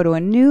they're going to go to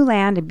a new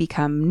land and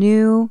become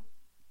new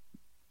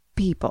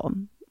people.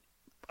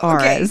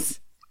 Auras. Okay.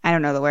 I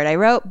don't know the word I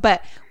wrote,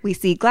 but we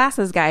see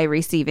Glasses Guy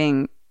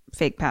receiving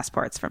fake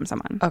passports from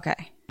someone.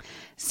 Okay.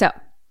 So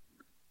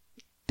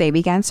they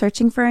began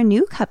searching for a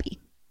new cubby,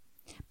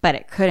 but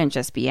it couldn't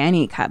just be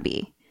any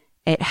cubby.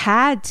 It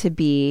had to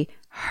be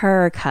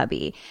her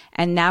cubby.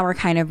 And now we're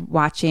kind of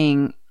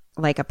watching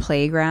like a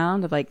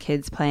playground of like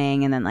kids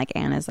playing. And then like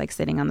Anna's like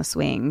sitting on the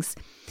swings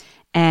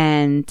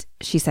and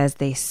she says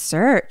they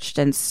searched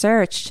and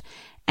searched.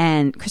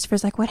 And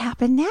Christopher's like, what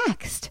happened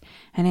next?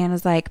 And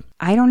Anna's like,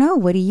 I don't know.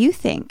 What do you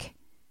think?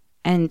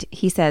 And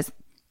he says,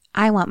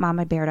 I want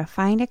Mama Bear to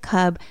find a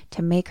cub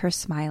to make her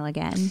smile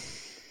again.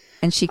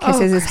 And she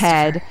kisses his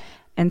head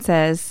and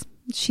says,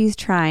 she's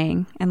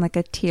trying. And like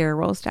a tear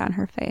rolls down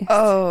her face.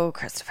 Oh,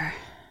 Christopher.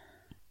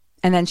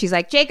 And then she's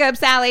like, Jacob,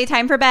 Sally,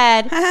 time for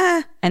bed.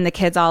 And the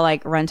kids all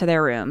like run to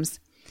their rooms.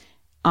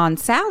 On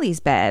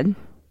Sally's bed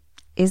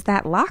is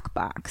that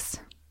lockbox.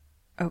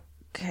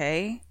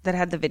 Okay. That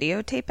had the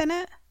videotape in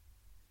it?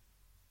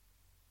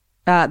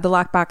 The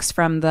lockbox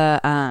from the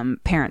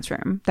parents'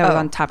 room that was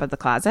on top of the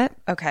closet.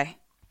 Okay.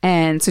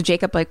 And so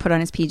Jacob like put on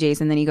his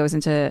PJs, and then he goes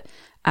into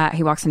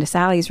he walks into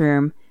Sally's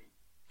room,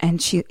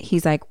 and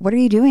he's like, "What are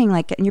you doing?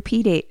 Like, get in your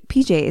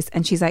PJs."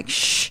 And she's like,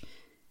 "Shh."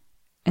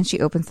 And she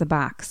opens the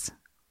box.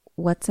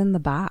 What's in the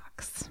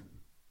box?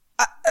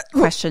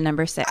 Question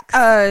number 6.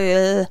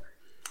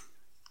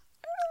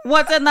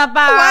 What's in the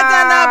box? What's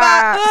in the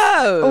box?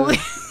 Oh.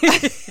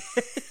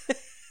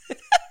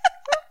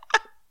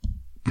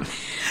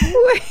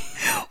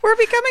 We're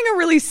becoming a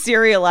really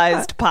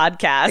serialized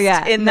podcast.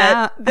 Yeah, in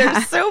that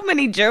there's so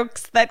many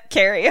jokes that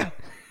carry.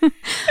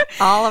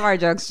 All of our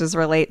jokes just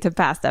relate to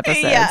past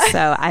episodes. Yeah.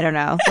 So I don't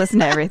know. Listen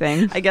to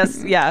everything. I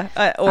guess,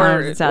 yeah.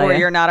 Or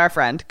you're not our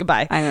friend.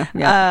 Goodbye. I know.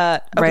 Yeah.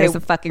 Write us a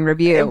fucking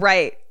review.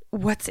 Right.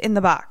 What's in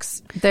the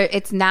box?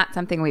 It's not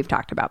something we've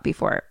talked about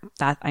before.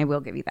 That I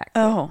will give you that.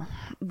 Oh,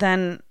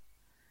 then,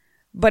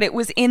 but it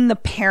was in the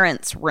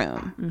parents'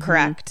 room,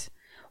 correct?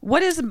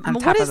 What does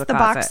the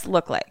box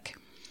look like?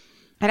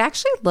 It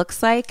actually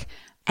looks like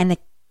a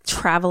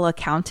travel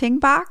accounting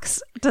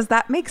box. Does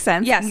that make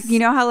sense? Yes. You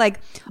know how like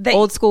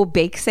old school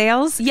bake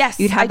sales? Yes,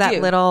 you'd have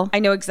that little. I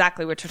know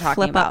exactly what you're talking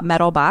flip about. up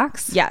metal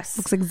box. Yes,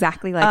 looks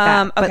exactly like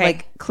that. But okay.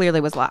 like clearly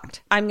was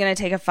locked. I'm gonna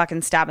take a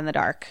fucking stab in the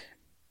dark.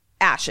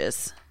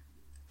 Ashes.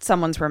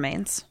 Someone's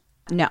remains.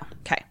 No.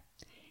 Okay.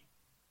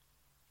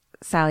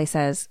 Sally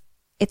says,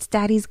 "It's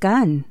Daddy's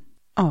gun."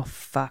 Oh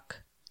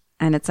fuck.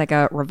 And it's like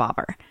a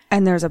revolver.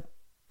 And there's a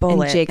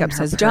bullet. And Jacob in her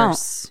says, purse.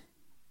 "Don't."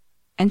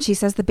 And she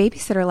says the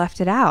babysitter left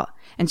it out.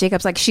 And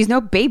Jacob's like, "She's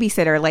no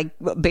babysitter. Like,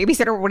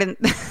 babysitter wouldn't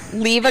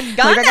leave a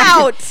gun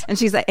out." And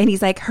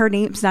he's like, "Her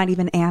name's not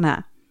even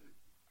Anna."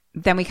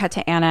 Then we cut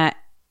to Anna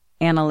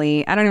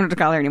Lee. I don't even know what to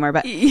call her anymore,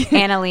 but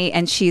Anna Lee,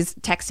 and she's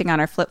texting on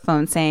her flip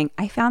phone saying,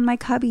 "I found my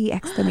cubby!" !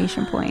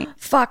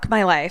 Fuck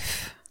my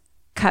life.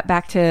 Cut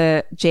back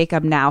to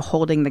Jacob now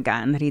holding the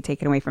gun that he'd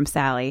taken away from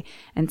Sally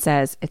and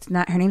says,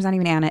 her name's not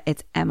even Anna,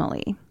 it's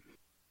Emily.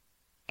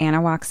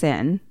 Anna walks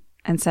in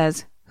and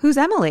says, "Who's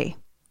Emily?"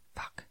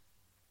 Fuck.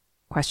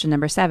 Question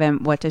number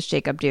 7. What does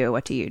Jacob do?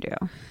 What do you do?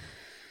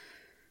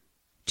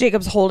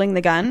 Jacob's holding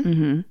the gun.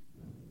 Mm-hmm.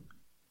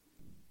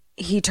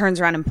 He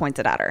turns around and points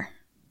it at her.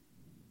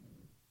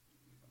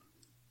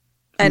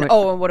 And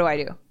what do I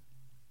do?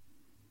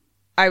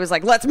 I was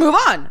like, let's move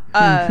on.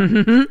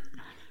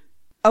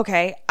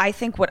 Okay, I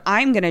think what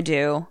I'm going to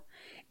do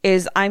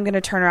is I'm going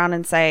to turn around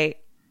and say,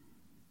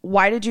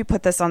 why did you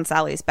put this on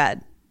Sally's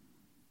bed?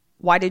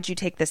 Why did you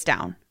take this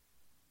down?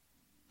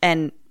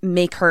 And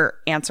make her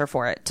answer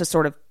for it to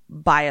sort of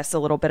buy us a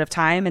little bit of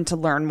time and to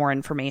learn more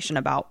information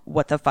about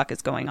what the fuck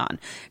is going on.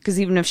 Because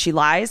even if she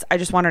lies, I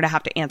just want her to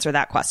have to answer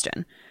that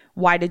question.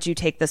 Why did you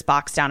take this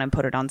box down and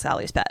put it on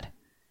Sally's bed?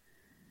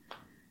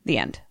 The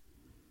end.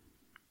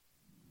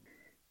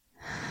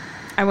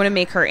 I want to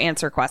make her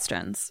answer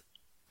questions.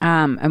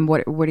 And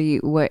what are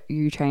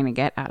you trying to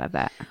get out of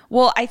that?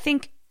 Well, I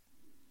think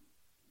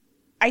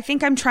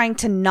I'm trying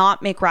to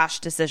not make rash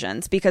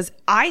decisions because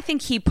I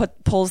think he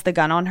pulls the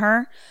gun on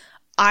her.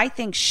 I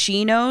think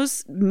she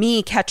knows,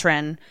 me,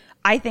 Ketrin,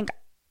 I think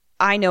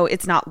I know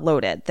it's not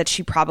loaded, that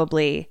she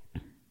probably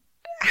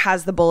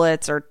has the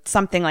bullets or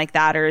something like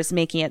that, or is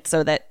making it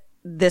so that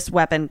this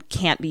weapon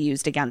can't be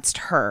used against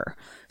her.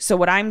 So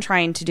what I'm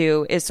trying to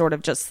do is sort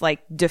of just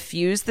like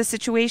diffuse the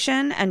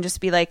situation and just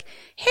be like,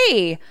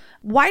 hey,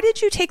 why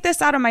did you take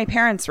this out of my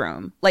parents'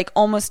 room? Like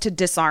almost to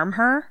disarm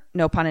her,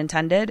 no pun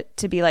intended,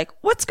 to be like,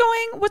 what's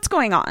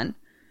going on?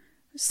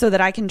 So that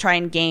I can try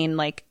and gain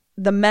like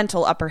the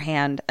mental upper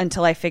hand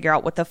until I figure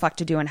out what the fuck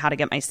to do and how to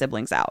get my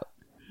siblings out.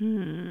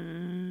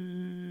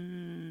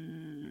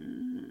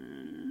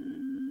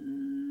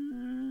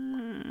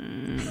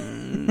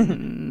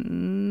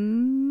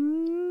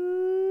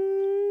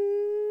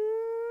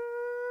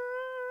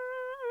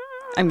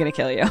 I'm gonna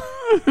kill you.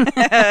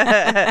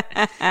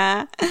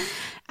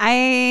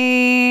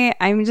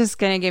 I'm just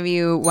gonna give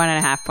you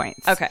 1.5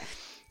 points. Okay.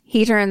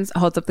 He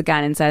holds up the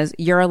gun and says,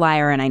 "You're a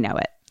liar and I know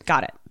it."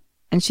 Got it.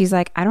 And she's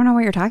like, "I don't know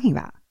what you're talking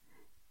about."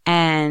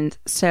 And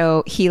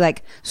so he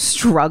like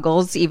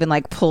struggles to even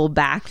like pull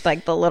back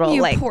like the little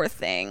you like poor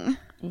thing.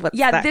 What's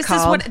yeah, that this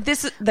called? is what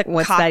this is the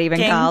What's that even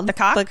called? The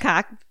cock? The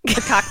cock.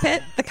 The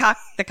cockpit? The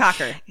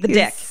cocker. The He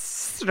dick.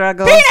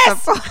 Struggles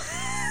Penis! to my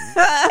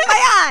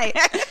eye.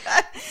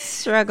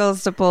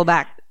 Struggles to pull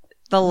back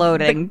the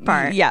loading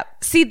part. Yeah.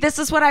 See, this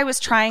is what I was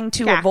trying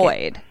to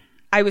avoid.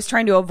 I was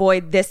trying to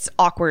avoid this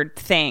awkward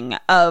thing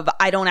of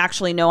I don't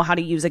actually know how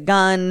to use a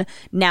gun.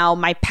 Now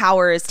my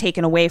power is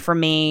taken away from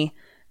me.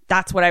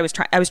 That's what I was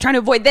trying. I was trying to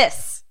avoid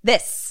this.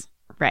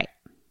 Right.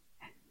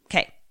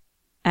 Okay.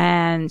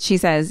 And she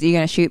says, "You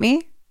gonna shoot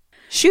me?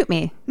 Shoot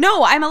me.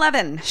 No, I'm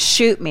 11.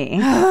 Shoot me."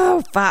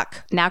 Oh,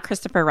 fuck. Now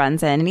Christopher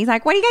runs in and he's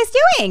like, "What are you guys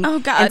doing?" Oh,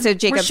 God. And so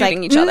Jacob's We're like,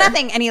 shooting each other.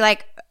 "Nothing." And he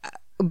like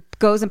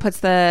goes and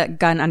puts the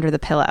gun under the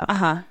pillow.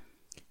 Uh-huh.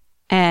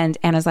 And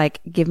Anna's like,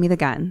 "Give me the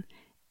gun."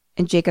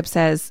 And Jacob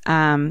says,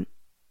 "Can't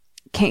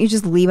you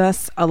just leave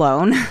us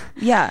alone?"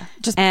 Yeah.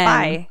 Just And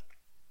bye.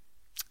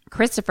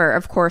 Christopher,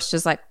 of course,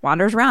 just like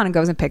wanders around and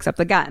goes and picks up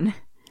the gun.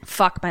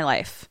 Fuck my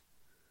life.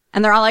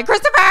 And they're all like,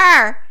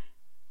 Christopher!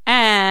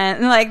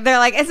 And like, they're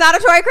like, it's not a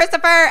toy,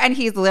 Christopher! And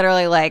he's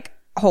literally like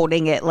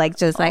holding it, like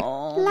just like,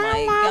 Oh my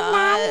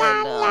God.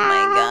 Oh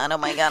my God. Oh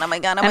my God. Oh my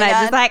God. Oh my and God.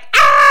 I'm just like, ah!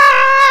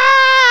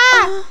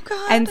 Oh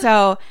God. And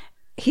so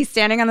he's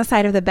standing on the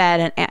side of the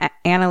bed, and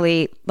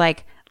Annalie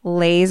like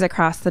lays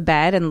across the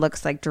bed and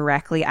looks like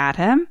directly at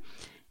him.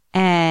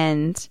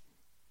 And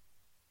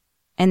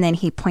then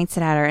he points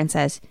it at her and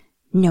says,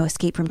 no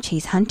escape from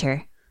Chase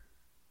Hunter,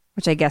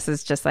 which I guess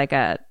is just like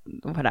a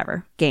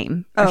whatever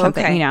game or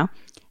something, okay. you know?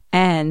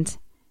 And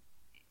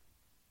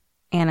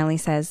Annalie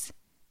says,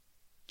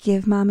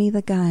 give mommy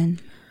the gun,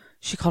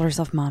 She called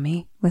herself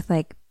mommy. with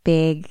like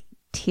big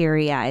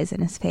teary eyes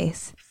in his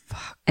face.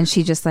 Fuck. And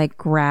she just like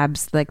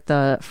grabs like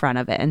the front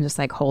of it and just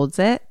like holds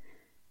it,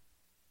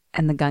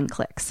 and the gun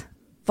clicks.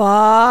 Fuck.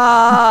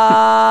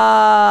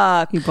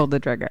 He pulled the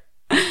trigger.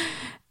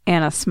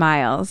 Anna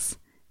smiles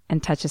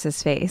and touches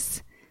his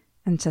face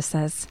and just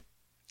says,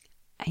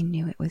 I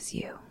knew it was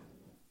you.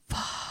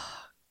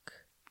 Fuck.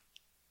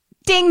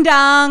 Ding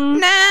dong.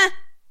 Nah.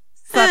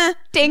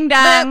 Ding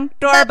dong.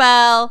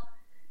 Doorbell.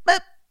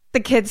 The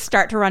kids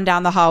start to run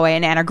down the hallway,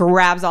 and Anna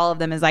grabs all of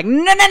them and is like,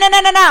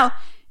 no.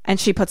 And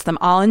she puts them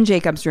all in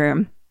Jacob's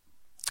room.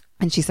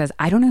 And she says,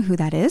 I don't know who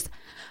that is,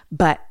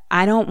 but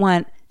I don't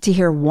want to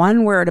hear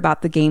one word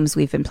about the games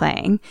we've been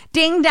playing.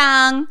 Ding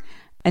dong.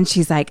 And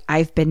she's like,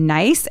 I've been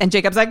nice. And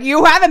Jacob's like,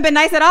 you haven't been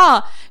nice at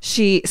all.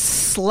 She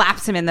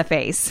slaps him in the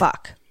face.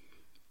 Fuck.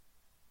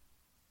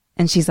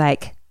 And she's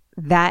like,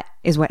 that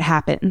is what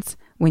happens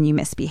when you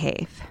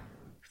misbehave.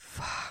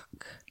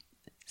 Fuck.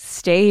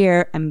 Stay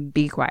here and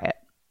be quiet.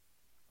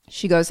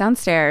 She goes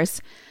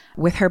downstairs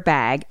with her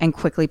bag and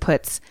quickly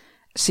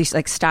she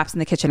like stops in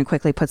the kitchen and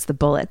quickly puts the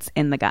bullets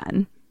in the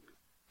gun.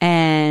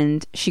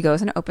 And she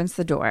goes and opens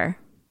the door.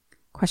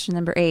 Question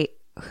number 8,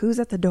 who's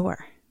at the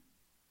door?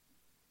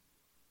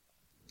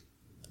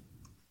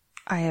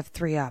 I have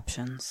 3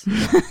 options.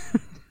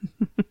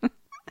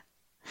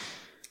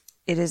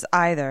 It is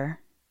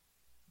either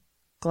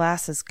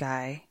Glasses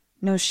Guy.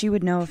 No, she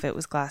would know if it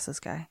was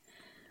Glasses Guy.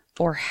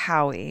 Or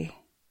Howie.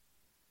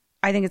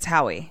 I think it's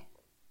Howie.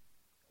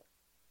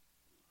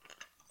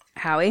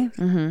 Howie?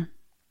 Mm-hmm.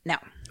 No.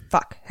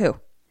 Fuck. Who?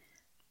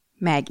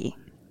 Maggie.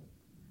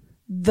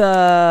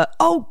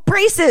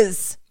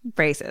 Braces.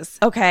 Braces.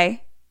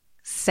 Okay.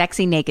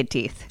 Sexy naked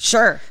teeth.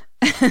 Sure.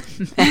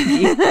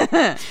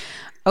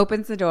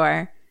 Opens the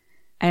door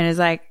and is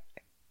like,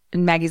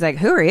 and Maggie's like,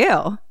 who are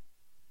you?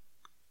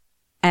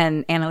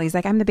 And Annalie's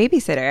like, I'm the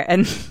babysitter.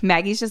 And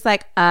Maggie's just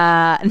like,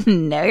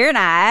 no, you're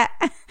not.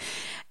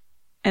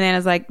 And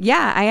Anna's like,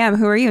 yeah, I am.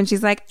 Who are you? And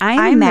she's like,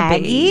 I'm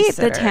Maggie,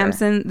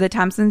 the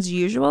Thompsons'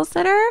 usual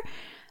sitter.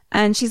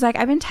 And she's like,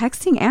 I've been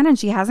texting Anna and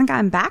she hasn't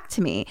gotten back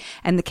to me.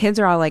 And the kids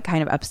are all like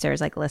kind of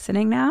upstairs, like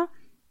listening now.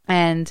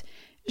 And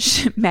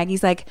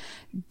Maggie's like,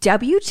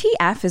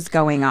 WTF is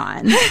going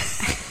on?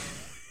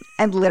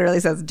 And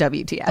literally says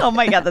WTF. Oh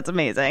my God, that's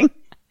amazing.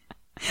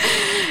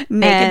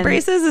 Naked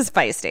braces is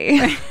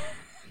feisty.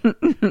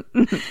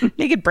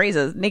 Naked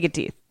braces, naked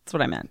teeth. That's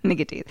what I meant.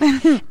 Naked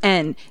teeth.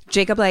 And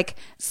Jacob like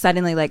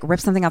suddenly like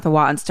rips something off the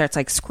wall and starts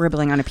like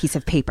scribbling on a piece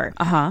of paper.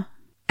 Uh-huh.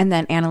 And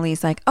then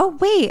Annalie's like, oh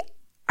wait,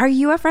 are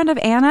you a friend of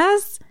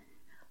Anna's?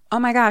 Oh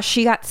my gosh,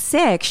 she got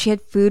sick. She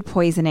had food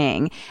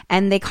poisoning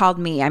and they called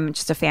me. I'm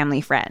just a family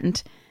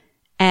friend.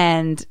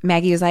 And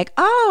Maggie was like,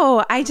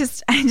 oh, I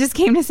just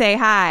came to say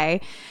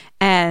hi.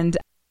 And,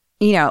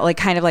 you know, like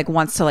kind of like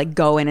wants to like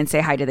go in and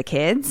say hi to the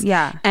kids.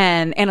 Yeah.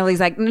 And Annalie's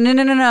like,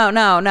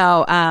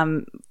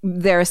 no.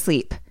 They're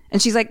asleep.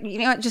 And she's like, you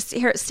know what, just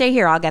here, stay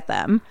here. I'll get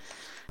them.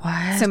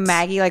 What? So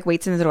Maggie like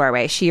waits in the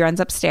doorway. She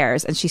runs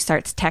upstairs and she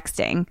starts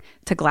texting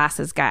to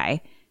Glasses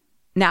Guy.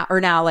 Now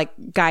like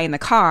guy in the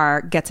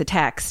car gets a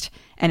text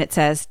and it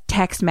says,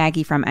 text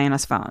Maggie from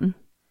Anna's phone.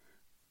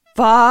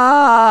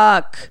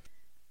 Fuck.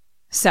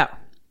 So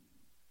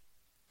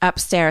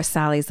upstairs,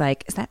 Sally's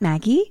like, is that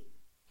Maggie?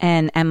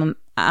 And Annalie,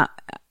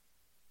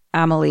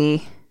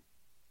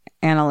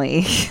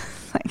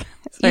 like,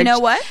 you know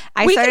what?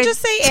 We started- can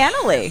just say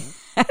Annalie.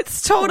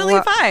 It's totally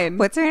fine.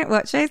 What should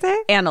I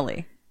say?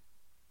 Annalie.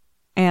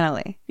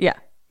 Yeah.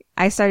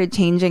 I started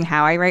changing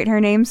how I write her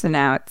name, so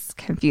now it's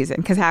confusing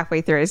because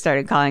halfway through I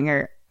started calling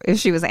her, if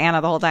she was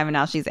Anna the whole time and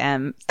now she's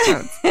M. So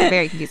it's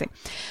very confusing.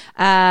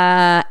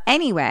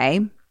 Anyway,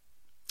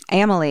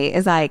 Emily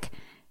is like,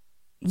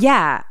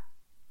 yeah,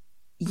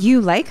 you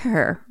like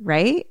her,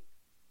 right?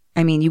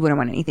 I mean, you wouldn't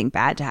want anything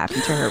bad to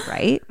happen to her,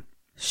 right?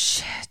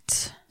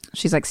 Shit.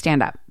 She's like,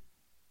 stand up.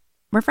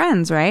 We're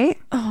friends, right?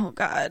 Oh,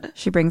 God.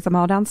 She brings them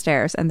all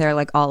downstairs and they're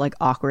like all like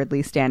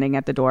awkwardly standing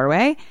at the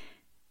doorway.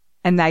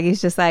 And Maggie's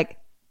just like,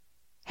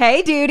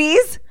 hey,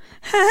 duties.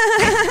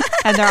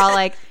 And they're all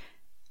like,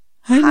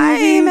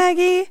 hi,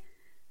 Maggie.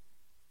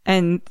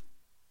 And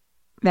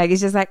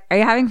Maggie's just like, are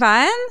you having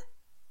fun?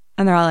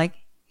 And they're all like,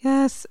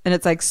 yes. And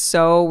it's like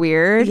so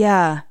weird.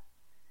 Yeah.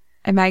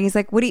 And Maggie's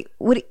like, what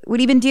have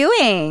you been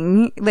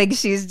doing? Like,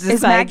 she's just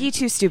Is like, Maggie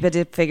too stupid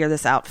to figure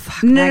this out?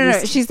 Fuck,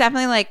 no. She's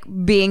definitely like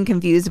being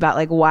confused about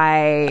like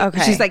why.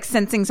 Okay. She's like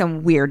sensing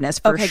some weirdness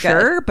for Okay,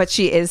 sure, good. but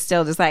she is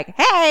still just like,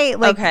 hey,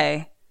 like,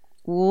 Okay.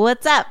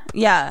 what's up?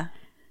 Yeah.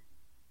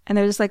 And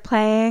they're just like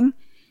playing.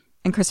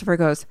 And Christopher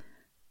goes,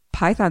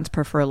 pythons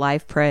prefer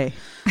live prey.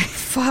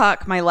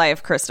 Fuck my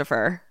life,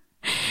 Christopher.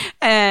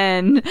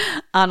 And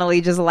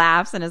Annalie just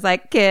laughs and is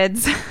like,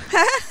 kids.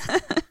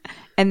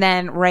 And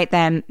then right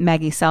then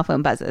Maggie's cell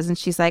phone buzzes and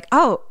she's like,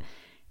 oh,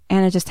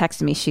 Anna just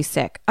texted me. She's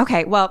sick.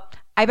 Okay, well,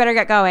 I better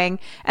get going.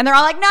 And they're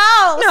all like,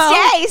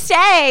 no.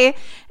 Stay.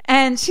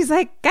 And she's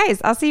like,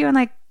 guys, I'll see you in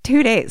like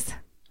 2 days.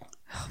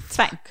 It's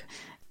fine.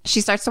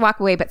 She starts to walk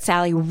away, but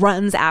Sally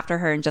runs after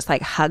her and just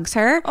like hugs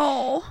her.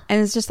 Oh.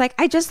 And it's just like,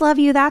 I just love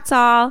you. That's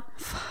all.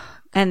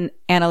 And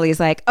Annalie's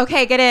like,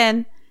 okay, get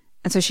in.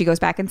 And so she goes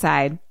back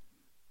inside.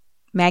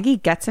 Maggie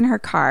gets in her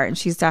car and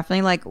she's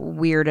definitely like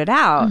weirded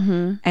out.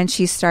 Mm-hmm. And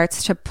she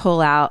starts to pull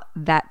out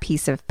that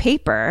piece of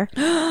paper.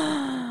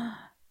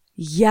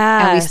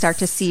 Yes. And we start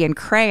to see in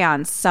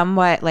crayon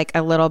somewhat like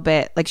a little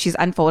bit, like she's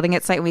unfolding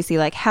it slightly. And we see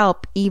like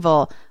help,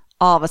 evil.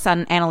 All of a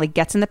sudden, Annalie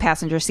gets in the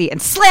passenger seat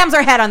and slams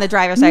her head on the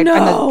driver's side,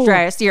 on the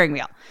driver's steering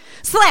wheel.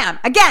 Slam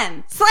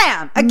again.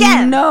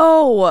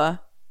 No.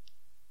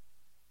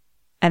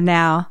 And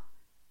now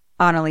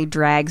Annalie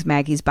drags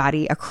Maggie's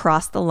body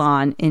across the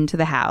lawn into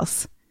the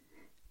house,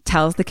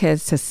 tells the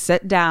kids to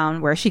sit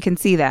down where she can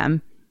see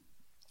them,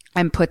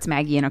 and puts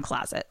Maggie in a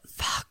closet.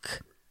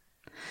 Fuck.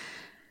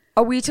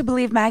 Are we to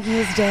believe Maggie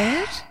is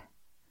dead?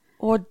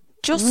 Or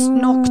just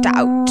knocked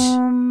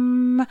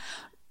out?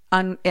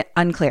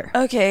 Unclear.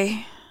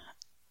 Okay.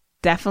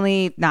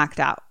 Definitely knocked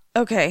out.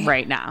 Okay.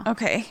 Right now.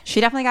 Okay.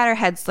 She definitely got her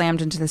head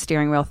slammed into the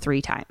steering wheel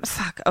 3 times.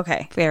 Fuck.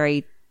 Okay.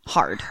 Very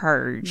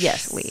harshly.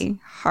 Yes.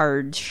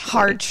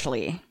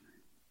 Harshly.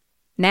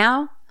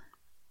 Now,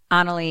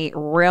 Annalie,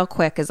 real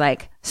quick, is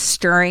like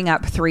stirring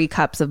up 3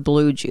 cups of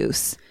blue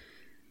juice.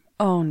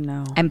 Oh,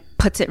 no. And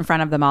puts it in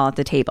front of them all at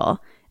the table.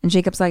 And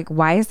Jacob's like,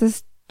 why is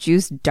this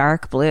juice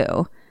dark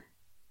blue?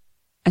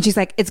 And she's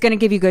like, it's going to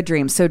give you good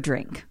dreams, so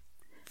drink.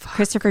 Fuck.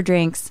 Christopher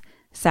drinks.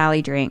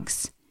 Sally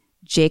drinks.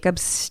 Jacob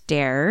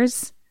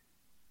stares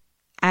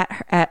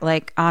at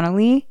like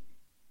Annalie.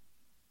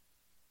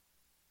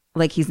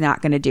 Like he's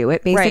not going to do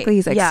it, basically. Right.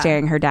 He's like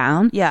staring her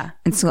down. Yeah.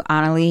 And so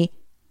Annalie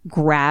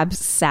grabs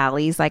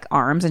Sally's like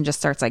arms and just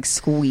starts like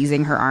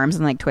squeezing her arms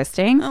and like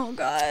twisting. Oh,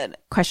 God.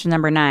 Question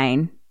number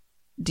 9.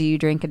 Do you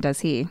drink and does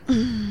he?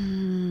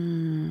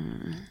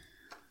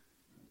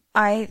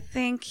 I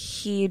think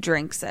he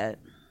drinks it.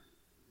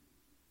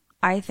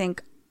 I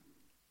think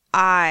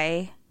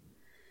I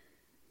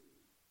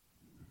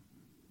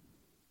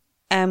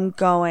am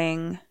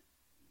going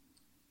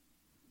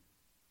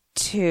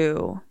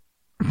to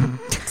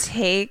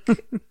take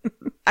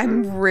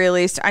I'm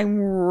really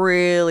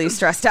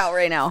stressed out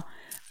right now.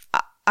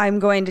 I'm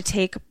going to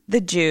take the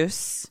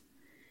juice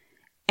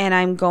and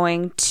I'm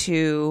going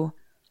to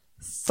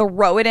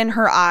throw it in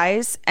her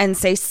eyes and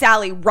say,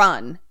 Sally,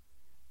 run.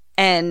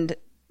 And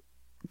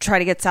try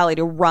to get Sally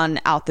to run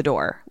out the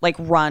door, like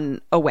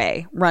run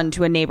away, run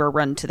to a neighbor,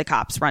 run to the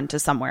cops, run to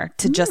somewhere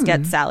to just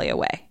get Sally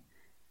away.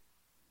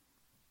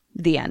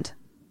 The end.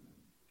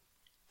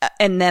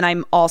 And then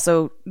I'm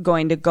also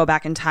going to go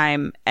back in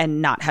time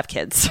and not have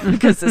kids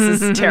because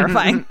this is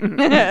terrifying.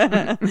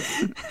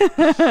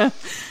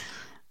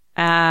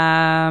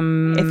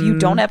 If you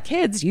don't have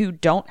kids, you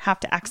don't have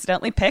to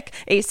accidentally pick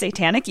a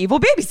satanic evil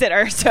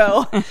babysitter.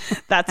 So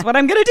that's what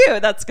I'm going to do.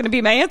 That's going to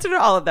be my answer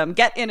to all of them.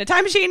 Get in a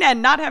time machine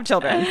and not have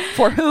children,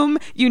 for whom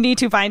you need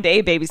to find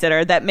a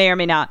babysitter that may or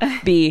may not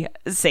be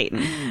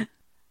Satan.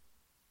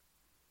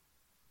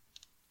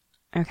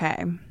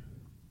 Okay.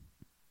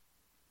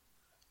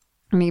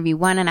 Maybe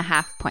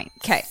 1.5 points.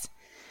 Okay.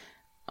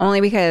 Only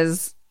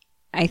because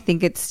I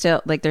think it's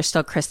still like there's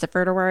still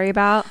Christopher to worry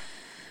about.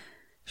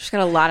 She's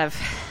got a lot of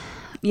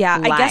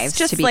lives I guess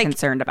just to be like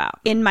concerned about.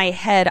 In my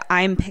head,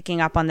 I'm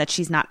picking up on that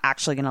she's not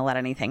actually going to let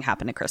anything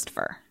happen to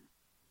Christopher.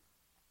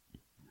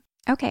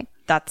 Okay.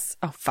 That's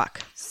oh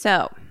fuck.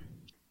 So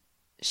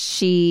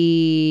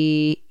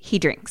he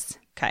drinks.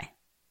 Okay.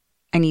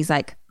 And he's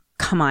like,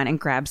 come on, and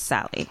grabs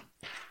Sally.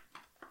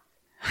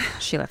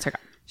 She lets her go.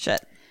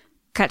 Shit.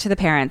 Cut to the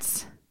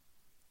parents.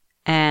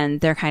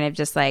 And they're kind of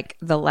just like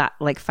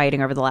like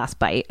fighting over the last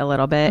bite a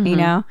little bit, you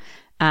know,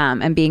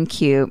 and being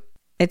cute.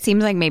 It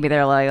seems like maybe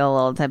they're like a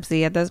little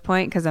tipsy at this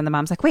point because then the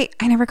mom's like, wait,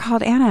 I never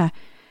called Anna.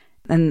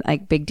 And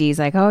like Big D's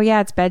like, oh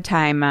yeah, it's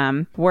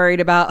bedtime. Worried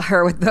about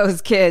her with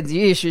those kids.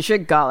 You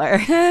should call her.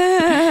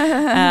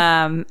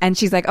 And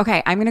she's like,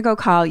 okay, I'm going to go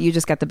call. You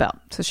just get the bill.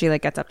 So she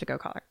like gets up to go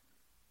call her.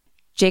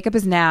 Jacob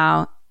is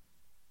now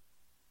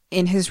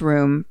in his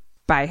room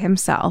by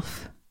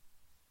himself.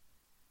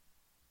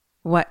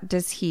 What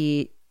does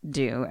he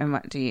do and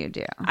what do you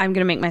do? I'm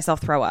going to make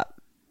myself throw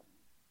up.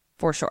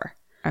 For sure.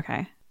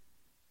 Okay.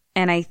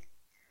 And I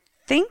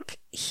think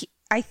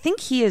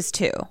he is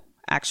too,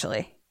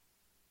 actually.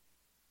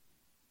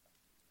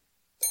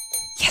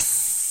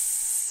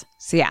 Yes.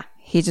 So yeah,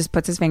 He just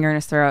puts his finger in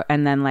his throat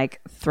and then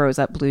like throws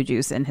up blue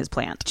juice in his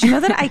plant. Do you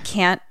know that I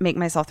can't make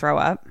myself throw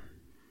up?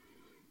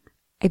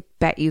 I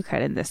bet you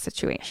could in this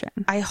situation.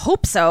 I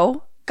hope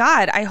so.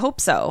 God, I hope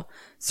so.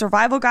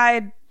 Survival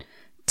guide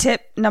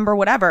tip number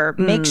whatever.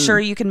 Make sure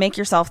you can make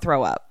yourself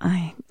throw up.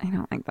 I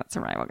don't think that's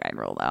survival guide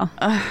rule though.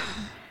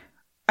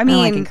 I mean,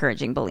 like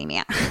encouraging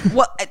bulimia.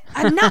 Well,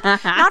 not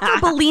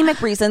for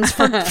bulimic reasons,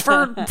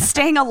 for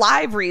staying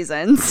alive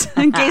reasons,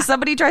 in case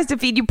somebody tries to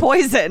feed you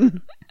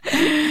poison.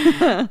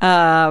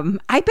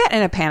 I bet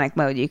in a panic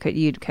mode you could.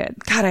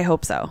 God, I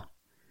hope so.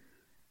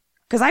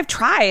 Because I've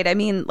tried. I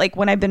mean, like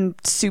when I've been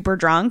super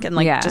drunk and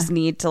like just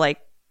need to like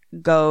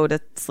go to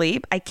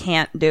sleep, I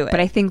can't do it. But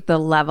I think the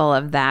level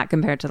of that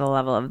compared to the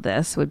level of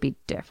this would be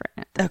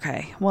different.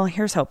 Okay, well,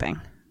 here's hoping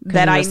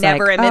that I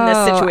never am in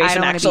this situation. I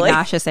don't want to actually be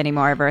nauseous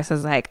anymore.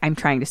 Versus like I'm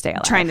trying to stay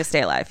alive. Trying to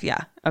stay alive. Yeah.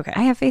 Okay.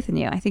 I have faith in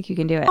you. I think you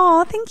can do it.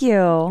 Oh, thank you.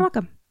 You're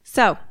welcome.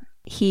 So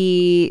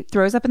he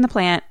throws up in the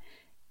plant,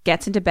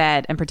 gets into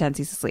bed, and pretends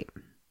he's asleep.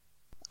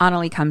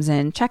 Annalie comes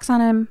in, checks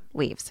on him,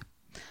 leaves.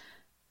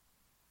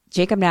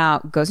 Jacob now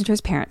goes into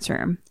his parents'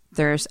 room.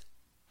 There's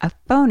a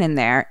phone in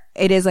there.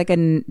 It is like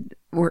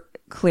we're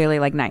clearly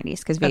like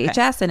 90s because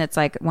VHS, and it's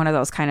like one of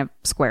those kind of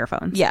square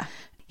phones. Yeah.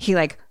 He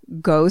like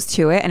goes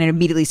to it and it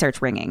immediately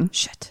starts ringing.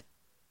 Shit.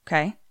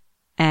 Okay.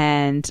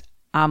 And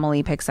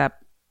Amelie picks up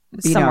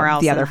somewhere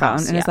else the other phone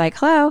and is like,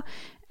 hello.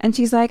 And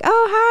she's like,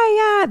 oh,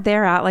 hi. Yeah.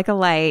 They're out like a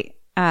light.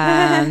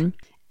 And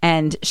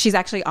she's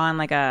actually on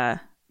like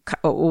a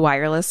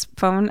wireless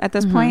phone at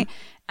this point.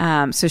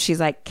 So she's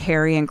like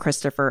carrying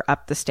Christopher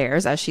up the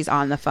stairs as she's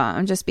on the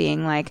phone, just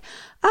being like,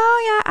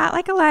 oh yeah, out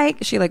like a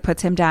light. She like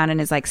puts him down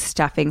and is like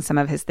stuffing some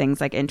of his things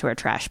like into a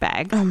trash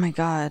bag. Oh my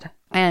God.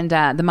 And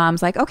the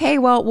mom's like, okay,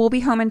 well, we'll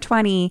be home in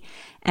 20.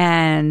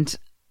 And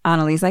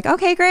Annalie's like,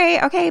 okay,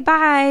 great. Okay,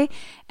 bye.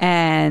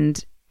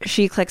 And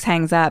she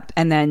hangs up.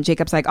 And then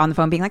Jacob's like on the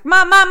phone being like,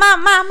 mom.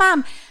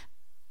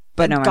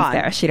 But no one's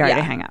there. She'd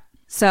already hung up.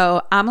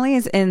 So Amelie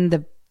is in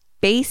the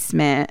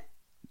basement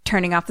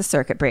turning off the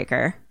circuit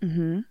breaker.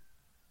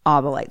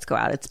 All the lights go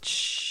out.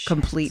 It's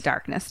complete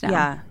darkness now.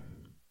 Yeah.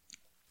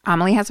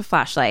 Amelie has a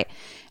flashlight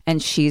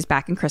and she's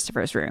back in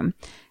Christopher's room.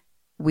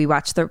 We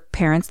watch the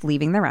parents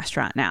leaving the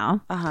restaurant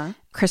now.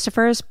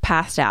 Christopher's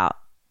passed out.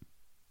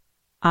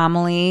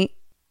 Amelie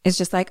is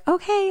just like,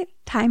 okay,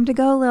 time to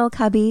go, little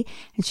cubby.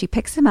 And she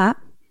picks him up.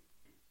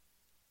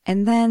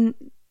 And then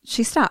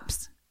she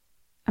stops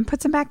and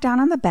puts him back down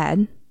on the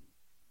bed.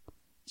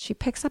 She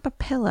picks up a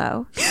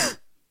pillow.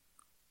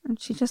 And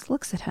she just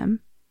looks at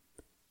him.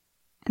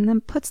 And then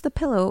puts the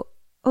pillow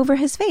over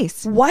his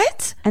face.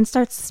 What? And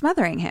starts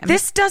smothering him.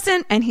 This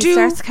doesn't And he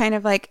starts kind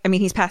of like, I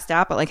mean, he's passed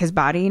out, but like his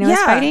body, is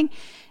fighting.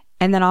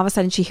 And then all of a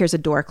sudden she hears a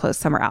door close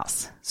somewhere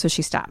else. So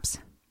she stops.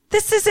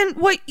 This isn't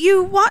what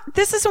you want.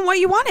 This isn't what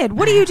you wanted.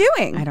 What are you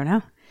doing? I don't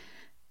know.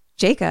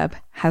 Jacob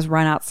has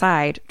run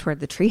outside toward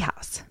the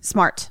treehouse.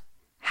 Smart.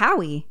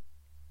 Howie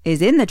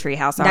is in the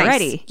treehouse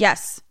already.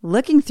 Yes.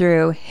 Looking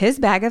through his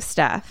bag of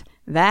stuff.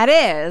 That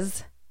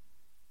is,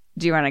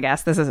 do you want to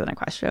guess? This isn't a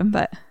question,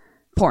 but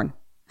porn.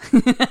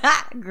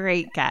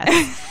 Great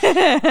guess.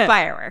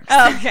 Fireworks.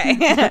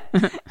 Okay.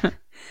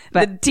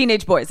 But the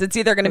teenage boys. It's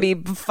either going to be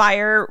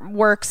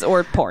fireworks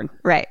or porn.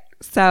 Right.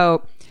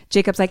 So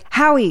Jacob's like,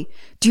 Howie,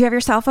 do you have your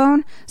cell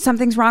phone?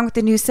 Something's wrong with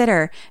the new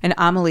sitter. And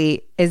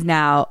Amelie is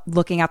now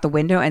looking out the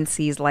window and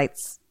sees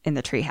lights in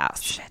the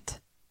treehouse.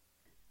 Shit.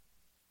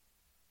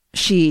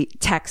 She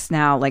texts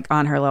now like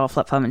on her little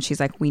flip phone and she's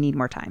like, we need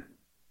more time.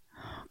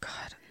 Oh,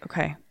 God.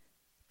 Okay.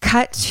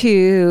 Cut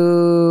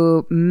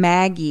to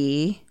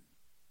Maggie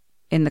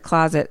in the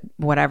closet,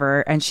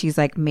 whatever. And she's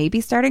like,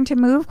 maybe starting to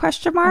move,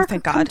 question mark. Oh,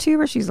 thank God. To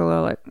where she's a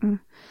little like,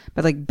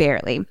 but like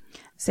barely.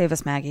 Save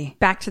us, Maggie.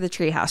 Back to the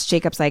treehouse.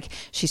 Jacob's like,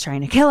 she's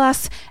trying to kill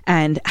us.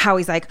 And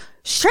Howie's like,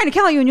 she's trying to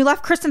kill you and you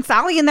left Chris and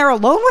Sally in there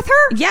alone with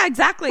her? Yeah,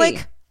 exactly.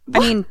 Like,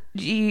 what? I mean,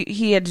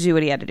 he had to do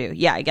what he had to do.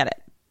 Yeah, I get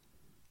it.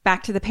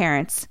 Back to the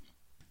parents.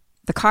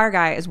 The car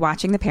guy is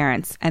watching the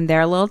parents and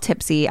they're a little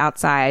tipsy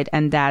outside.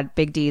 And Dad,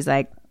 Big D's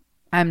like,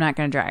 I'm not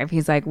going to drive.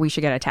 He's like, we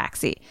should get a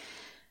taxi.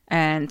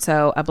 And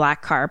so a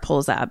black car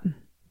pulls up.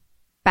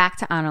 Back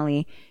to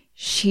Annalie.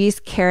 She's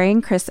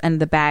carrying Chris and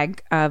the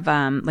bag of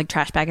like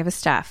trash bag of his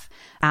stuff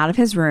out of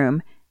his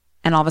room.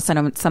 And all of a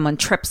sudden someone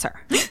trips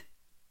her.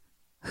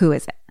 Who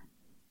is it?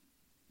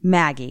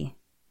 Maggie.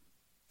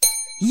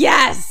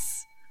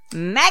 Yes!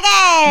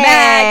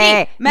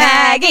 Maggie!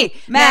 Maggie!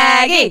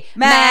 Maggie!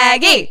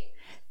 Maggie!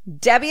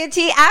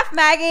 WTF,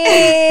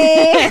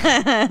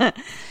 Maggie!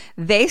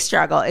 They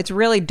struggle. It's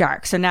really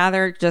dark. So now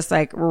they're just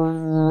like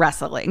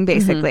wrestling,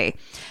 basically.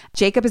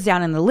 Jacob is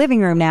down in the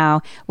living room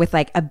now with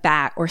like a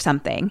bat or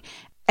something.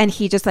 And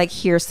he just like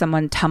hears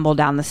someone tumble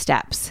down the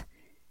steps.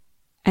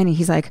 And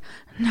he's like,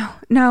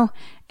 no.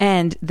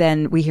 And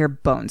then we hear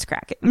bones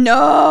cracking.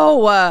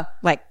 No!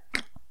 Like,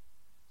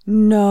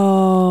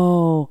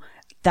 no.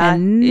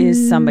 That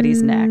is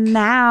somebody's neck.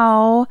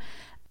 Now,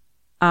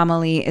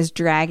 Amelie is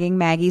dragging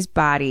Maggie's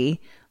body,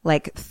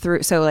 like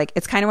through, so like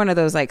it's kind of one of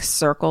those like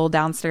circle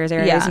downstairs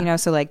areas, you know,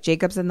 so like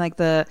Jacob's in like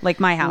the like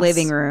my house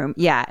living room,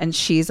 and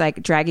she's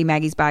like dragging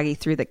Maggie's body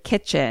through the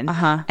kitchen,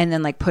 and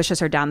then like pushes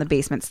her down the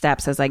basement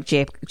steps as like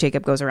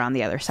Jacob goes around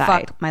the other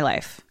side. Fuck my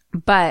life.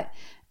 But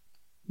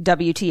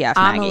WTF,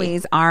 Maggie.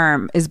 Amelie's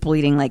arm is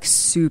bleeding like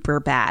super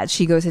bad.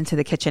 She goes into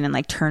the kitchen and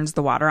like turns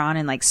the water on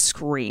and like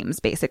screams,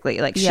 basically.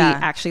 Like she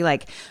actually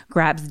like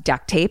grabs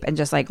duct tape and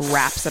just like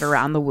wraps it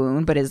around the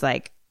wound, but is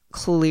like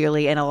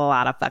clearly in a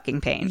lot of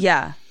fucking pain.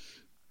 Yeah.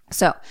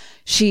 So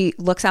she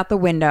looks out the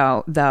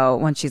window though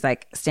when she's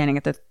like standing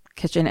at the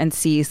kitchen and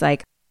sees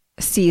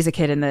a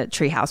kid in the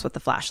treehouse with the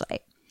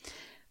flashlight.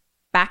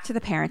 Back to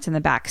the parents in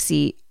the back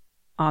seat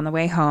on the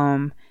way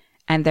home,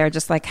 and they're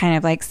just like kind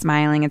of like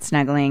smiling and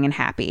snuggling and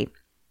happy.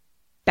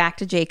 Back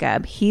to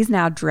Jacob. He's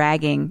now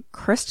dragging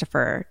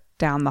Christopher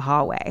down the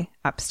hallway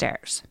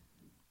upstairs.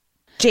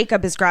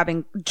 Jacob is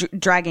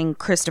dragging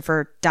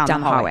Christopher down the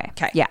hallway.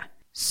 Okay. Yeah.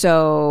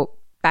 So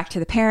back to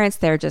the parents.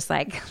 They're just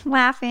like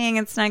laughing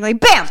and snuggling.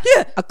 Bam!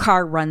 A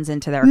car runs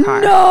into their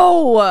car.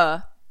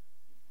 No!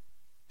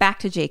 Back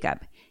to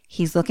Jacob.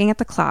 He's looking at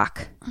the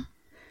clock.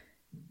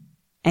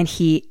 And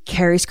he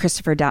carries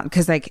Christopher down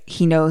because like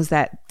he knows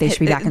that they should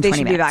be back in 20 minutes. They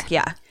should be back,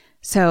 yeah.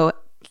 So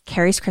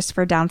carries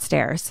Christopher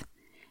downstairs.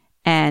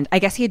 And I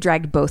guess he had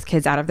dragged both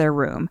kids out of their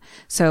room.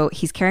 So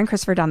he's carrying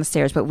Christopher down the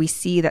stairs, but we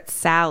see that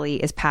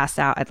Sally is passed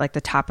out at like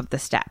the top of the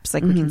steps.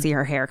 Like we can see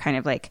her hair kind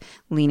of like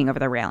leaning over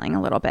the railing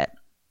a little bit.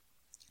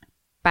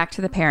 Back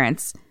to the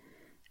parents.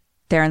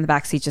 They're in the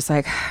backseat just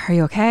like, are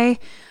you okay?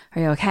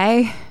 Are you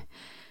okay?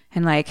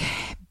 And like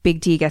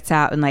Big T gets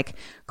out and like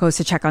goes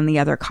to check on the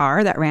other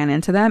car that ran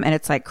into them, and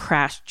it's like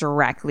crashed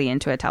directly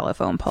into a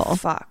telephone pole.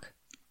 Fuck.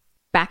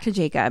 Back to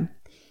Jacob.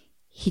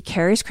 He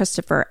carries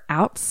Christopher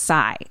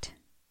outside.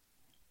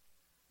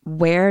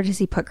 Where does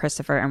he put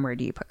Christopher, and where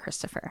do you put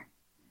Christopher?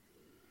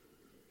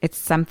 It's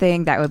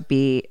something that would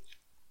be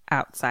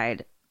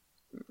outside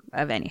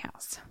of any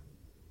house.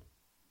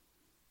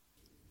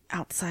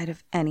 Outside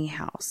of any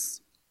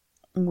house.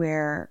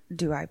 Where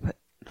do I put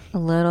a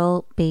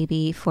little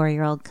baby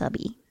 4-year-old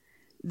cubby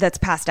that's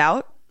passed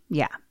out?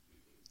 Yeah.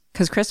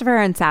 Because Christopher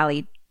and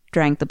Sally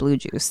drank the blue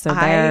juice, so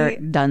they're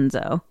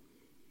donezo.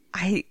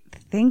 I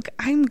think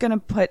I'm going to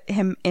put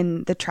him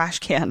in the trash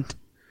can.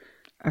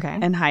 Okay.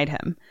 And hide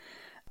him.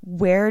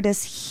 Where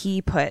does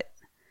he put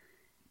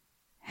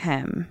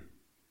him?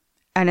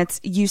 And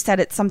you said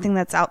it's something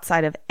that's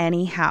outside of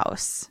any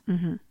house.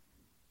 Mm-hmm.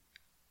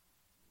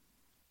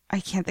 I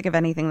can't think of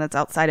anything that's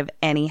outside of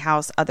any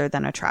house other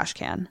than a trash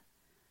can.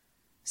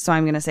 So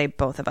I'm going to say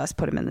both of us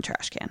put him in the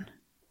trash can.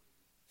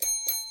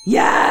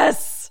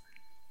 Yes!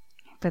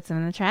 Puts him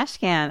in the trash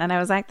can. And I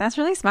was like, that's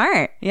really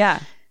smart.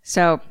 Yeah.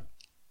 So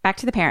back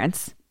to the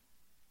parents.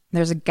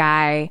 There's a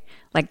guy,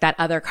 like that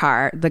other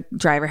car, the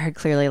driver had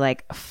clearly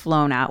like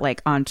flown out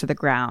like onto the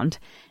ground.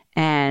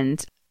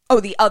 And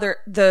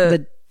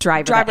the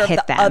driver that hit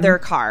of the them. Other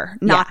car,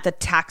 not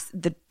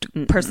the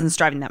person's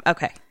driving them.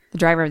 Okay. The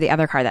driver of the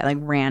other car that like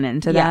ran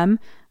into them,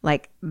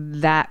 like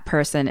that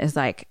person is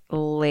like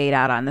laid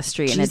out on the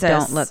street and it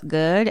don't look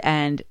good,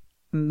 and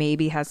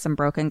maybe has some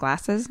broken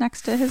glasses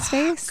next to his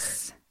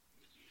face.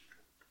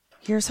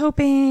 Here's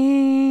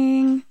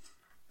hoping.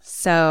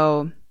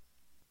 So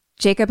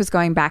Jacob is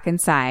going back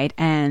inside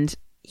and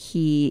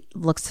he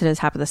looks to the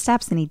top of the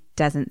steps and he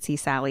doesn't see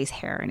Sally's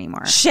hair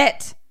anymore.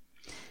 Shit.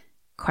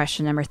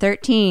 Question number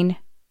 13.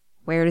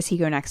 Where does he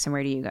go next and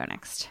where do you go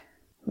next?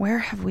 Where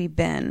have we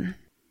been?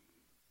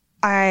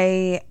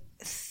 I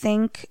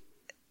think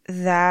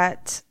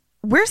that...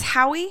 Where's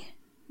Howie?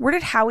 Where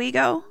did Howie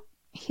go?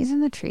 He's in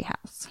the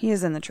treehouse. He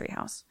is in the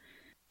treehouse.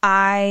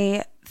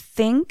 I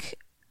think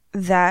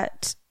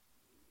that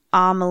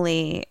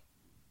Amelie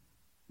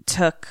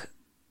took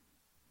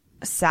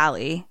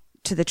Sally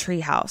to the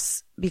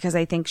treehouse because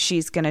I think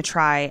she's going to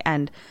try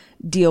and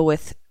deal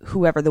with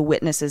whoever the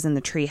witness is in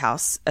the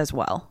treehouse as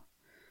well.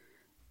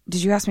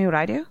 Did you ask me what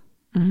I do?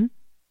 Mm-hmm.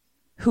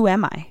 Who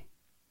am I?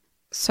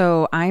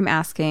 So I'm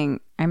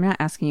not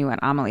asking you what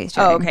Amelie is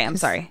doing. Oh, okay. I'm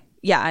sorry.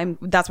 Yeah,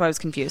 that's why I was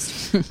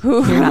confused.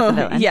 You're not the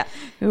villain. Yeah.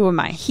 Who am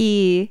I?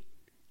 He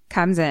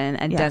comes in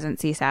and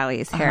doesn't see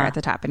Sally's hair at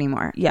the top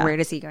anymore. Yeah. Where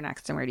does he go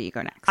next and where do you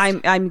go next?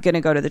 I'm going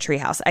to go to the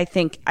treehouse. I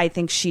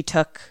think she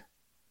took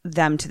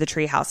them to the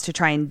treehouse to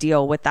try and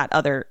deal with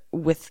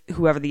with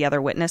whoever the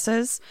other witness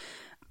is.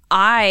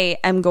 I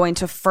am going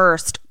to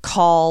first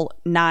call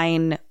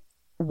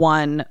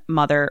 911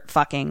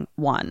 motherfucking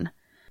 1.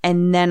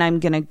 And then I'm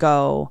going to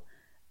go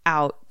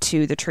out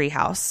to the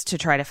treehouse to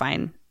try to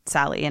find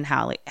Sally and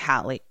Howie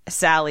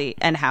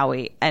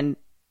and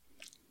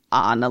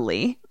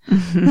Annalie.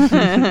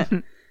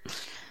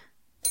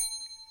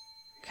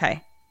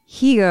 Okay.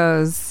 He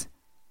goes,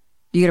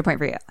 you get a point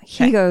for you.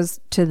 He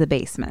goes to the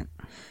basement.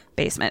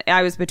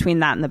 I was between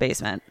that and the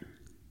basement.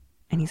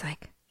 And he's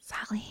like,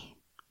 Sally,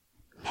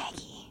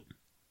 Maggie.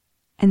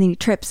 And then he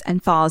trips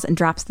and falls and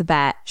drops the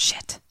bat.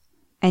 Shit.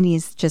 And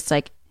he's just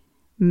like,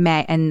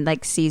 and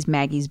like sees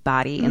Maggie's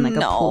body in like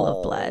a pool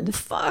of blood.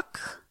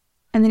 Fuck.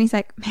 And then he's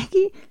like,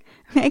 Maggie,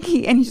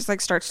 Maggie. And he just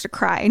like starts to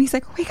cry. And he's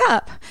like, wake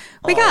up.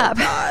 God.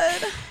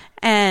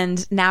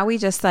 And now we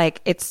just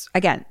like, it's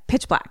again,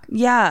 pitch black.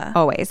 Yeah.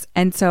 Always.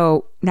 And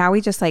so now we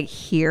just like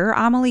hear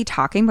Amelie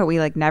talking, but we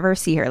like never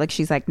see her. Like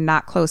she's like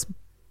not close,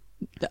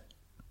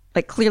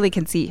 like clearly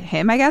can see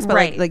him, I guess,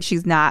 but like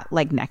she's not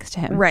like next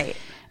to him. Right.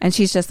 And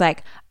she's just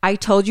like, I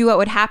told you what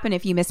would happen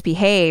if you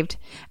misbehaved.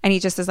 And he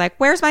just is like,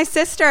 where's my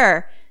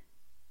sister?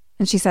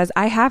 And she says,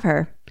 I have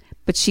her,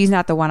 but she's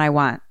not the one I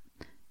want.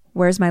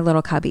 Where's my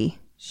little cubby?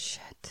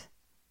 Shit.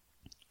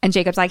 And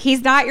Jacob's like,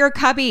 he's not your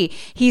cubby.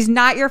 He's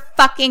not your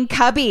fucking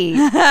cubby. He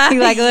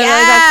like literally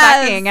goes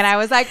fucking. And I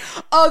was like,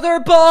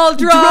 other ball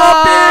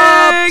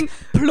dropping.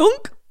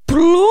 Plunk,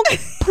 plunk,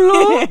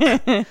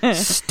 plunk.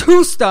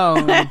 2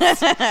 stones.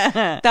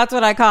 That's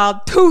what I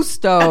call 2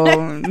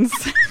 stones.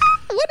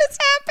 What is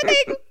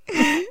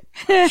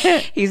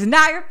happening? He's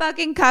not your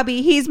fucking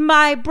cubby. He's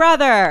my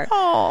brother.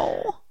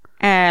 Oh.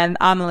 And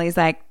Amelie's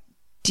like,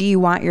 do you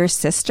want your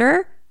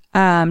sister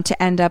to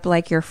end up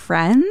like your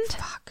friend?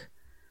 Fuck.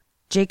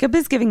 Jacob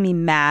is giving me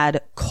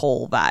mad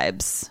Cole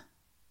vibes.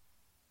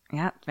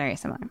 Yeah, very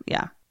similar.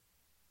 Yeah.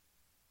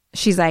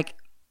 She's like,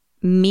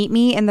 meet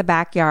me in the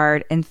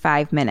backyard in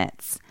 5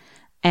 minutes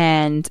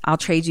and I'll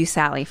trade you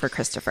Sally for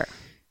Christopher.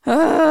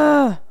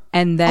 And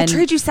then I'll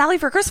trade you Sally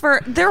for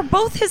Christopher. They're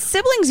both his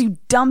siblings, you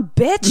dumb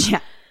bitch. Yeah.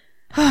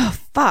 Oh,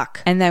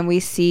 fuck. And then we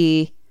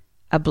see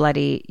a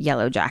bloody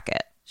yellow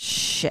jacket.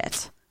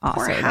 Shit. Also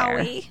Poor there.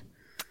 Howie.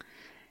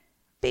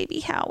 Baby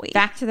Howie.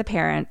 Back to the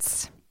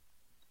parents.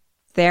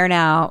 There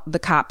now, the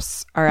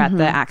cops are at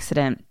the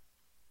accident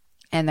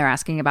and they're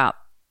asking about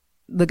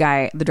the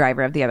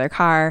driver of the other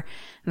car.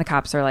 And the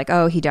cops are like,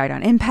 oh, he died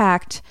on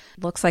impact.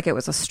 Looks like it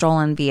was a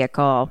stolen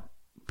vehicle.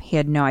 He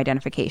had no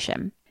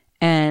identification.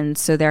 And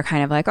so they're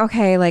kind of like,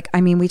 okay, like,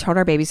 I mean, we told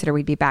our babysitter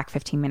we'd be back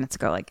 15 minutes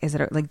ago. Like, is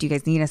it like, do you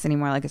guys need us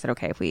anymore? Like, is it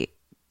okay if we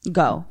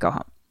go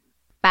home?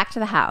 Back to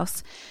the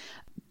house.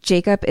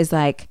 Jacob is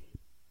like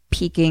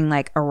peeking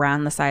like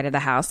around the side of the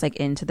house, like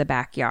into the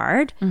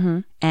backyard.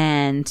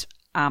 And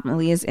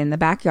Amelie is in the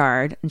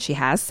backyard and she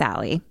has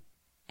Sally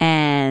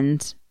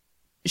and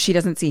she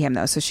doesn't see him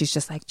though. So she's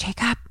just like,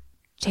 Jacob.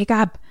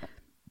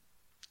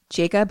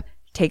 Jacob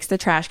takes the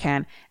trash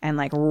can and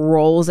like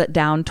rolls it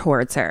down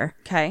towards her.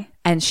 Okay.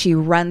 And she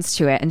runs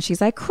to it and she's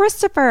like,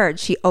 Christopher.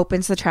 She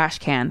opens the trash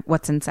can.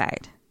 What's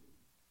inside?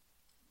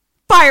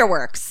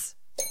 Fireworks.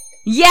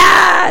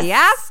 Yes.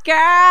 Yes,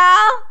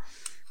 girl.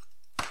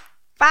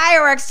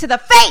 Fireworks to the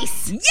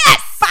face.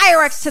 Yes.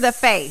 Fireworks to the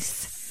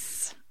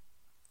face.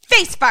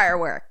 Face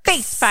fireworks.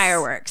 Face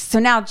fireworks. So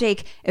now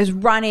Jake is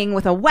running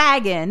with a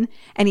wagon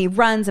and he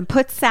runs and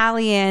puts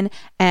Sally in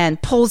and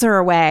pulls her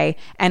away.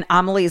 And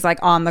Amelie's like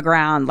on the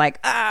ground,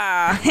 like,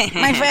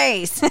 my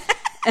face.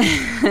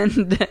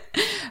 And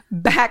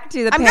back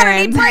to the parents. I'm going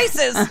to need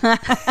braces.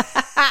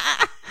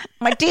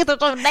 My teeth are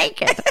so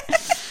naked.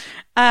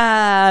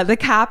 The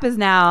cop is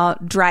now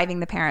driving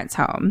the parents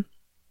home.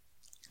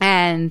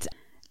 And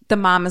the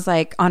mom is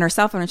like on her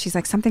cell phone and she's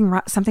like,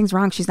 something's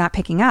wrong. She's not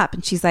picking up.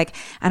 And she's like,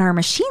 and our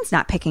machine's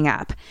not picking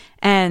up.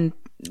 And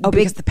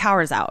because the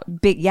power's out.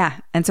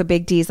 And so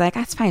Big D's like,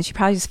 that's fine. She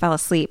probably just fell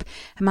asleep.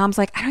 And mom's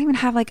like, I don't even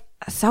have like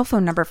a cell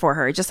phone number for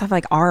her. I just have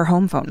like our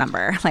home phone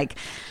number. Like,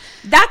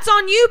 that's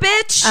on you,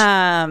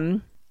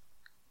 bitch.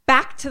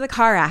 Back to the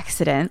car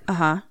accident.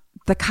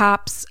 The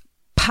cops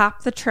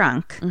pop the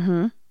trunk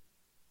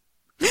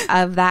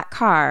of that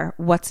car.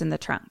 What's in the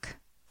trunk?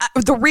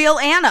 The real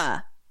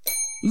Anna.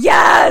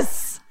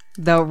 Yes.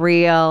 The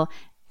real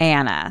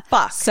Anna.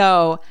 Fuck.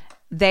 So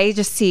they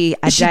just see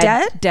a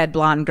dead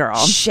blonde girl.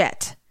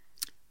 Shit.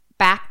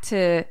 Back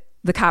to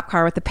the cop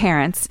car with the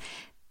parents.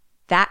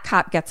 That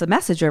cop gets a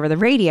message over the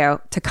radio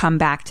to come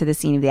back to the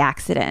scene of the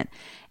accident.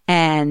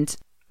 And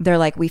they're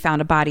like, we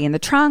found a body in the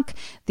trunk.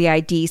 The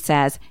ID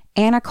says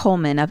Anna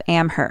Coleman of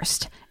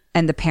Amherst.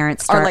 And the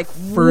parents start like,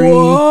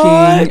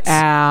 freaking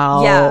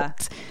out. Yeah.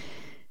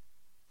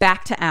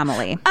 Back to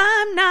Amelie.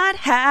 I'm not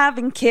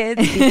having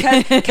kids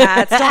because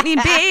cats don't need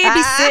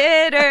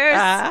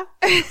babysitters.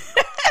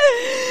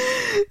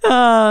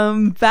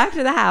 Back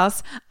to the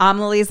house.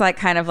 Amelie's like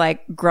kind of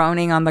like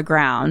groaning on the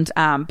ground,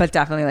 but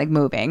definitely like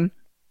moving.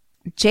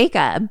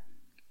 Jacob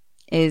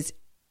is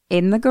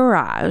in the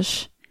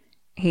garage.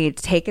 He'd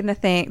taken the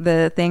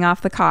thing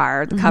off the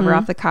car, the cover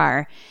off the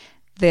car.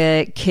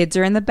 The kids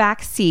are in the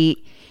back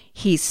seat.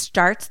 He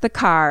starts the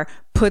car,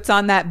 puts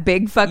on that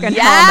big fucking helmet.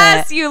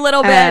 Yes, you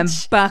little bitch.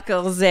 And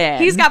buckles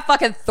in. He's got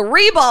fucking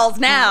 3 balls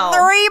now.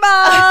 3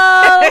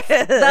 balls.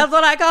 That's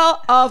what I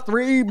call a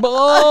 3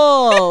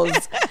 balls.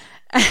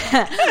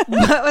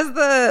 What was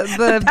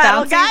the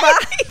paddle bouncy guy? ball?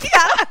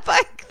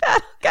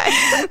 Paddle guy.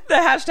 The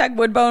hashtag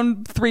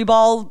Woodbone 3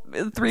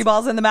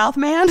 balls in the mouth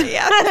man.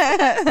 Yeah.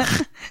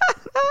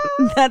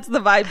 That's the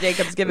vibe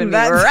Jacob's giving me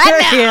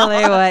right now.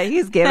 Really what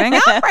he's giving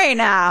up right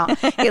now.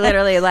 He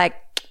literally like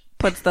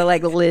puts the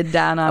like lid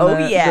down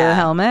on the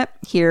helmet.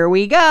 Here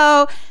we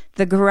go.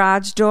 The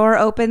garage door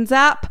opens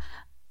up.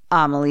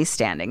 Amelie's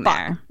standing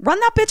there. Run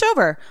that bitch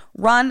over.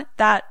 Run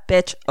that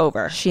bitch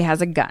over. She has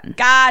a gun.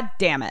 God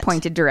damn it.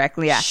 Pointed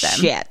directly at them.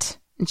 Shit.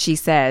 And she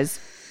says,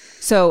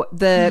 so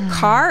the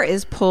car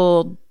is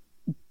pulled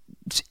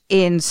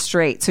in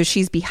straight. So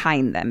she's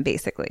behind them,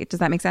 basically. Does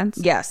that make sense?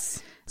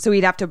 Yes. So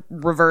we'd have to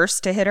reverse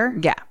to hit her?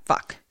 Yeah.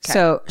 Fuck. Okay.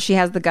 So she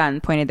has the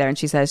gun pointed there and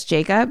she says,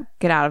 Jacob,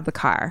 get out of the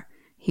car.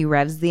 He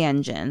revs the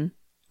engine.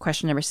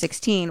 Question number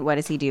 16, what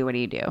does he do? What do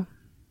you do?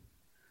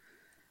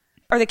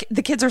 Are the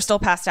kids are still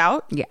passed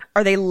out? Yeah.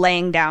 Are they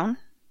laying down?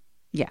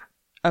 Yeah.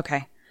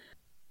 Okay.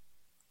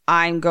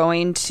 I'm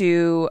going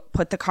to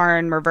put the car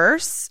in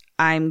reverse.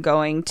 I'm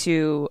going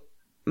to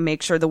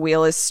make sure the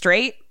wheel is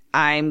straight.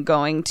 I'm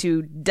going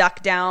to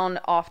duck down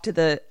off to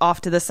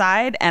the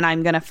side, and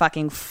I'm going to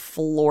fucking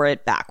floor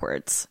it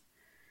backwards.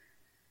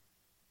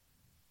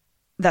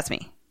 That's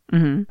me.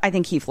 Mm-hmm. I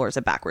think he floors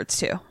it backwards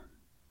too.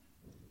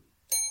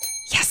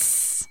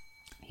 Yes.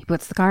 He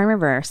puts the car in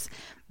reverse,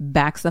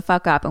 backs the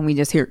fuck up, and we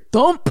just hear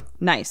thump.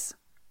 Nice.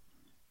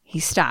 He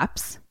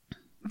stops.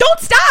 Don't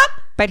stop!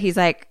 But he's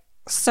like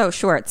so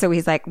short. So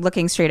he's like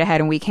looking straight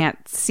ahead and we can't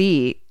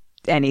see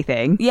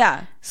anything.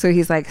 Yeah. So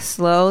he's like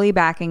slowly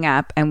backing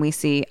up and we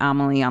see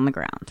Amelie on the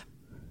ground.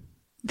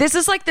 This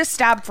is like the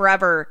stab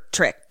forever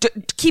trick.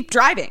 Keep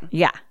driving.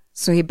 Yeah.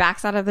 So he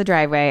backs out of the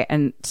driveway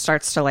and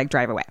starts to like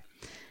drive away.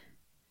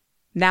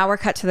 Now we're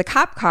cut to the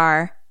cop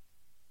car.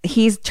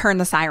 He's turned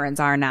the sirens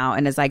on now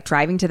and is like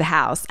driving to the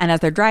house. And as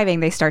they're driving,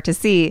 they start to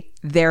see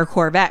their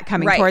Corvette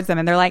coming towards them.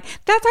 And they're like,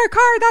 that's our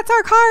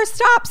car.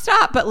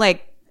 Stop. But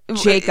like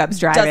Jacob's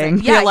driving.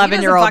 Yeah, the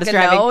 11-year-old is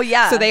driving. Know,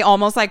 yeah. So they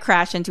almost like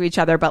crash into each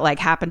other, but like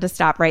happen to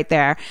stop right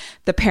there.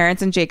 The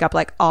parents and Jacob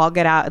like all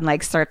get out and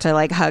like start to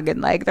like hug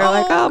and like they're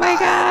like, oh my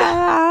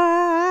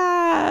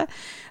God.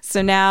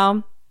 So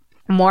now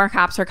more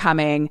cops are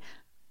coming.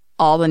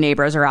 All the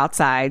neighbors are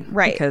outside.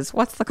 Right. Because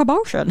what's the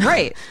commotion?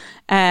 Right.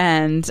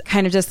 And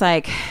kind of just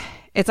like,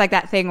 it's like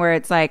that thing where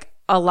it's like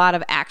a lot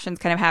of actions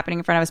kind of happening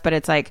in front of us, but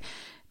it's like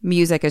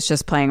music is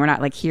just playing. We're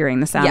not like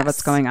hearing the sound of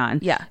what's going on.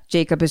 Yeah.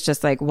 Jacob is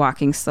just like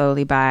walking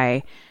slowly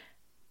by.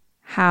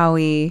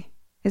 Howie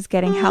is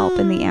getting help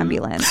in the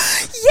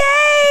ambulance.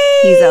 Yay!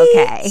 He's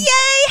okay.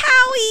 Yay,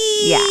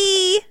 Howie!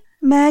 Yeah.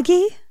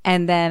 Maggie?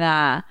 And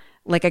then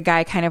like a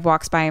guy kind of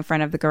walks by in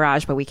front of the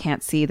garage, but we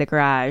can't see the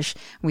garage.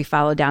 We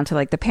follow down to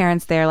like the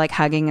parents there, like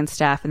hugging and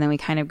stuff. And then we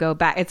kind of go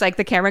back. It's like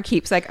the camera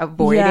keeps like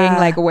avoiding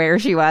like where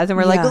she was. And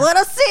we're like, let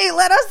us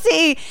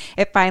see.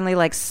 It finally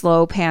like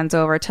slow pans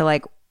over to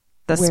like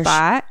the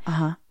spot.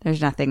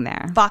 There's nothing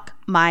there. Fuck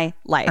my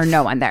life. Or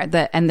no one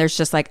there. And there's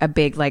just like a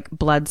big like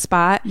blood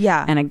spot.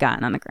 Yeah. And a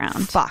gun on the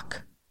ground.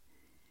 Fuck.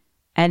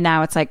 And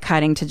now it's like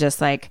cutting to just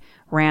like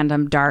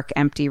random dark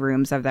empty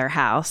rooms of their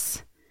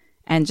house.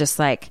 And just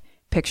like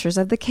pictures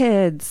of the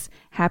kids,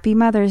 Happy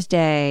Mother's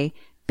Day,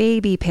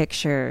 baby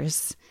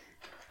pictures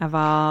of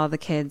all the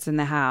kids in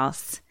the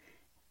house.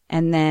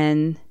 And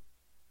then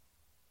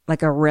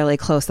like a really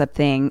close up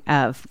thing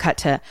of cut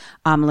to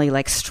Amelie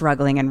like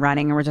struggling and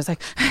running. And we're just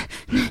like,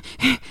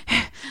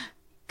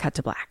 cut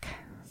to black.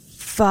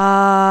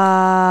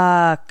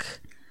 Fuck.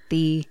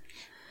 The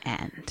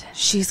end.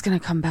 She's going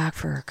to come back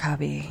for her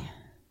cubby.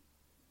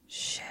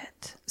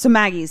 Shit. So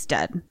Maggie's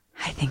dead.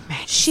 I think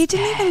Maggie's She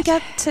didn't even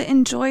get to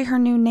enjoy her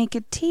new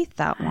naked teeth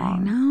that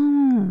long. I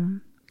know.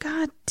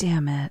 God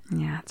damn it.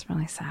 Yeah, it's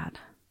really sad.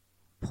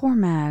 Poor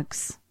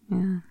Mags.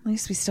 Yeah. At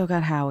least we still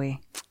got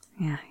Howie.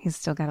 Yeah, he's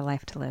still got a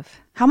life to live.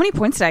 How many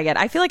points did I get?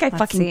 I feel like I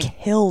fucking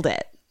killed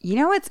it. You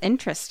know what's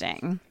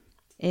interesting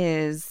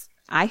is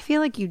I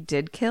feel like you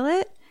did kill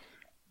it,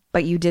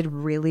 but you did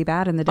really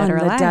bad in the Dead or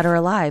Alive. Dead or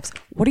Alives.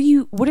 What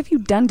have you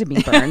done to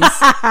me, Burns?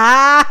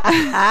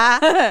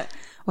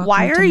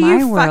 Why are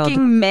you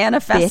fucking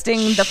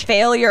manifesting the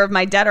failure of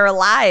my Dead or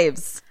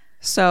Alives?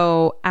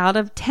 So out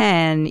of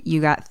 10,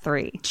 you got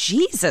 3.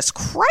 Jesus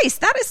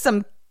Christ, that is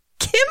some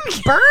Kim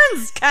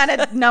Burns kind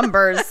of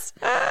numbers.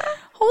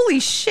 Holy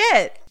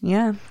shit.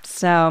 Yeah.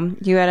 So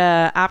you had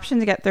an option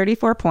to get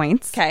 34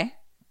 points. Okay.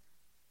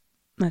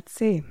 Let's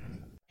see.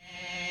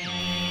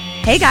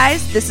 Hey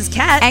guys, this is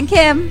Kat and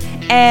Kim,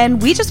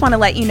 and we just want to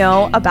let you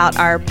know about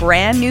our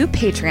brand new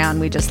Patreon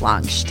we just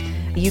launched.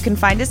 You can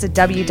find us at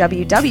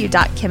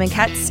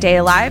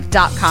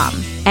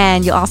www.kimandkatstayalive.com.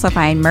 And you'll also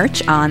find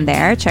merch on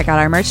there. Check out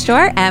our merch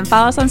store and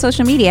follow us on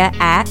social media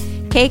at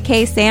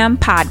KKSam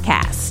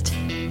Podcast.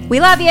 We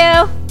love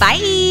you.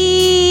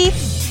 Bye.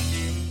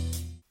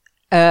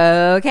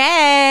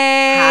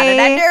 Okay. How did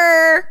I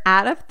do?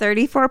 Out of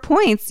 34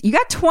 points, you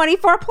got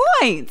 24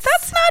 points.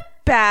 That's not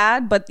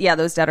bad, but yeah,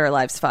 those Dead or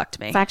Alives fucked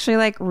me. It's actually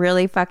like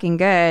really fucking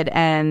good.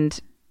 And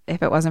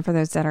if it wasn't for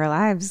those Dead or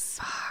Alives,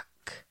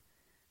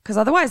 because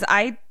otherwise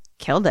I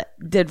killed it.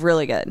 Did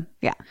really good.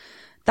 Yeah.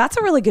 That's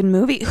a really good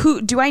movie.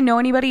 Who do I know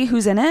anybody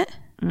who's in it?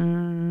 I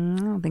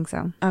don't think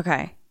so.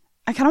 Okay.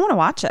 I kind of want to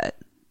watch it.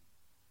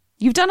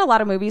 You've done a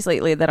lot of movies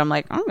lately that I'm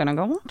like, I'm going to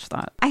go watch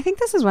that. I think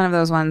this is one of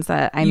those ones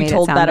that I you made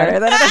told it sound better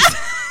than it is.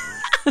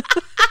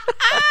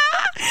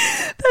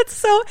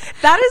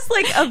 That is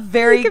like a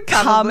very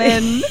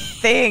common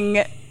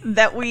thing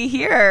that we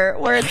hear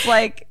where it's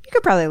like, you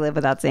could probably live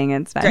without saying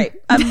it. It's fine. Great.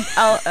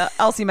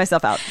 I'll see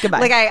myself out. Goodbye.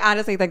 Like, I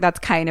honestly think that's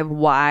kind of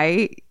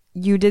why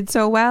you did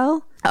so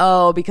well.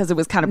 Oh, because it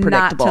was kind of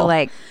predictable. Not to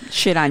like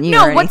shit on you.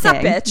 No, or what's up,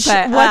 anything, bitch?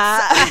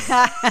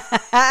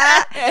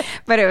 But,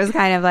 but it was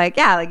kind of like,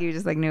 yeah, like you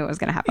just like knew it was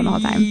going to happen the whole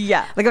time.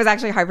 Yeah. Like it was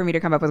actually hard for me to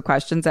come up with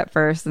questions at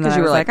first. And then you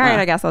I was were like, like, all right,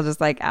 "Well." I guess I'll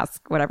just like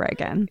ask whatever I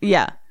can.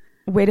 Yeah.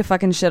 Way to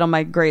fucking shit on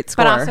my great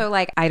score. But also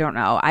like, I don't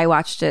know. I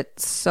watched it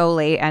so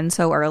late and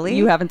so early.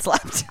 you haven't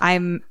slept.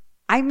 I'm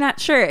not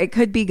sure. It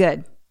could be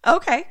good.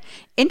 Okay.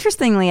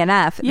 Interestingly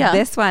enough, Yeah.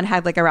 this one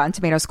had like a Rotten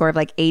Tomato score of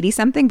like 80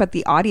 something, but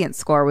the audience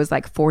score was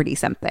like 40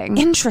 something.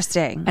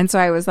 Interesting. And so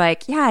I was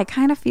like, yeah, I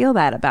kind of feel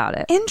that about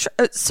it.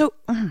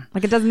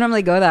 Like it doesn't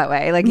normally go that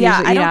way. Like yeah,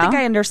 usually, I you don't know? think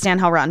I understand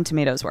how Rotten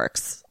Tomatoes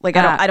works. Like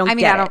I don't. I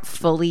mean, get I don't it.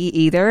 fully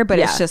either, but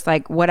Yeah. it's just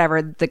like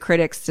whatever the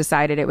critics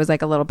decided it was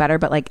like a little better,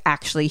 but like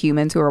actually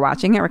humans who were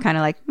watching it were kind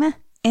of like, meh,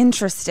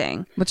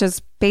 Interesting. which is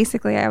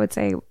basically I would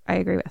say I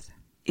agree with.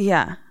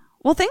 Yeah.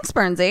 Well, thanks,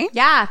 Bernsey.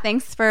 Yeah,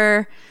 thanks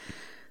for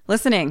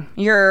listening.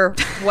 You're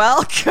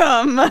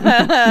welcome.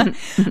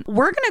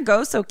 We're gonna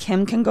go so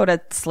Kim can go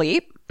to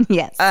sleep.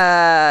 Yes.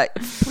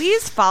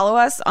 Please follow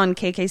us on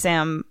KK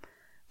Sam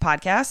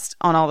podcast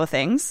on all the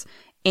things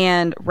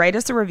and write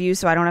us a review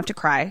so I don't have to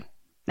cry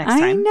next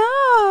time. I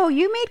know.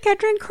 You made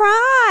Ketrin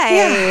cry.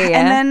 Yeah.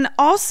 And then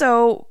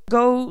also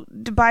go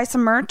to buy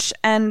some merch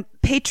and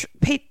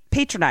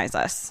patronize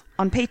us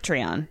on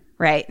Patreon.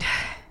 Right.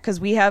 Because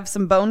we have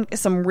some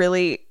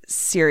really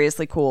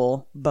seriously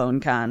cool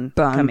BoneCon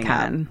coming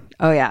up.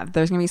 Oh yeah,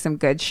 there's gonna be some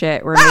good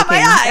shit. We're my making.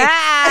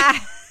 eye!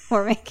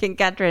 We're making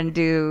Ketrin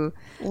do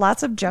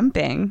Lots of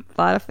jumping.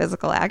 a lot of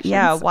physical actions.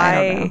 Yeah, I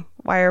don't know.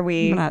 why are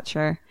we I'm not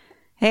sure.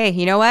 Hey,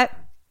 you know what?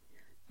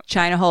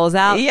 China holes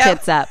out, Yep.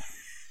 tits up.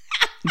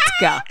 Let's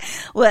go.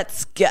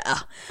 Let's go.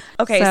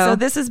 Okay, so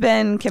this has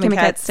been Kim and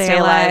Kat Stay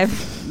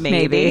Alive.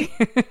 Maybe.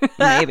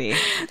 Maybe.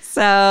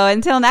 So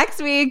until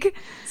next week,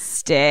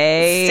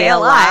 Stay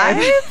alive.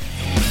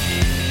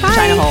 Bye.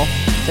 China hole.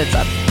 Tits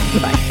up.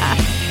 Goodbye.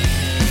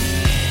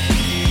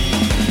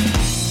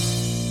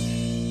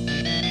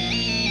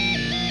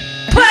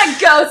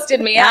 ghosted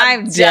me.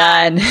 I'm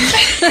done.